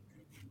Quibi?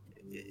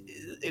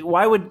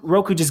 Why would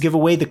Roku just give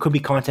away the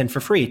Quibi content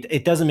for free?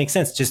 It doesn't make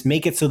sense. Just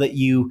make it so that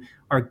you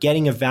are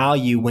getting a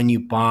value when you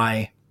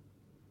buy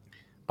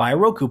a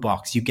Roku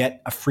box. You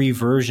get a free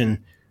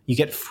version. You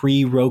get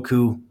free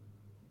Roku,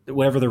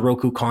 whatever the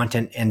Roku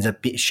content ends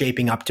up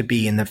shaping up to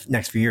be in the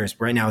next few years.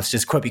 Right now, it's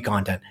just Quibi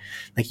content.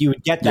 Like you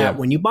would get that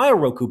when you buy a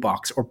Roku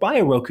box or buy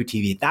a Roku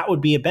TV. That would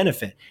be a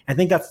benefit. I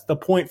think that's the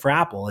point for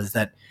Apple, is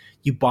that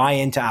you buy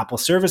into Apple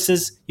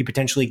services, you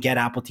potentially get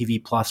Apple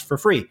TV Plus for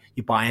free.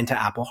 You buy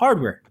into Apple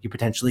hardware, you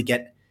potentially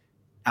get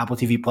Apple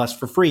TV Plus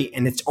for free,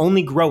 and it's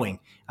only growing.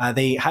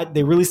 They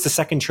released a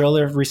second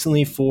trailer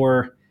recently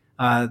for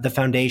The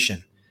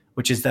Foundation,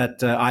 which is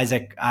that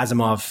Isaac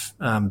Asimov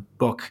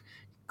book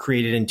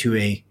created into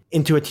a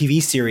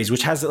TV series,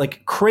 which has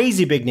like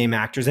crazy big name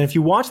actors. And if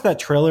you watch that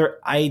trailer,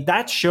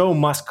 that show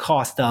must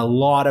cost a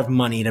lot of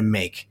money to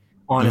make,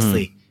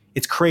 honestly.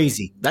 It's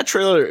crazy. That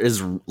trailer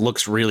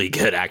looks really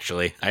good,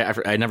 actually.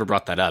 I never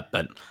brought that up,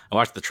 but I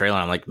watched the trailer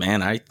and I'm like,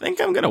 man, I think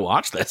I'm going to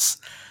watch this.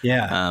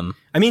 Yeah.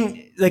 I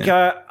mean, like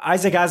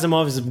Isaac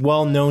Asimov is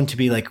well known to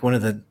be like one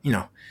of the,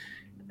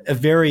 a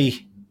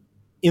very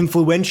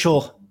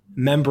influential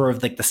member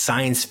of like the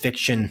science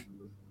fiction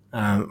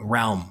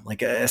realm,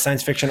 like a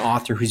science fiction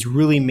author who's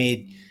really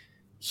made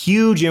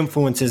huge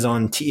influences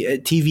on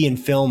TV and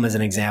film, as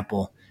an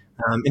example.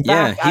 In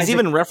fact, he's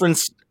even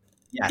referenced.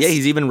 Yes. Yeah,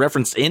 he's even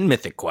referenced in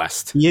Mythic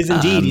Quest. He is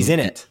indeed. He's in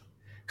it.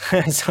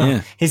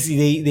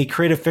 They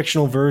create a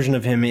fictional version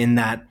of him in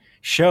that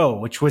show,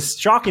 which was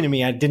shocking to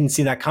me. I didn't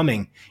see that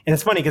coming. And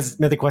it's funny because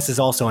Mythic Quest is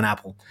also on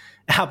Apple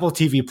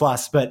TV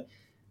Plus. But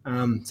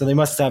so they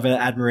must have an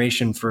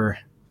admiration for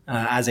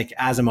Isaac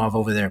Asimov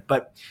over there.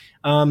 But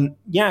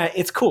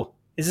it's cool.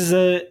 This is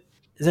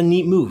a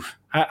neat move.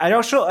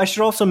 I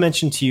should also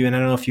mention to you, and I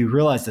don't know if you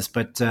realize this,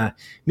 but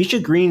Misha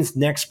Green's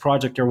next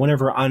project, or one of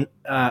her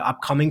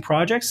upcoming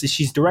projects, is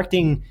she's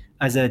directing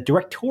as a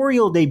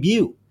directorial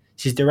debut.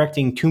 She's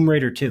directing Tomb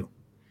Raider 2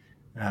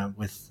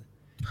 with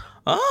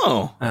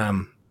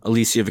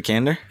Alicia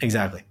Vikander.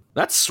 Exactly.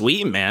 That's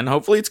sweet, man.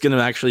 Hopefully, it's going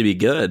to actually be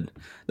good.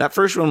 That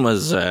first one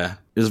was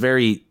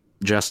very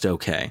just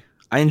okay.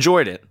 I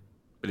enjoyed it,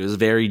 but it was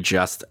very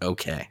just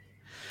okay.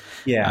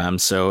 Yeah.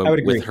 So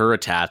with her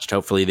attached,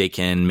 hopefully they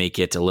can make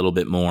it a little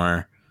bit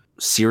more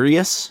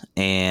serious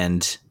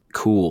and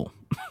cool.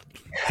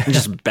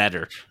 Just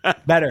better.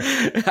 Better.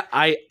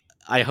 I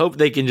hope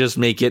they can just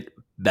make it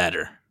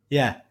better.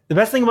 Yeah. The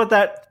best thing about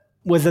that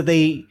was that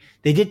they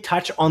did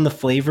touch on the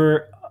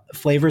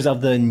flavors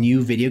of the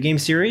new video game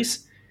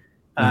series.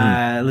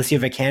 Alicia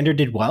Vikander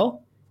did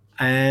well.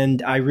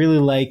 And I really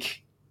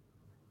like,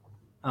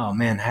 oh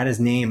man, I had his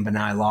name, but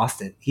now I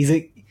lost it.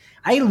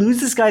 I lose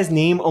this guy's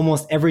name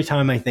almost every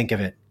time I think of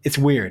it. It's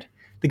weird.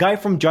 The guy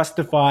from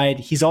Justified,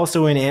 he's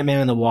also in Ant-Man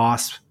and the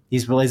Wasp. He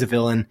plays a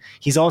villain.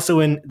 He's also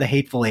in The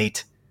Hateful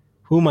Eight.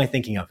 Who am I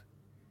thinking of?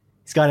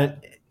 He's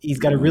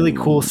got a really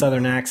cool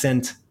Southern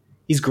accent.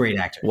 He's a great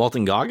actor.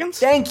 Walton Goggins?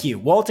 Thank you.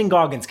 Walton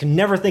Goggins. Can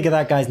never think of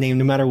that guy's name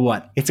no matter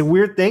what. It's a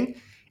weird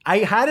thing. I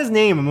had his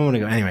name a moment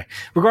ago. Anyway,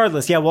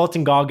 regardless,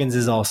 Walton Goggins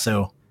was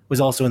also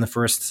in the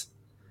first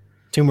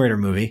Tomb Raider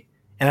movie,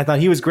 and I thought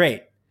he was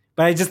great.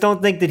 But I just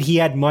don't think that he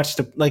had much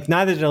to, like,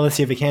 neither did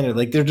Alicia Vikander.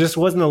 Like, there just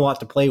wasn't a lot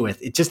to play with.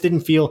 It just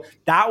didn't feel,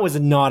 that was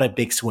not a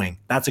big swing.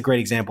 That's a great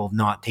example of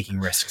not taking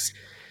risks.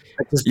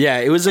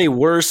 It was a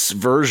worse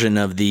version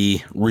of the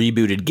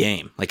rebooted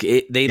game. Like,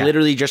 they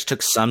literally just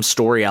took some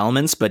story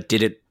elements, but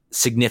did it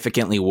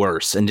significantly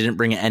worse and didn't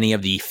bring any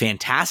of the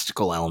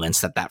fantastical elements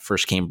that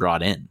first game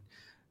brought in.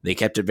 They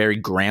kept it very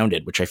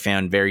grounded, which I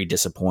found very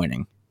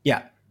disappointing.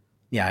 Yeah.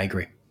 Yeah, I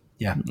agree.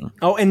 Yeah.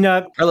 Oh, and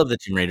I love the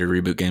Tomb Raider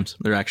reboot games.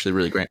 They're actually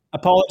really great.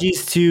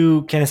 Apologies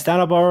to Kenneth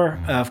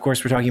Stanelbauer. Of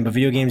course, we're talking about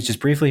video games just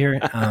briefly here.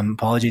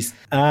 Apologies.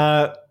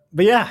 But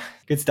yeah,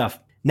 good stuff.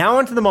 Now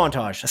onto the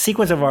montage, a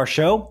sequence of our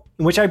show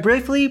in which I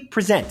briefly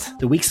present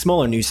the week's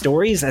smaller news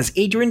stories as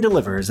Adrian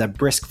delivers a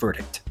brisk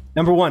verdict.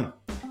 Number 1.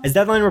 As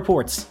Deadline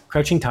reports,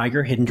 Crouching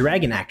Tiger, Hidden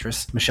Dragon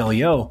actress Michelle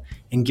Yeoh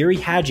and Gary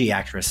Hadji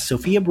actress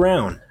Sophia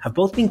Brown have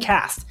both been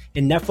cast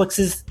in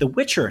Netflix's The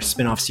Witcher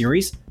spin-off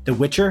series, The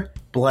Witcher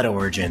Blood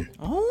Origin.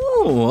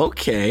 Oh,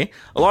 okay.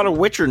 A lot of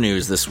Witcher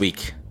news this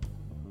week.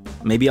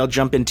 Maybe I'll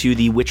jump into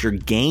the Witcher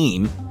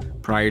game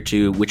prior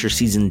to Witcher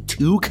Season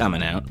 2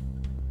 coming out,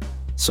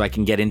 so I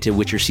can get into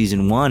Witcher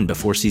Season 1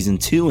 before Season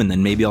 2, and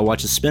then maybe I'll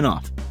watch a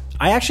spin-off.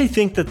 I actually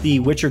think that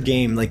the Witcher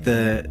game, like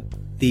the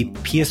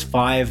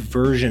PS5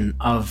 version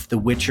of The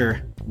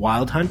Witcher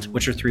Wild Hunt,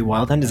 Witcher 3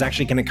 Wild Hunt, is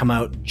actually going to come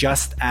out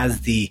just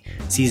as the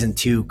Season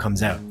 2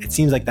 comes out. It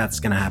seems like that's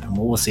going to happen.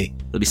 Well, we'll see.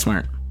 It'll be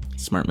smart.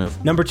 Smart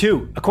move. Number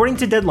 2. According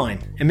to Deadline,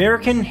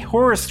 American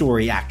Horror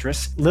Story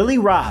actress Lily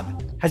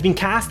Rabe has been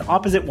cast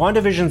opposite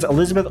WandaVision's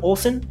Elizabeth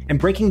Olsen and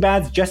Breaking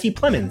Bad's Jesse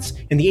Plemons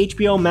in the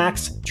HBO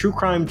Max true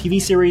crime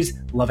TV series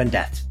Love and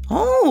Death.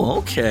 Oh,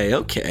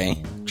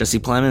 okay. Jesse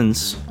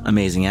Plemons,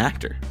 amazing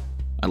actor.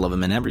 I love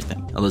him in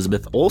everything.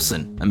 Elizabeth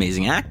Olsen,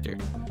 amazing actor.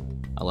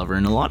 I love her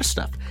in a lot of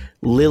stuff.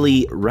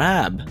 Lily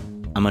Rabe,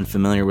 I'm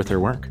unfamiliar with her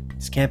work.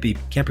 This can't be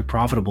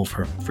profitable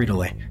for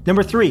Frito-Lay.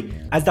 Number 3,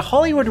 as The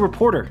Hollywood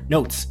Reporter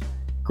notes,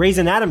 Grey's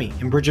Anatomy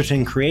and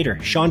Bridgerton creator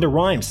Shonda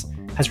Rhimes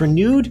has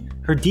renewed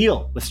her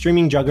deal with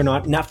streaming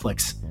juggernaut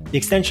Netflix. The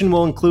extension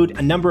will include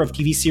a number of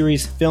TV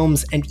series,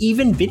 films, and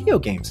even video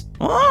games.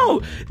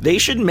 Oh, they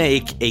should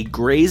make a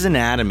Grey's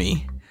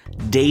Anatomy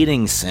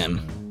dating sim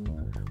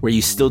where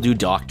you still do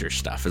doctor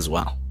stuff as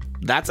well.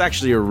 That's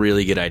actually a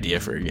really good idea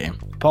for a game.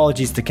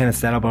 Apologies to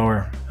Kenneth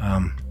Stanelbauer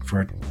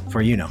for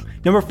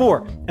Number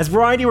 4, as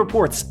Variety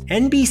reports,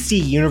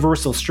 NBC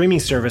Universal streaming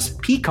service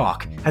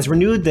Peacock has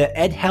renewed the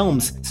Ed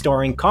Helms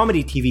starring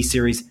comedy TV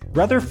series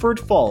Rutherford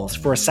Falls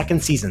for a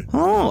second season.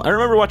 Oh, I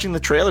remember watching the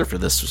trailer for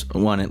this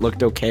one. It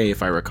looked okay,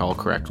 if I recall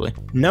correctly.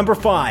 Number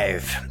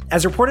 5,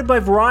 as reported by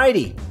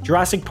Variety,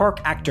 Jurassic Park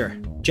actor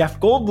Jeff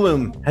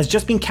Goldblum has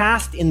just been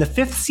cast in the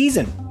 5th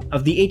season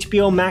of the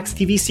HBO Max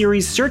TV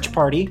series Search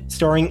Party,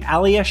 starring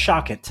Alia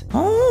Shawkat.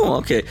 Oh,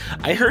 okay.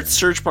 I heard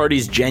Search Party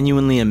is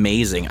genuinely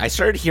amazing. I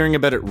started hearing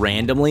about it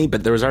randomly,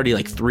 but there was already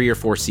like 3 or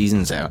 4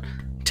 seasons out.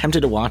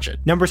 Tempted to watch it.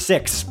 Number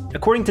 6.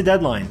 According to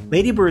Deadline,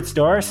 Lady Bird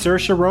star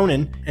Saoirse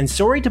Ronan and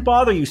Sorry to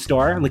Bother You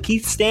star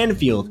Lakeith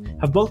Stanfield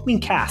have both been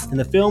cast in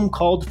the film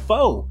called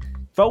Foe.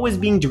 Foe is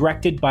being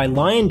directed by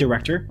Lion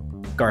director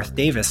Garth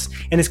Davis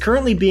and is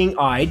currently being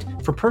eyed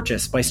for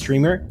purchase by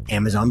streamer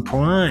Amazon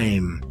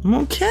Prime.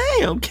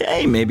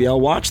 Okay. Maybe I'll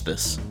watch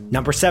this.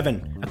 Number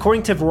 7.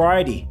 According to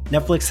Variety,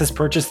 Netflix has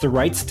purchased the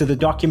rights to the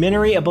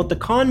documentary about the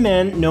con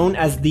man known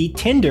as the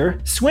Tinder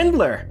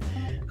Swindler,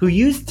 who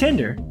used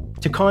Tinder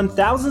to con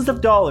thousands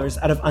of dollars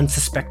out of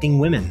unsuspecting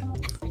women.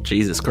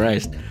 Jesus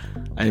Christ.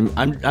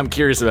 I'm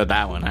curious about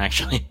that one,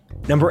 actually.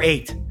 Number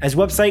 8. As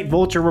website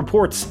Vulture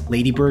reports,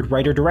 Lady Bird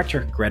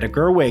writer-director Greta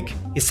Gerwig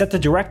is set to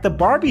direct the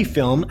Barbie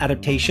film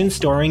adaptation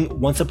starring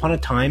Once Upon a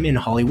Time in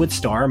Hollywood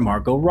star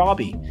Margot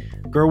Robbie.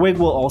 Gerwig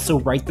will also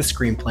write the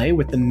screenplay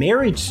with the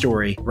Marriage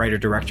Story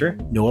writer-director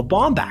Noah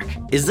Baumbach.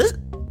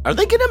 Are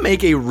they gonna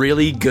make a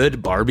really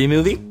good Barbie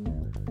movie?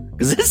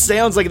 Because this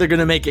sounds like they're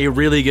gonna make a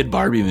really good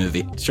Barbie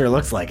movie. Sure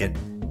looks like it.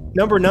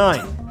 Number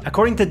 9.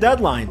 According to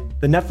Deadline,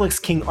 the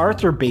Netflix King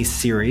Arthur-based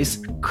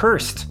series,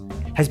 Cursed,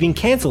 has been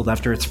cancelled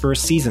after its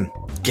first season.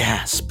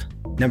 Gasp.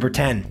 Number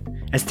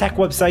 10. As tech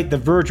website The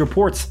Verge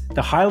reports,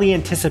 the highly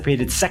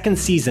anticipated second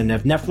season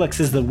of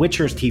Netflix's The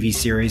Witcher's TV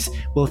series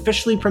will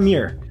officially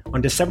premiere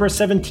on December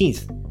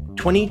 17th,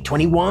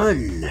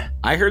 2021.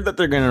 I heard that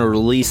they're going to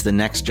release the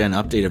next-gen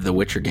update of The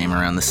Witcher game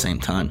around the same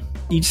time.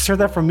 You just heard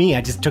that from me.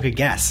 I just took a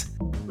guess.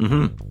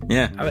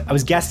 Yeah. I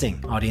was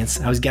guessing, audience.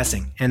 I was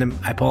guessing. And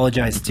I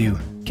apologize to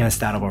Kenneth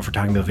Stadlbar for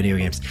talking about video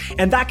games.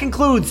 And that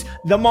concludes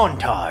the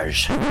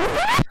montage.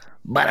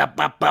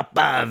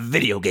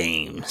 Video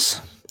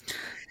games.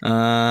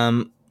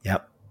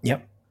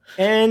 Yep.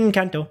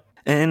 Encanto.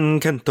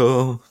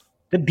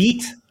 The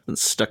beat.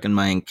 It's stuck in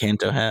my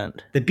Encanto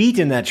head. The beat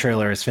in that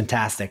trailer is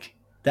fantastic.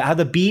 How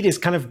the beat is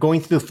kind of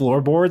going through the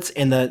floorboards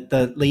and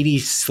the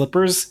lady's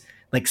slippers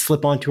like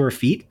slip onto her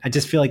feet. I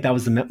just feel like that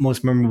was the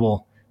most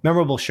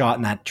memorable shot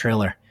in that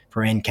trailer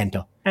for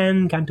Encanto.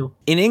 Encanto.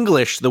 In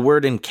English, the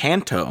word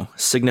Encanto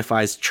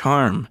signifies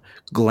charm,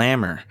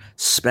 glamour,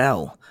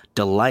 spell,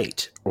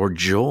 delight, or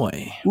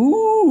joy.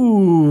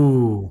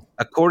 Ooh.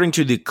 According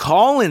to the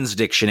Collins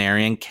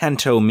Dictionary,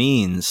 Encanto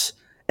means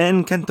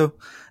Encanto.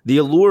 The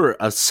allure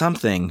of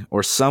something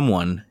or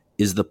someone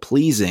is the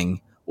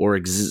pleasing or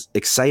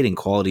exciting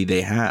quality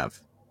they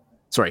have.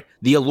 Sorry,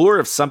 the allure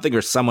of something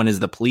or someone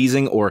is the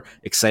pleasing or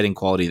exciting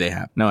quality they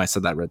have. No, I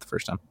said that right the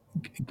first time.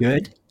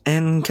 Good.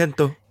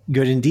 Encanto.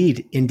 Good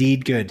indeed.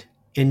 Indeed good.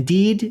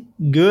 Indeed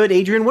good.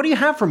 Adrian, what do you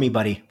have for me,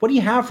 buddy? What do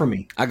you have for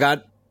me? I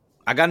got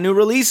new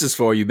releases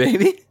for you,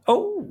 baby.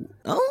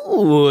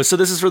 Oh, so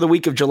this is for the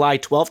week of July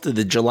 12th to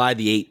the July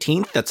the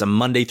 18th. That's a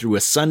Monday through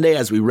a Sunday,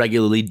 as we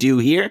regularly do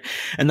here.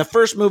 And the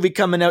first movie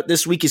coming out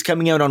this week is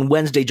coming out on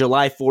Wednesday,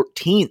 July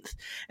 14th.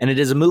 And it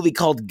is a movie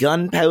called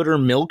Gunpowder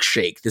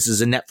Milkshake. This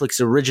is a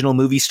Netflix original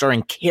movie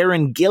starring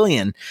Karen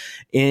Gillan.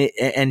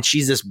 And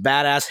she's this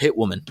badass hit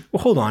woman.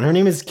 Well, hold on. Her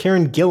name is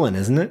Karen Gillan,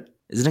 isn't it?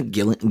 Isn't it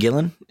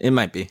Gillan? It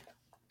might be.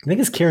 I think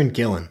it's Karen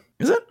Gillan.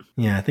 Is it?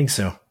 Yeah, I think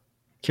so.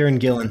 Karen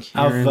Gillan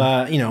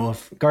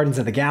of Guardians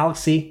of the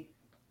Galaxy.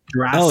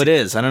 Jurassic. Oh, it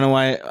is. I don't know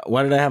why.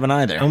 Why did I have an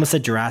eye there? I almost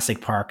said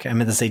Jurassic Park. I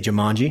meant to say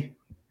Jumanji.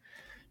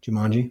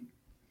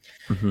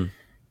 Mm-hmm.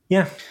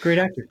 Yeah, great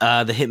actor.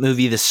 The hit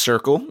movie The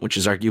Circle, which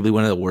is arguably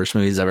one of the worst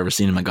movies I've ever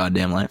seen in my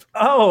goddamn life.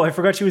 Oh, I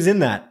forgot she was in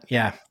that.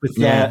 Yeah, with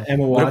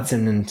Emma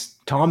Watson and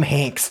Tom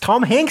Hanks.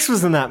 Tom Hanks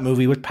was in that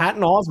movie with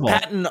Patton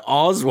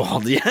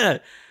Oswalt. Yeah.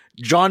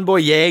 John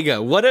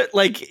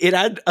Boyega. It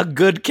had a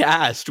good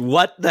cast.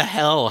 What the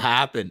hell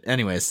happened?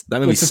 Anyways, that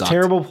movie sucked. It's a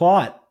terrible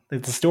plot.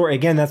 Like the story,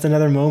 again, that's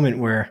another moment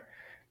where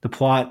the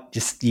plot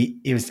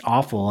it was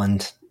awful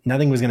and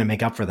nothing was going to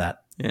make up for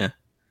that. Yeah.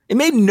 It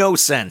made no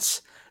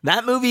sense.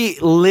 That movie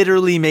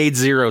literally made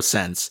zero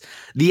sense.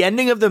 The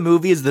ending of the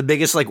movie is the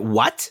biggest,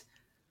 what?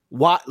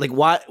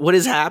 What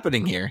is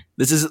happening here?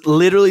 This is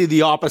literally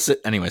the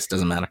opposite. Anyways,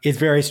 doesn't matter. It's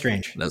very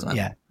strange. It doesn't matter.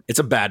 Yeah. It's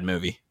a bad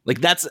movie.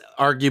 That's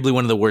arguably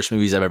one of the worst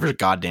movies I've ever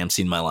goddamn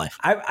seen in my life.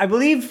 I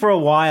believe for a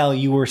while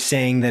you were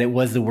saying that it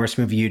was the worst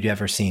movie you'd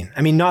ever seen.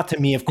 I mean, not to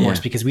me, of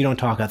course, because we don't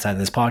talk outside of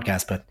this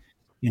podcast, but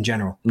in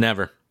general.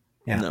 Never.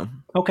 Yeah. No.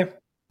 Okay.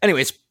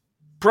 Anyways,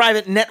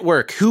 Private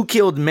Network. Who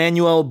Killed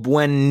Manuel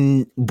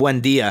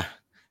Buendia?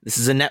 This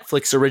is a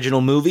Netflix original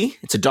movie.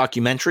 It's a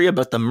documentary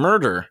about the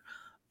murder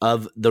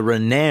of the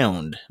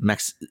renowned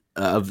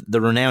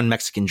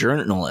Mexican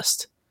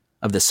journalist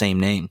of the same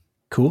name.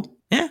 Cool.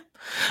 Yeah.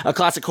 A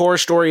classic horror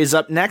story is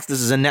up next.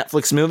 This is a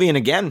Netflix movie. And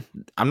again,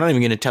 I'm not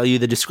even going to tell you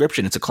the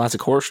description. It's a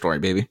classic horror story,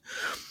 baby.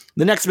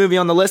 The next movie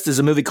on the list is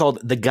a movie called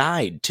The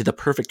Guide to the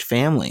Perfect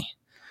Family.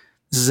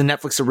 This is a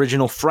Netflix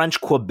original French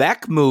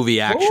Quebec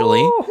movie,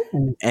 actually.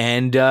 Ooh.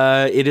 And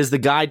it is the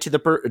guide to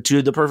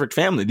the perfect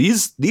family.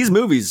 These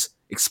movies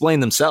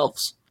explain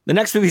themselves. The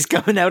next movies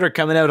coming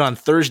out on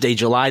Thursday,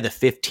 July the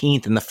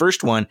 15th. And the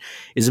first one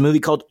is a movie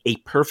called A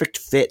Perfect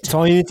Fit. That's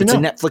all you need to know.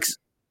 It's a Netflix.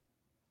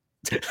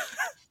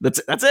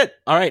 That's it.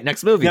 All right,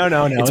 next movie. No.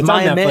 It's on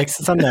Netflix.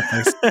 It's on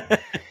Netflix.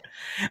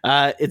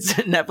 It's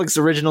a Netflix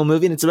original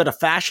movie, and it's about a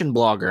fashion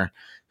blogger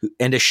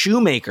and a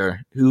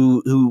shoemaker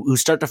who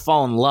start to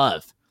fall in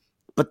love.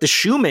 But the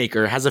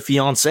shoemaker has a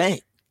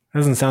fiance.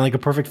 Doesn't sound like a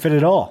perfect fit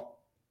at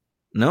all.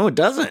 No, it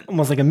doesn't.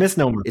 Almost like a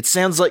misnomer. It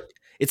sounds like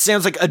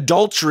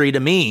adultery to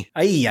me.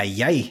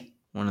 Ay.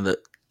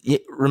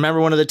 Remember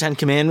one of the 10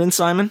 Commandments,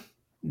 Simon?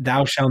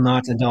 Thou shalt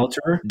not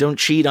adulterer. Don't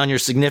cheat on your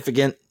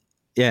significant.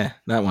 Yeah,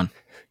 that one.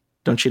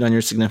 Don't cheat on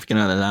your significant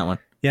other. That one.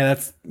 Yeah,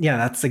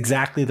 that's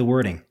exactly the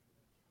wording.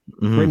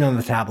 Written on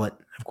the tablet,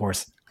 of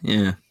course.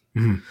 Yeah.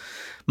 Mm-hmm.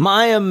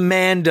 My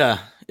Amanda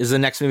is the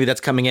next movie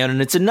that's coming out,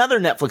 and it's another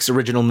Netflix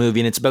original movie,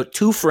 and it's about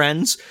two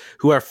friends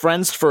who are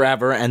friends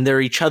forever, and they're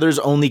each other's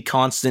only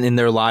constant in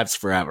their lives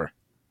forever.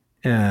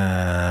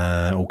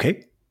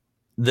 Okay.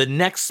 The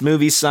next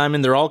movie,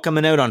 Simon, they're all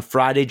coming out on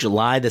Friday,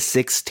 July the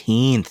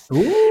 16th.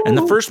 Ooh. And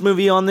the first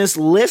movie on this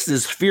list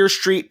is Fear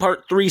Street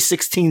Part 3,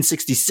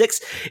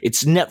 1666.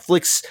 It's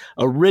Netflix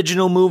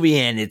original movie,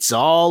 and it's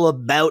all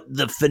about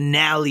the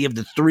finale of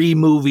the 3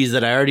 movies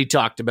that I already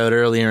talked about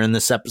earlier in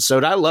this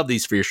episode. I love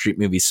these Fear Street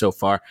movies so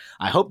far.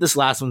 I hope this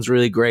last one's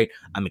really great.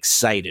 I'm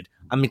excited.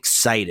 I'm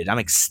ecstatic.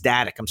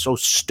 I'm so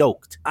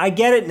stoked. I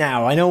get it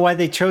now. I know why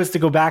they chose to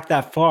go back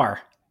that far.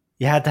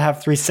 You had to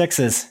have 3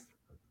 6s.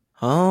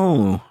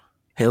 Oh,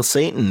 hail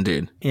Satan,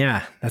 dude.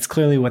 Yeah, that's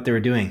clearly what they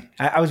were doing.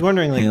 I was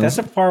wondering, that's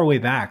a far way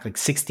back, like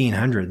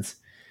 1600s.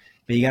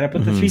 But you got to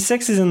put the 3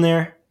 6s in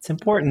there. It's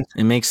important.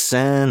 It makes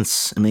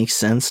sense. It makes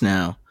sense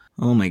now.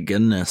 Oh my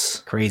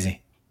goodness.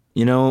 Crazy.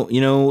 You know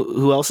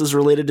who else is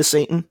related to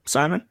Satan,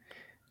 Simon?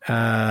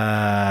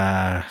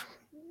 The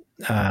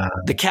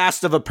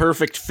cast of A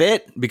Perfect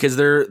Fit, because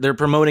they're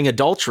promoting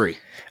adultery.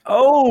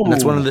 Oh, and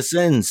that's one of the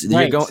sins.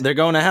 Right. They're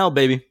going to hell,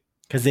 baby.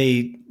 Because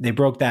they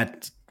broke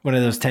that one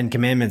of those 10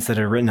 commandments that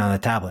are written on the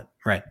tablet.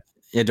 Right.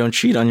 Yeah, don't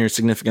cheat on your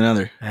significant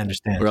other. I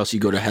understand. Or else you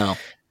go to hell.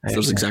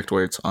 Those exact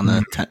words on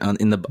the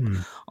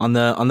on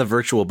the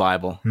virtual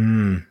Bible.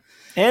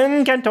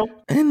 Encanto.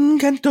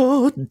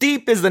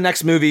 Deep is the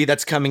next movie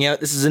that's coming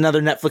out. This is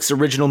another Netflix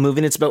original movie,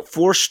 and it's about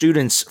 4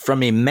 students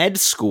from a med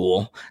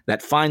school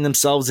that find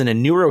themselves in a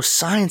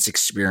neuroscience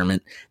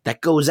experiment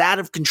that goes out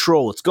of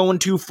control. It's going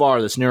too far,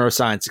 this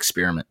neuroscience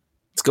experiment.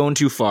 It's going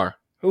too far.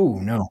 Oh,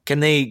 no. Can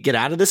they get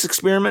out of this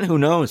experiment? Who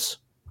knows?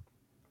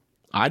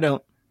 I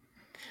don't.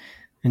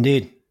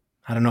 Indeed.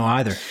 I don't know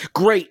either.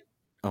 Great.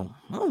 Oh.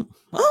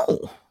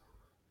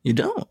 You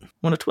don't.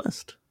 What a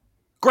twist.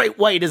 Great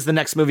White is the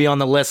next movie on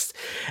the list,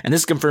 and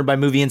this is confirmed by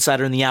Movie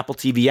Insider in the Apple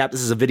TV app.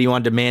 This is a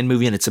video-on-demand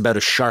movie, and it's about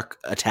a shark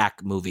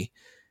attack movie.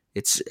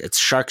 It's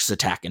sharks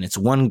attacking. It's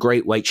one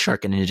great white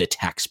shark, and it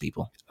attacks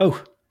people.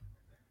 Oh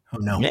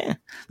no. Yeah.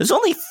 There's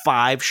only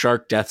 5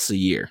 shark deaths a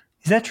year.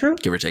 Is that true?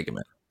 Give or take a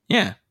bit.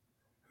 Yeah.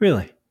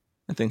 Really?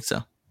 I think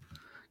so.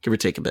 Give or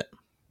take a bit.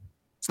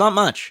 It's not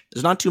much.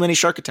 There's not too many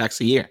shark attacks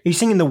a year. Are you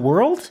saying in the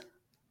world?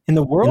 In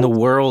the world? In the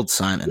world,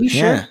 Simon. Are you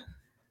sure? Yeah.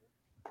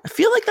 I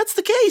feel like that's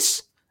the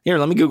case. Here,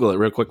 let me Google it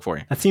real quick for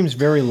you. That seems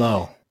very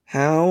low.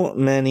 How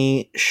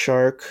many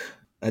shark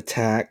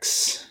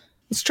attacks?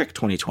 Let's check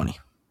 2020.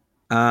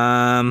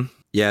 Yeah,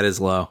 it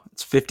is low.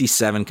 It's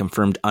 57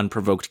 confirmed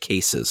unprovoked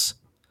cases.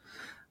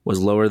 Was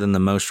lower than the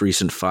most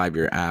recent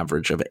 5-year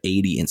average of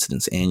 80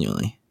 incidents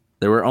annually.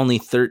 There were only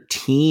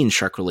 13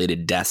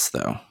 shark-related deaths,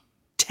 though.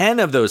 10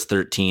 of those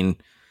 13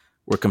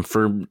 were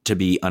confirmed to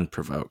be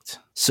unprovoked.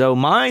 So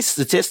my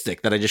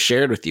statistic that I just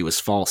shared with you was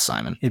false,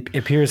 Simon. It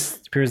appears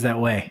that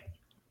way.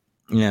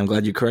 Yeah, I'm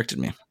glad you corrected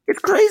me. It's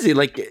crazy.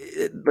 Like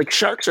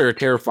sharks are a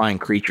terrifying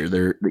creature.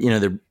 They're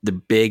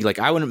big. Like,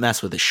 I wouldn't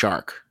mess with a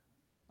shark.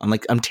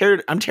 I'm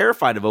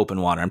terrified of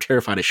open water. I'm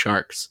terrified of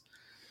sharks.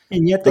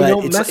 And yet they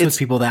don't mess with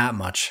people that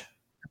much,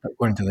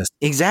 according to this.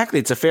 Exactly.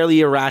 It's a fairly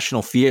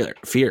irrational fear.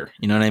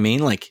 You know what I mean?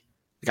 Like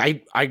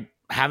I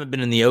haven't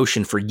been in the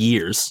ocean for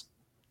years.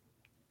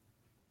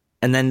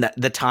 And then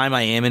the time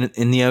I am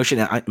in the ocean,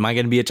 am I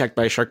going to be attacked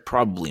by a shark?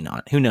 Probably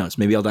not. Who knows?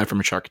 Maybe I'll die from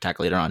a shark attack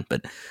later on.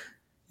 But,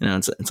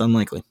 it's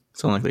unlikely.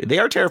 It's unlikely. They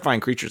are terrifying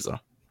creatures, though.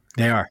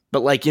 They are.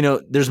 But,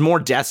 there's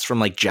more deaths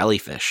from,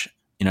 jellyfish.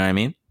 You know what I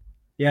mean?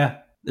 Yeah.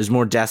 There's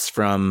more deaths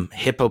from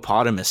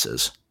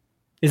hippopotamuses.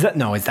 Is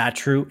that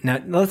true? Now,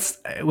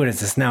 what is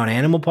this now, an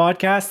animal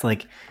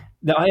podcast?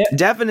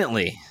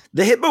 Definitely.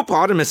 The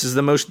hippopotamus is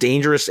the most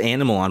dangerous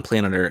animal on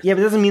planet Earth. Yeah,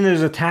 but it doesn't mean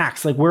there's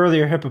attacks. Where are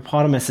there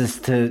hippopotamuses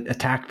to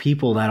attack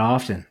people that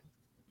often?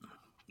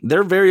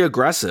 They're very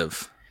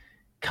aggressive.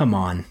 Come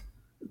on.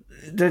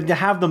 To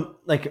have them,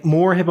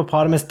 more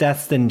hippopotamus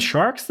deaths than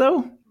sharks,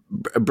 though?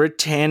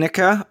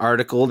 Britannica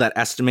article that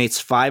estimates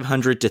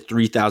 500 to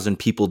 3,000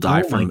 people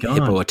die from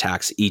hippo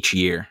attacks each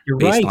year. You're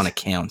based right. on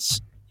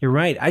accounts. You're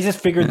right. I just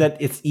figured that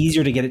it's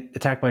easier to get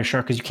attacked by a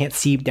shark because you can't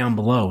see down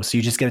below. So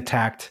you just get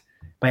attacked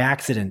by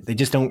accident. They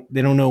don't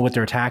know what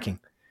they're attacking.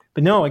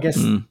 But no, I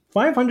guess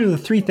 500 to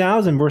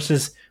 3,000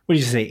 versus, what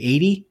did you say,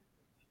 80?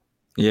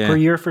 per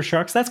year for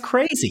sharks. That's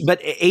crazy.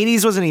 But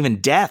 80s wasn't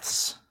even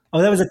deaths.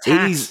 Oh, that was a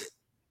tax. 80s,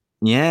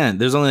 yeah,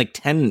 there's only like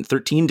 10,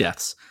 13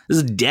 deaths. This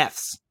is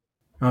deaths.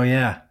 Oh,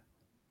 yeah.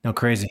 No,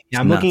 crazy.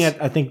 Yeah, I'm looking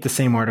at, I think, the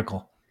same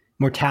article.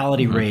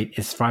 Mortality rate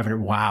is 500.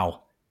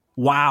 Wow.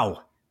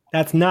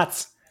 That's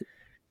nuts.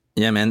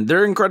 Yeah, man.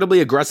 They're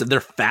incredibly aggressive.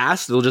 They're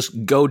fast. They'll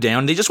just go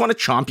down. They just want to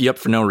chomp you up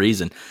for no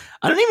reason.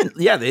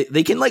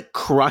 They can like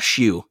crush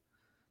you.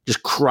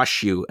 Just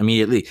crush you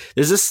immediately.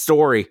 There's this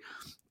story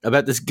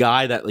about this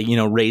guy that, like, you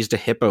know, raised a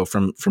hippo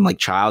from like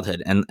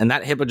childhood, and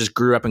that hippo just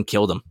grew up and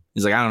killed him.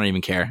 He's like, I don't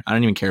even care. I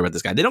don't even care about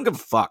this guy. They don't give a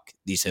fuck,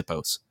 these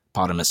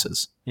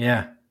hippopotamuses.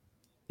 Yeah.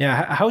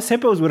 House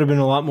hippos would have been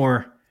a lot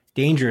more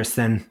dangerous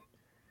than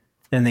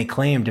they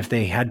claimed if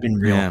they had been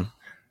real. Yeah.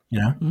 You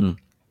know? Mm.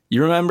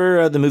 You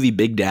remember the movie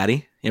Big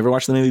Daddy? You ever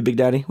watch the movie Big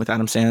Daddy with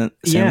Adam Sandler?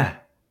 Yeah.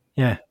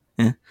 Do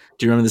you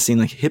remember the scene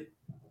like hip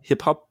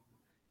hop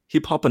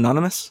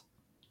anonymous?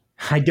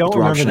 I don't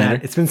remember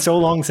that. It's been so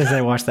long since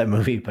I watched that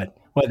movie, but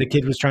what, the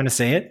kid was trying to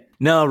say it?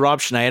 No, Rob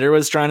Schneider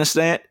was trying to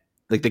say it.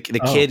 Like the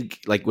kid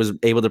like was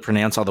able to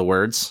pronounce all the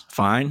words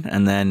fine,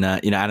 and then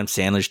Adam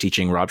Sandler's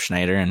teaching Rob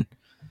Schneider, and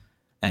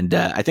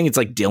I think it's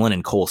like Dylan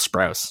and Cole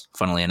Sprouse.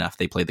 Funnily enough,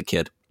 they play the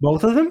kid.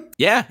 Both of them?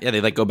 Yeah,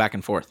 they like go back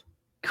and forth.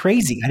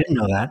 Crazy! I didn't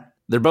know that.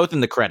 They're both in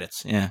the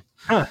credits. Yeah.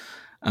 Huh.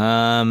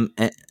 Like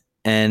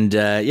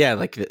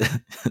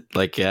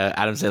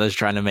Adam Sandler's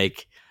trying to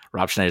make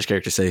Rob Schneider's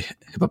character say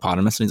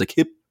hippopotamus, and he's like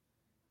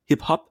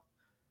hip hop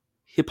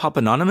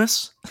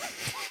anonymous.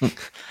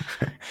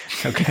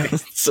 Okay.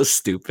 It's so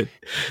stupid.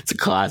 It's a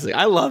classic.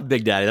 I love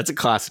Big Daddy. That's a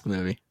classic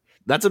movie.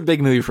 That's a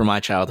big movie from my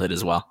childhood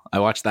as well. I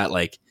watched that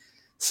like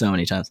so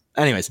many times.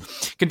 Anyways,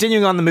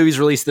 continuing on the movies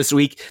released this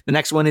week, the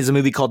next one is a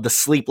movie called The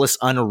Sleepless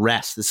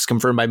Unrest. This is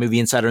confirmed by Movie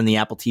Insider and the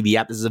Apple TV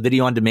app. This is a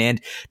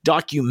video-on-demand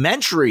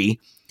documentary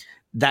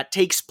that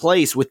takes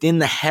place within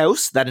the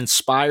house that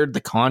inspired the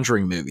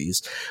Conjuring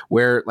movies,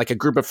 where like a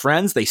group of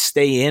friends, they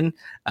stay in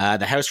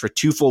the house for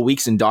 2 full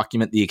weeks and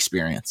document the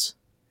experience.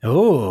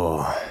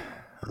 Oh.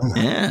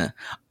 Yeah.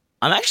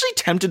 I'm actually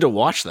tempted to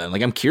watch that.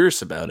 Like, I'm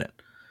curious about it.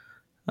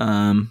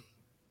 I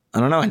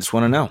don't know. I just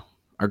want to know.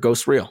 Are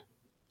ghosts real?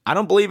 I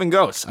don't believe in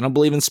ghosts. I don't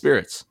believe in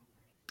spirits.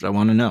 But I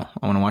want to know.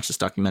 I want to watch this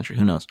documentary.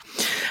 Who knows?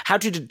 How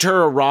to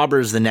Deter a Robber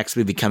is the next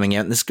movie coming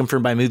out. And this is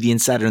confirmed by Movie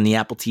Insider and the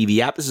Apple TV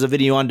app. This is a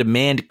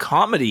video-on-demand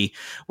comedy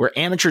where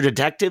amateur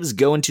detectives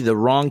go into the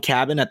wrong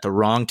cabin at the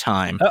wrong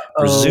time.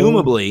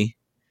 Presumably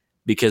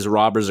because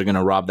robbers are going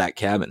to rob that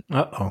cabin.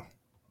 Uh-oh.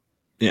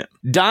 Yeah.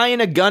 Die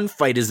in a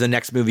Gunfight is the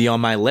next movie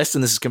on my list,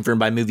 and this is confirmed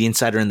by Movie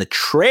Insider in the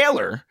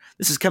trailer.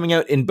 This is coming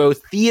out in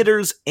both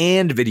theaters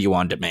and video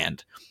on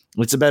demand.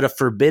 It's about a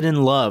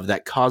forbidden love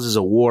that causes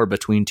a war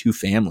between two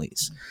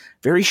families.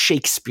 Very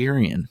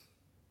Shakespearean.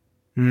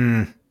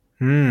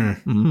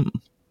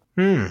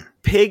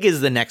 Pig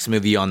is the next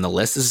movie on the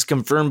list. This is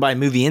confirmed by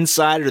Movie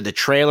Insider, the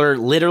trailer,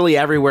 literally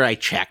everywhere I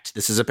checked.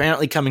 This is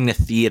apparently coming to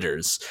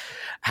theaters.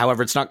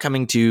 However, it's not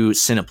coming to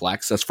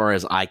Cineplex. As far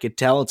as I could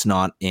tell, it's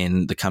not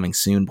in the coming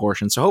soon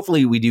portion. So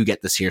hopefully we do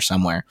get this here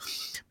somewhere.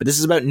 But this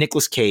is about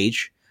Nicolas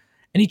Cage,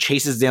 and he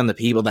chases down the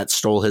people that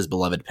stole his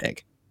beloved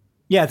pig.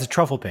 Yeah, it's a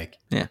truffle pig.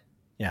 Yeah.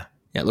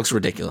 It looks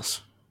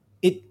ridiculous.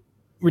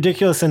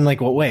 Ridiculous in like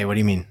what way? What do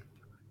you mean?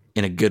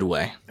 In a good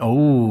way.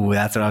 Oh,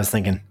 that's what I was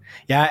thinking.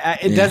 Yeah,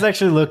 it does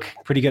actually look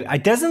pretty good.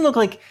 It doesn't look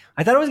like,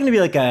 I thought it was going to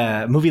be like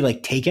a movie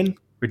like Taken,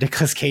 where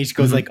Nicolas Cage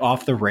goes like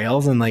off the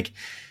rails and like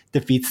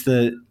defeats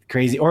the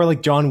crazy, or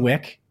like John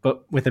Wick,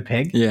 but with a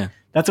pig. Yeah.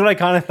 That's what I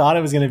kind of thought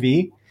it was going to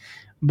be.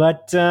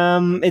 But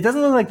it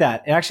doesn't look like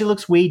that. It actually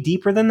looks way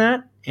deeper than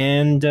that.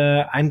 And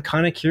I'm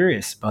kind of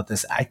curious about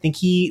this. I think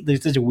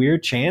there's such a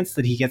weird chance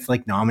that he gets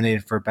like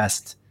nominated for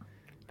best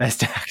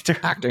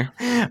actor.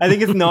 I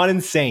think it's not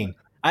insane.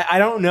 I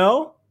don't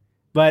know,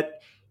 but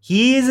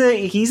he's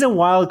a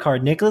wild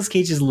card. Nicolas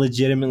Cage is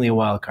legitimately a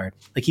wild card.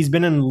 Like he's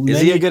been in.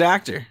 Is he a good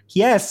actor?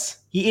 Yes,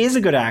 he is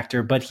a good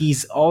actor, but he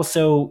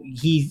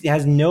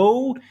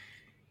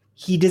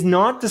does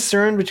not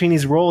discern between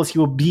his roles. He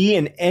will be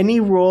in any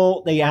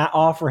role they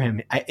offer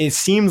him. It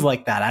seems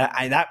like that.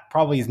 That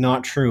probably is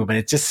not true, but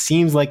it just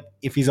seems like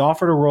if he's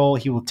offered a role,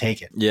 he will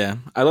take it. Yeah.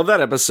 I love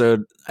that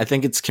episode. I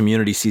think it's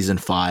Community season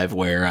 5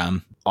 where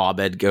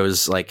Abed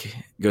goes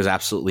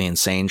absolutely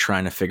insane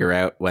trying to figure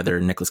out whether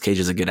Nicolas Cage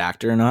is a good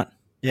actor or not.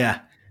 Yeah.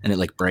 And it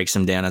like breaks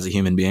him down as a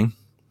human being.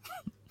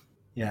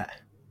 Yeah.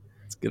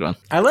 It's a good one.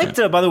 I liked,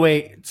 by the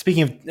way,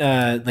 speaking of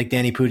like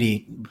Danny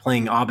Pudi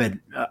playing Abed,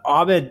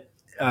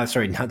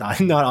 sorry,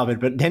 not Abed,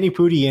 but Danny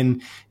Pudi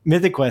in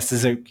Mythic Quest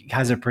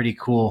has a pretty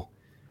cool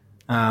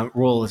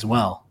role as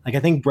well. Like I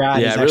think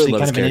Brad is actually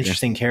kind of an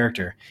interesting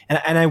character,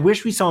 and I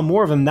wish we saw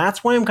more of him.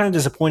 That's why I'm kind of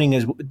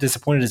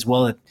disappointed as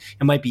well that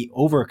it might be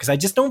over, because I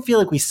just don't feel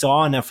like we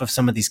saw enough of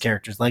some of these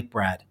characters like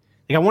Brad.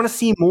 Like I want to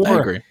see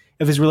more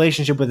of his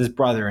relationship with his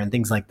brother and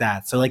things like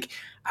that. So like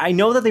I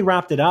know that they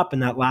wrapped it up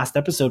in that last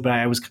episode, but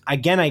I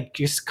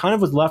just kind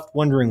of was left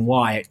wondering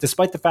why,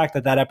 despite the fact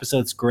that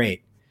episode's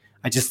great.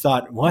 I just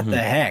thought, what the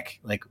heck?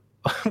 Like,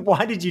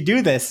 why did you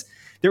do this?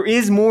 There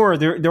is more.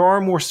 There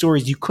are more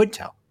stories you could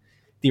tell.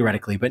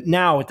 theoretically. But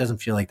now it doesn't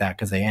feel like that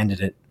because they ended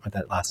it with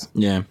that last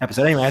Yeah.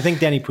 episode. Anyway, I think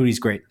Danny Pudi's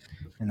great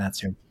in that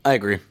too. I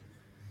agree.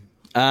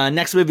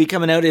 Next movie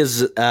coming out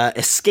is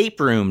Escape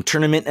Room: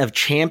 Tournament of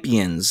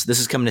Champions. This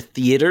is coming to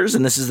theaters,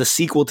 and this is the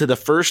sequel to the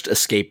first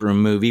Escape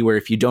Room movie, where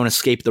if you don't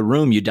escape the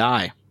room, you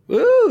die.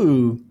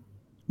 Ooh.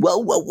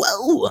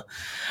 Whoa.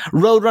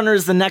 Roadrunner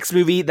is the next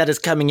movie that is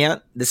coming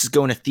out. This is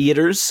going to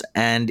theaters,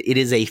 and it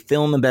is a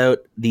film about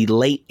the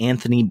late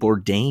Anthony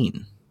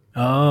Bourdain.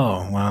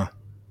 Oh, wow.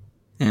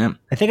 Yeah.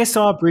 I think I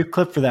saw a brief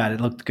clip for that.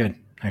 It looked good,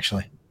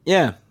 actually.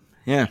 Yeah.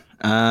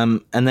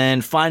 And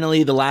then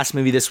finally, the last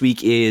movie this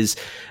week is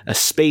a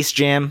Space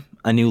Jam: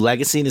 A New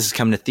Legacy. This is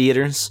coming to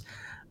theaters.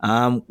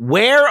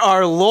 Where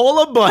are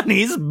Lola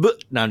Bunnies? No,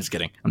 I'm just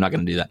kidding. I'm not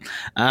going to do that.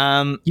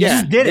 You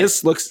just did it.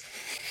 This looks...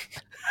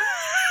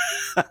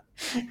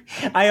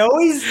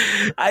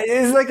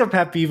 It's like a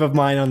pet peeve of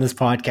mine on this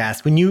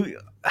podcast. When you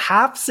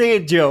half say a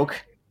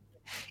joke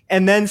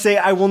and then say,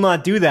 I will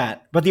not do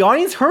that. But the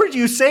audience heard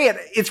you say it.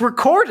 It's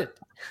recorded.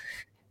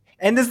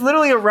 And there's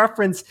literally a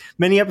reference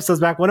many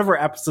episodes back. One of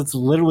our episodes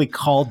literally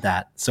called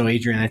that. So,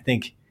 Adrian, I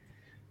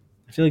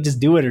feel like just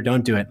do it or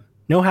don't do it.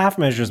 No half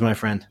measures, my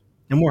friend.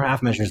 No more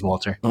half measures,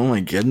 Walter. Oh my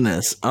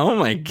goodness,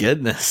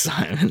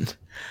 Simon.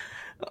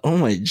 Oh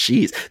my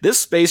jeez. This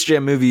Space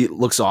Jam movie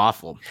looks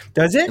awful.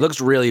 Does it? It looks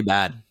really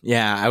bad.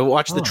 Yeah, I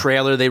watched the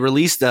trailer. They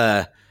released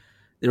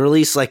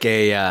like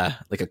a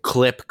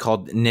clip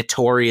called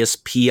Notorious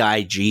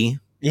P.I.G.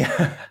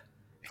 Yeah.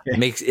 It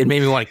made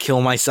me want to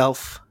kill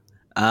myself.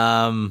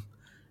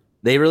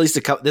 They released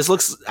a couple. This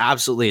looks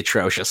absolutely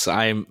atrocious.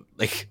 I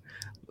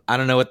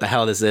don't know what the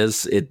hell this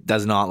is. It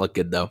does not look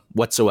good though,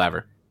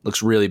 whatsoever.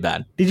 Looks really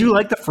bad. Did you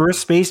like the first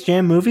Space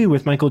Jam movie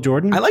with Michael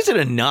Jordan? I liked it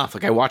enough.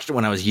 Like I watched it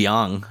when I was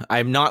young.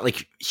 I'm not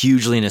like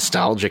hugely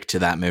nostalgic to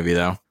that movie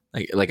though.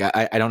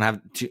 I don't have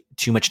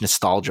too much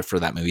nostalgia for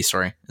that movie.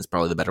 Sorry, is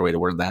probably the better way to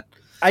word that.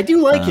 I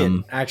do like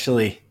it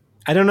actually.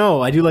 I don't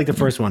know. I do like the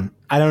first one.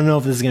 I don't know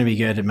if this is going to be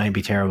good. It might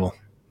be terrible,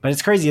 but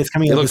it's crazy. It's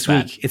coming out this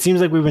week. It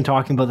seems like we've been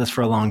talking about this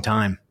for a long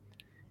time,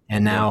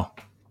 and now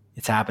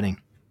it's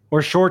happening.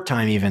 Or short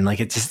time even. Like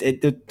it's just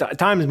the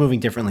time is moving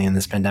differently in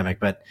this pandemic.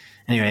 But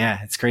anyway,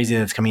 yeah, it's crazy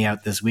that it's coming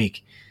out this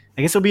week.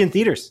 I guess it'll be in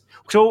theaters.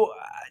 So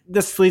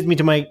this leads me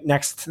to my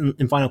next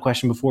and final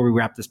question before we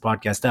wrap this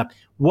podcast up.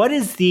 What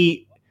is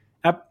the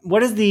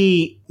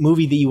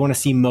movie that you want to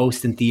see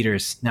most in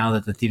theaters now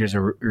that the theaters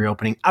are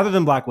reopening, other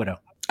than Black Widow?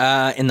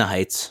 In the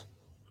Heights.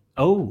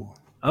 Oh,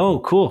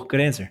 cool. Good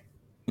answer.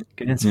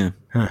 Yeah.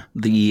 Huh.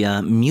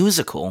 The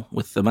musical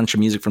with a bunch of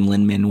music from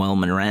Lin-Manuel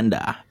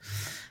Miranda.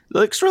 It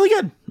looks really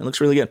good.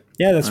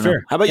 Yeah, that's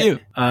fair. How about you?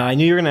 I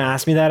knew you were going to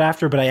ask me that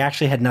after, but I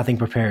actually had nothing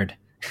prepared.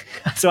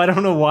 So I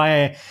don't know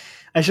why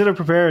I should have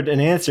prepared an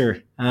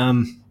answer.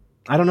 I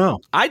don't know.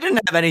 I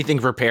didn't have anything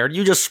prepared.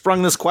 You just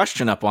sprung this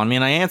question up on me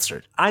and I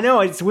answered. I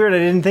know. It's weird. I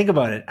didn't think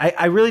about it.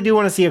 I really do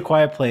want to see A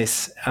Quiet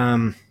Place.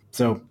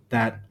 So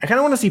that I kind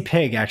of want to see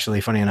Pig,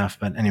 actually, funny enough.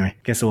 But anyway,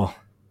 I guess we'll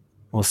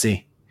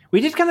see.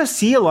 We did kind of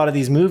see a lot of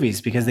these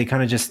movies because they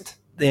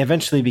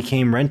eventually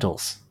became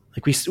rentals.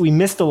 Like we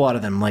missed a lot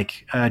of them.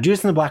 Like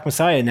Judas and the Black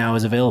Messiah now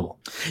is available.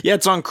 Yeah,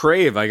 it's on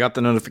Crave. I got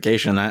the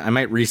notification. I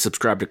might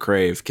resubscribe to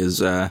Crave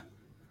because I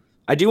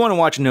do want to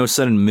watch No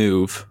Sudden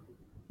Move,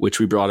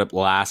 which we brought up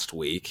last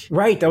week.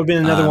 Right, that would have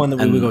been another one that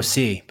we would go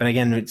see. But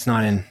again, it's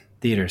not in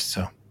theaters.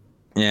 So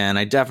yeah, and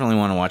I definitely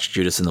want to watch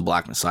Judas and the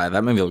Black Messiah.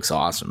 That movie looks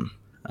awesome.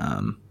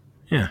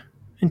 Yeah,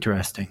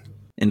 interesting.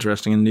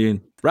 Interesting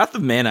indeed. Wrath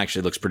of Man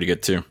actually looks pretty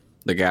good too.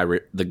 The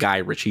Guy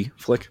Ritchie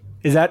flick.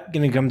 Is that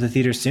going to come to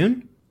theaters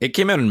soon? It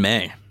came out in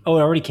May. Oh,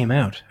 it already came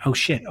out. Oh,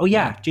 shit. Oh,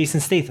 yeah. Jason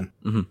Statham.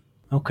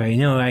 Mm-hmm. Okay.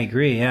 No, I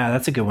agree. Yeah,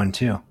 that's a good one,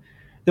 too.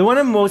 The one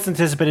I'm most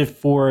anticipated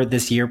for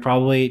this year,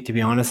 probably, to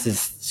be honest,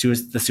 is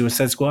the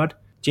Suicide Squad.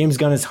 James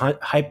Gunn has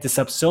hyped this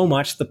up so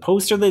much. The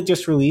poster they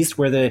just released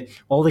where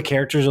all the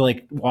characters are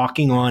like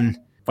walking on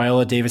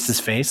Viola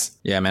Davis's face.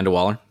 Yeah, Amanda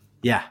Waller.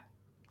 Yeah.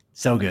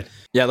 So good.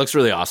 Yeah, it looks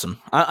really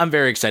awesome. I'm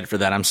very excited for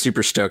that. I'm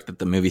super stoked that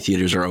the movie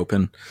theaters are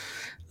open.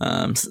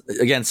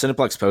 Again,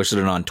 Cineplex posted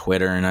it on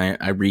Twitter, and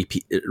I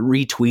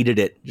retweeted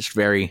it just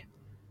very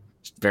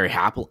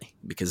happily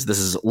because this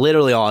is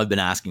literally all I've been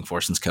asking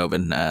for since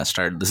COVID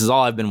started. This is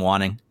all I've been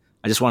wanting.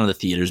 I just wanted the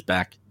theaters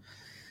back,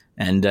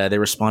 and they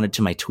responded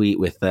to my tweet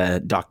with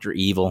Dr.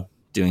 Evil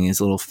doing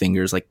his little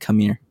fingers like, come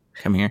here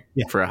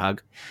yeah. for a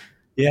hug.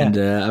 Yeah, and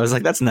I was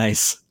like, that's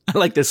nice. I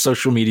like this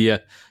social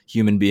media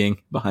human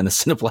being behind the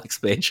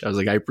Cineplex page. I was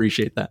like, I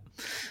appreciate that.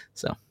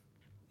 So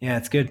yeah,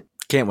 it's good.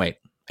 Can't wait.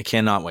 I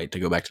cannot wait to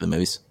go back to the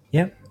movies.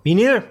 Yeah, me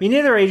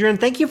neither, Adrian.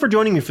 Thank you for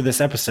joining me for this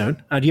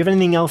episode. Do you have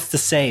anything else to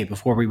say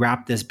before we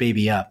wrap this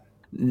baby up?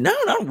 No,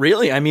 not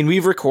really. I mean,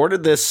 we've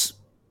recorded this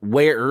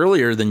way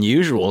earlier than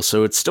usual,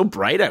 so it's still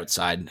bright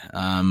outside.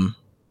 I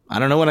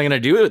don't know what I'm going to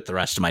do with the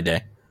rest of my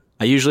day.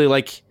 I usually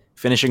like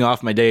finishing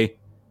off my day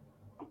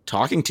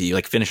talking to you,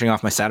 like finishing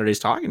off my Saturdays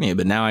talking to you,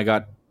 but now I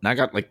got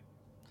like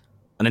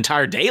an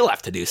entire day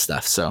left to do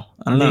stuff, so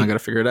I don't know. I got to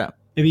figure it out.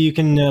 Maybe you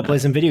can play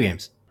some video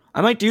games.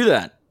 I might do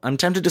that. I'm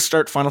tempted to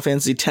start Final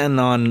Fantasy X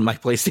on my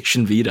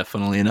PlayStation Vita,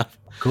 funnily enough.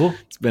 Cool.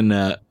 It's been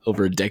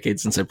over a decade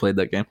since I played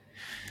that game.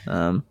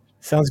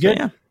 Sounds good.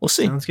 Yeah, we'll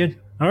see. Sounds good.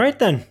 All right,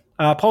 then.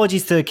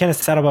 Apologies to Kenneth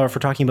Saddlebauer for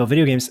talking about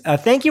video games.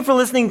 Thank you for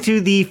listening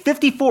to the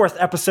 54th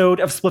episode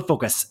of Split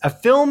Focus, a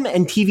film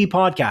and TV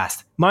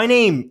podcast. My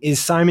name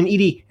is Simon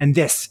Eady, and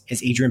this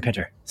is Adrian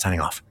Pinter,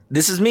 signing off.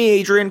 This is me,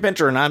 Adrian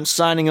Pinter, and I'm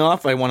signing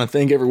off. I want to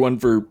thank everyone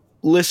for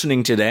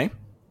listening today.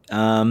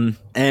 I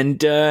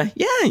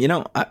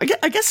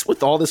guess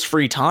with all this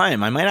free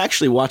time, I might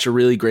actually watch a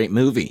really great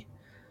movie.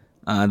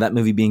 That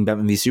movie being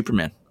Batman v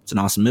Superman. It's an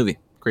awesome movie.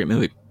 Great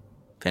movie.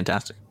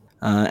 Fantastic.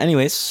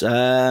 Anyways,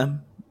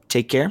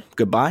 take care.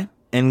 Goodbye.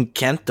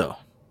 Encanto.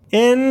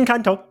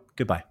 Encanto.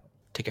 Goodbye.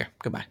 Take care.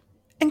 Goodbye.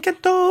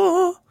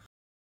 Encanto.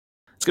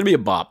 It's going to be a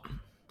bop.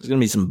 There's going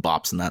to be some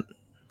bops in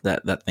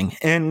that thing.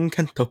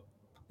 Encanto.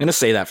 I'm going to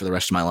say that for the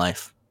rest of my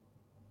life.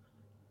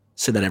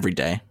 Say that every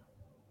day.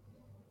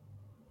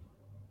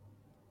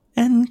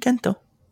 Encanto.